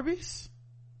at Arby's?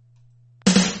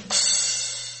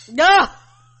 No.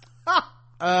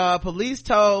 Police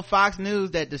told Fox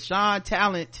News that Deshaun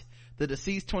Talent, the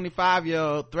deceased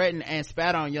 25-year-old, threatened and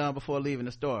spat on Young before leaving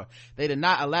the store. They did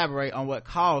not elaborate on what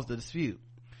caused the dispute.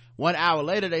 1 hour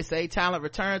later, they say Talent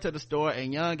returned to the store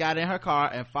and Young got in her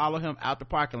car and followed him out the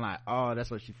parking lot. Oh,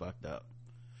 that's what she fucked up.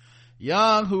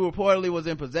 Young, who reportedly was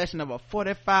in possession of a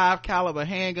 .45 caliber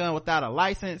handgun without a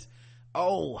license,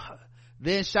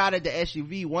 then shot at the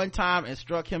SUV one time and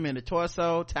struck him in the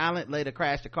torso. Talent later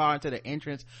crashed the car into the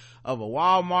entrance of a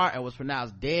Walmart and was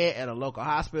pronounced dead at a local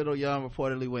hospital. Young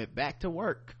reportedly went back to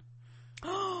work.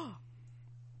 That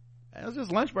was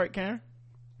just lunch break, Karen.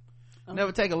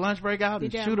 Never take a lunch break out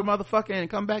and shoot a motherfucker and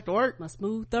come back to work. My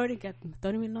smooth 30 got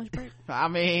 30-minute lunch break. I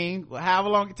mean, however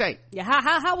long it take. Yeah,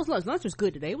 how was lunch? Lunch was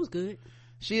good today. It was good.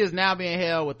 She is now being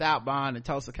held without bond in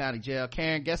Tulsa County Jail.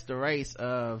 Karen, guess the race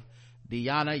of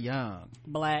Deanna Young.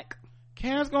 Black.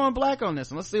 Karen's going black on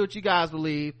this one. Let's see what you guys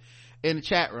believe in the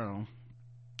chat room.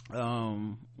 Let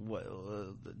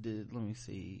me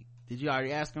see. Did you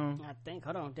already ask him? I think.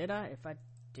 Hold on. Did I? If I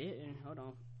didn't, hold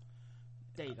on.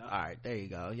 There you go. All right, there you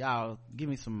go. Y'all give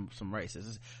me some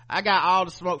races. I got all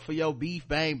the smoke for your beef.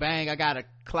 Bang bang. I gotta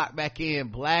clock back in.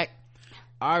 Black.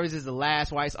 Arby's is the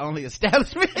last whites only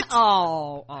establishment.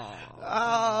 Oh,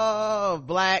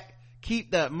 black.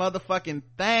 Keep that motherfucking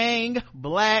thing.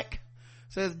 Black,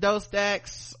 says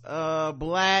Dostacks.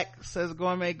 Black, says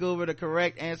Gourmet Goober. The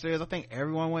correct answer is, I think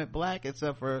everyone went black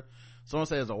except for someone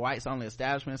says a whites only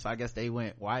establishment, so I guess they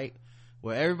went white.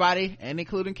 Well, everybody, and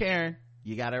including Karen,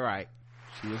 you got it right.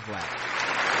 She was black.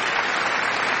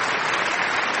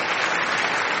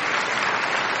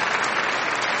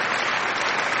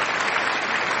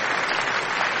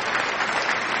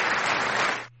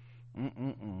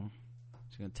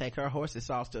 She's gonna take her horsey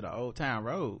sauce to the Old Town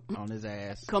Road on his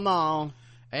ass. Come on.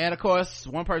 And of course,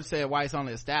 one person said whites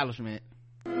only establishment.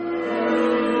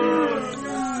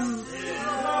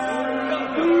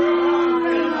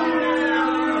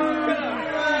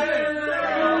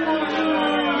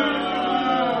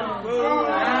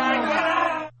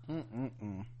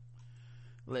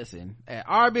 Listen, at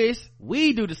Arby's,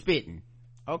 we do the spitting,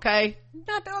 okay?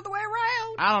 Not the other way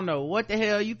around. I don't know what the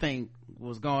hell you think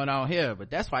was going on here, but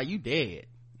that's why you dead,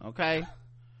 okay?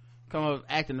 Come up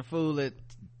acting the fool at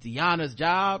Deanna's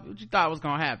job. What you thought was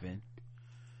gonna happen?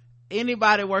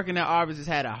 Anybody working at Arby's has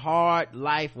had a hard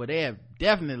life where they have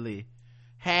definitely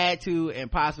had to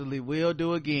and possibly will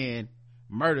do again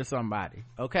murder somebody,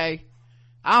 okay?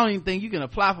 I don't even think you can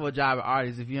apply for a job at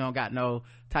Arby's if you don't got no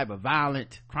type of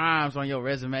violent crimes on your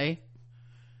resume,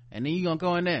 and then you gonna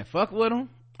go in there and fuck with them?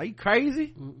 Are you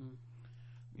crazy?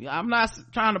 I'm not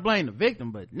trying to blame the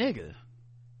victim, but nigga,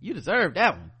 you deserve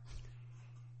that one.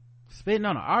 Spitting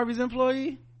on an Arby's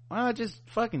employee? Why not just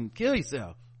fucking kill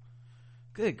yourself?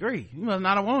 Good grief, you must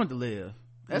not have wanted to live.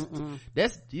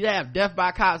 That's you have death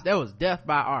by cops. That was death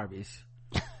by Arby's.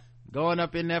 Going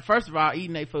up in there, first of all,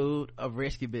 eating their food, of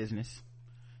risky business,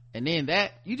 and then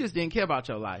that you just didn't care about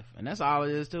your life, and that's all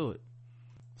it is to it.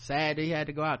 Sad that he had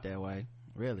to go out that way,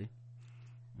 really.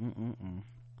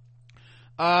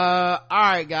 All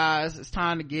right, guys, it's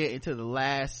time to get into the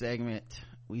last segment.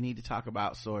 We need to talk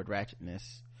about sword ratchetness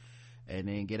and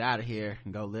then get out of here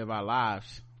and go live our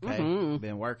lives. Okay,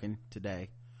 been working today.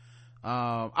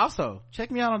 Also check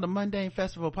me out on the Mundane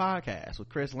Festival podcast with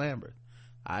Chris Lambert.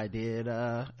 I did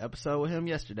episode with him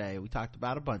yesterday. We talked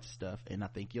about a bunch of stuff, and I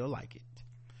think you'll like it.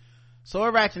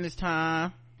 Sword ratchet this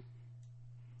time.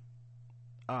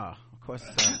 Of course,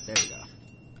 there you go.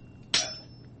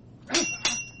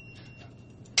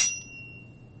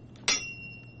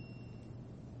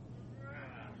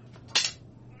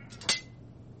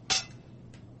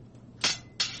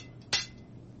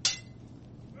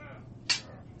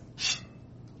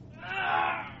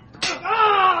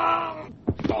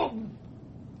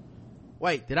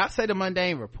 Wait, did I say the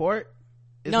Mundane Report?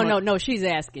 No, she's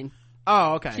asking.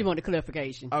 Oh, okay. She wanted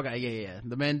clarification. Okay, yeah.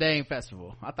 The Mundane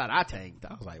Festival. I thought I tanked.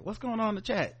 I was like, what's going on in the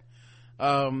chat?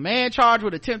 Man charged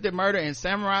with attempted murder and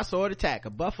samurai sword attack.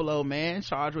 A Buffalo man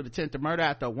charged with attempted murder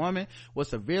after a woman was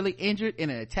severely injured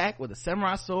in an attack with a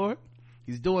samurai sword.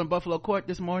 He's due in Buffalo court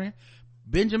this morning.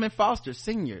 Benjamin Foster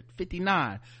Sr.,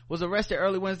 59, was arrested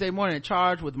early Wednesday morning and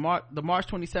charged with the March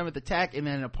 27th attack in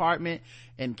an apartment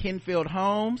in Kenfield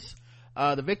Homes.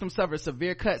 The victim suffered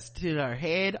severe cuts to her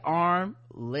head, arm,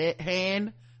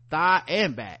 hand, thigh,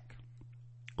 and back.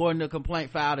 according to a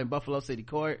complaint filed in Buffalo City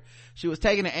Court. She was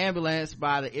taking an ambulance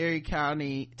by the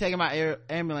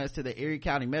ambulance to the Erie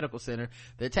County Medical Center.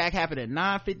 The attack happened at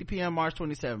 9:50 p.m. March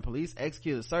 27. Police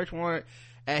executed a search warrant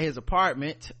at his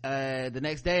apartment the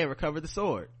next day and recovered the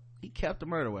sword. He kept the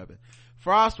murder weapon.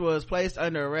 Frost was placed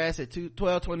under arrest at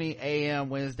 12:20 a.m.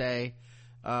 Wednesday.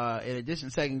 In addition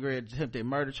to second degree attempted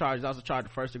murder charges, also charged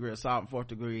with first degree assault and fourth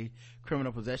degree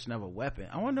criminal possession of a weapon.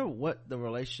 I wonder what the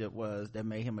relationship was that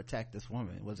made him attack this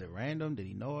woman. Was it random? Did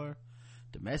he know her?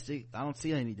 Domestic? I don't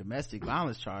see any domestic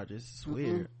violence charges. It's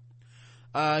weird.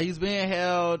 He's being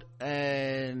held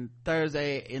and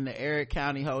Thursday in the Erie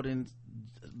County holding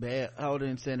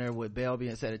center with bail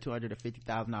being set at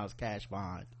 $250,000 cash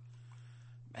bond.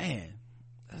 Man,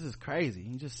 this is crazy.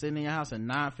 You just sitting in your house at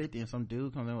 9:50 and some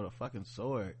dude comes in with a fucking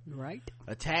sword, right,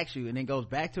 attacks you, and then goes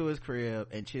back to his crib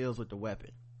and chills with the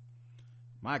weapon.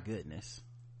 My goodness.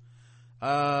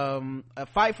 A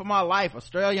fight for my life.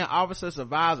 Australian officer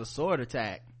survives a sword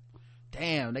attack.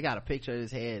 Damn, they got a picture of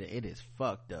his head. It is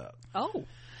fucked up.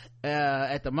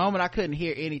 At the moment I couldn't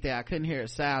hear anything. I couldn't hear a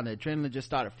sound. The adrenaline just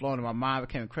started flowing and my mind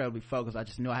became incredibly focused. I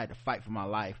just knew I had to fight for my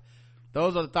life.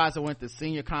 Those are the thoughts that went through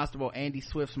Senior Constable Andy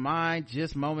Swift's mind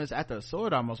just moments after a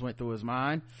sword almost went through his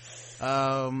mind.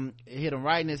 It hit him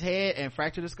right in his head and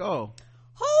fractured his skull.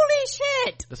 Holy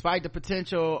shit! Despite the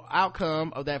potential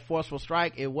outcome of that forceful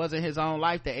strike, it wasn't his own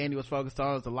life that Andy was focused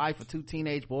on. It was the life of two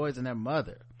teenage boys and their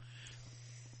mother.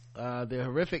 The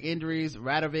horrific injuries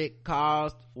Radovic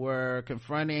caused were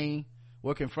confronting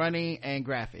and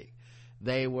graphic.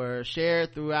 They were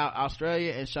shared throughout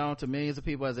Australia and shown to millions of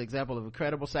people as an example of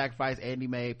incredible sacrifice Andy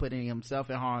made, putting himself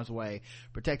in harm's way,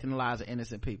 protecting the lives of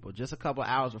innocent people. Just a couple of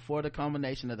hours before the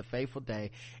culmination of the fateful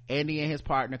day, Andy and his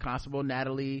partner, Constable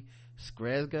Natalie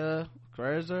Skreza,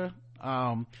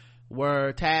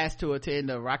 were tasked to attend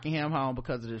the Rockingham home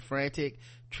because of the frantic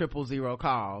 000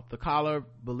 call. The caller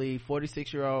believed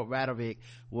 46-year-old Radovic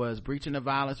was breaching the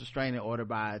violence restraining order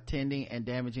by attending and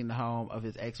damaging the home of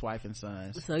his ex-wife and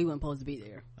sons. So he wasn't supposed to be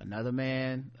there. Another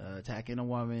man attacking a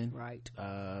woman, right?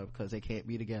 Because they can't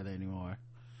be together anymore.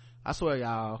 I swear,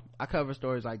 y'all, I cover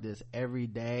stories like this every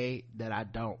day that I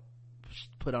don't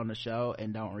put on the show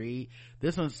and don't read.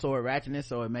 This one's sword ratchetness,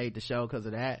 so it made the show because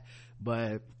of that.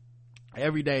 But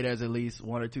every day there's at least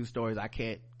one or two stories I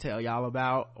can't tell y'all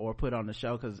about or put on the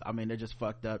show because I mean they're just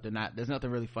fucked up. There's nothing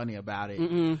really funny about it.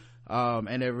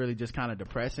 And they're really just kind of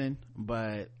depressing.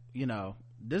 But you know,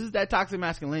 this is that toxic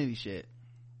masculinity shit.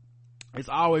 It's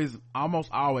almost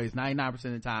always 99% of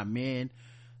the time men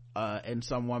and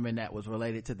some woman that was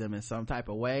related to them in some type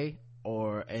of way,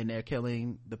 and they're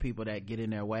killing the people that get in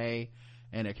their way,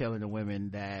 and they're killing the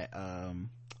women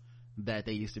that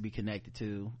they used to be connected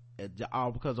to,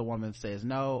 all because a woman says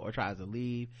no or tries to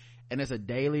leave. And it's a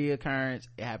daily occurrence.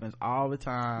 It happens all the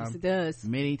time. Yes, it does.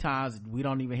 Many times we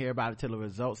don't even hear about it till it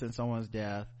results in someone's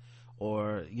death,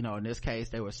 or you know, in this case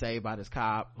they were saved by this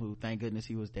cop who, thank goodness,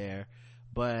 he was there.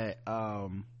 But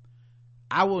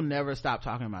I will never stop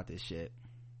talking about this shit.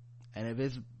 And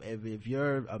if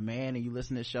you're a man and you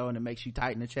listen to this show and it makes you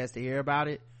tighten the chest to hear about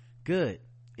it, good.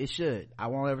 It should. I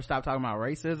won't ever stop talking about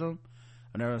racism.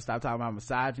 I'll never stop talking about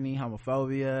misogyny,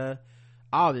 homophobia,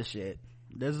 all this shit.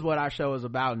 This is what our show is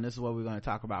about, and this is what we're going to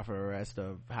talk about for the rest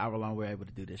of however long we're able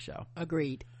to do this show.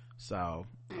 Agreed. So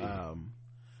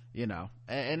you know,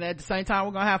 and at the same time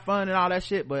we're gonna have fun and all that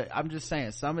shit, but I'm just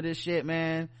saying, some of this shit,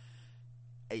 man,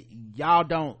 y'all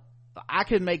don't. I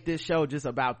could make this show just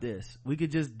about this. We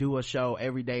could just do a show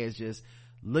every day. It's just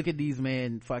look at these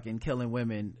men fucking killing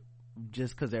women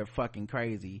just because they're fucking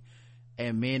crazy,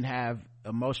 and men have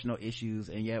emotional issues,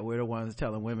 and yet we're the ones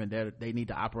telling women that they need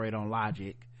to operate on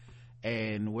logic,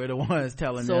 and we're the ones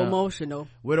telling them emotional.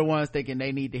 We're the ones thinking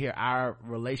they need to hear our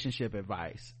relationship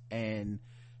advice, and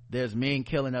there's men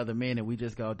killing other men and we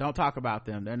just go, don't talk about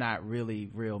them, they're not really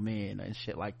real men and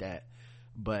shit like that.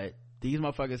 But these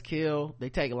motherfuckers kill, they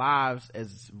take lives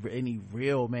as any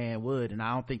real man would, and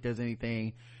I don't think there's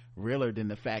anything realer than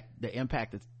the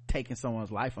impact of taking someone's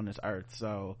life on this earth.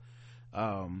 So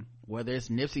whether it's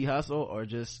Nipsey Hussle or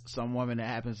just some woman that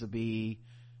happens to be,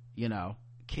 you know,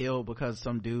 killed because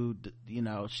some dude, you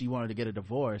know, she wanted to get a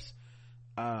divorce,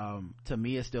 to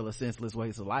me it's still a senseless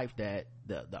waste of life that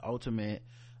the ultimate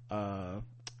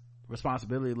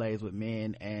responsibility lays with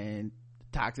men and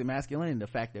toxic masculinity. The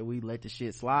fact that we let the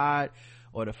shit slide,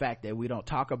 or the fact that we don't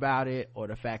talk about it, or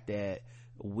the fact that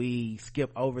we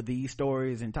skip over these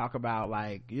stories and talk about,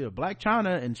 like, you know, Black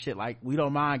China and shit. Like, we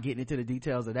don't mind getting into the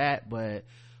details of that, but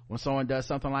when someone does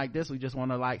something like this, we just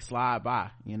want to like slide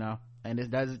by, you know. And it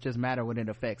doesn't just matter when it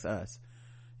affects us,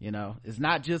 you know. It's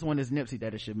not just when it's Nipsey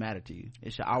that it should matter to you.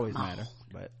 It should always matter.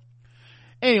 But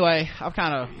Anyway, I've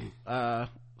kind of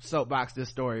soapboxed this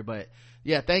story, but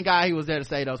yeah, thank God he was there to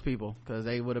save those people, because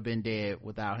they would have been dead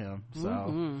without him.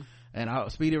 So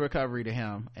and speedy recovery to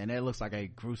him, and it looks like a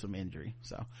gruesome injury.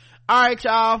 So all right,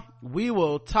 y'all, we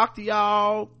will talk to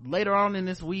y'all later on in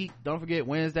this week. Don't forget,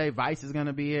 Wednesday Vice is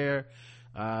gonna be here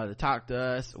to talk to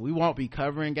us. We won't be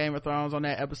covering Game of Thrones on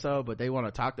that episode, but they want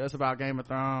to talk to us about Game of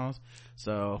Thrones,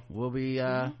 so we'll be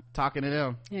talking to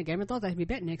them. Yeah, Game of Thrones has to be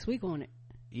back next week on it.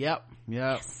 Yep.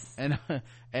 Yes.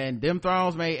 And them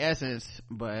Thrones made Essence,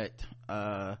 but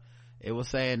it was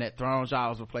saying that Thrones Y'all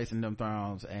was replacing them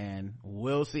Thrones, and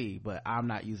we'll see, but I'm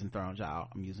not using Thrones Y'all.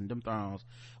 I'm using them Thrones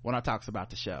when I talks about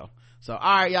the show. So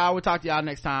all right, y'all, we'll talk to y'all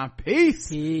next time.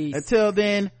 Peace. Until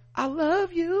then, I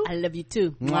love you. I love you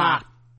too. Mwah.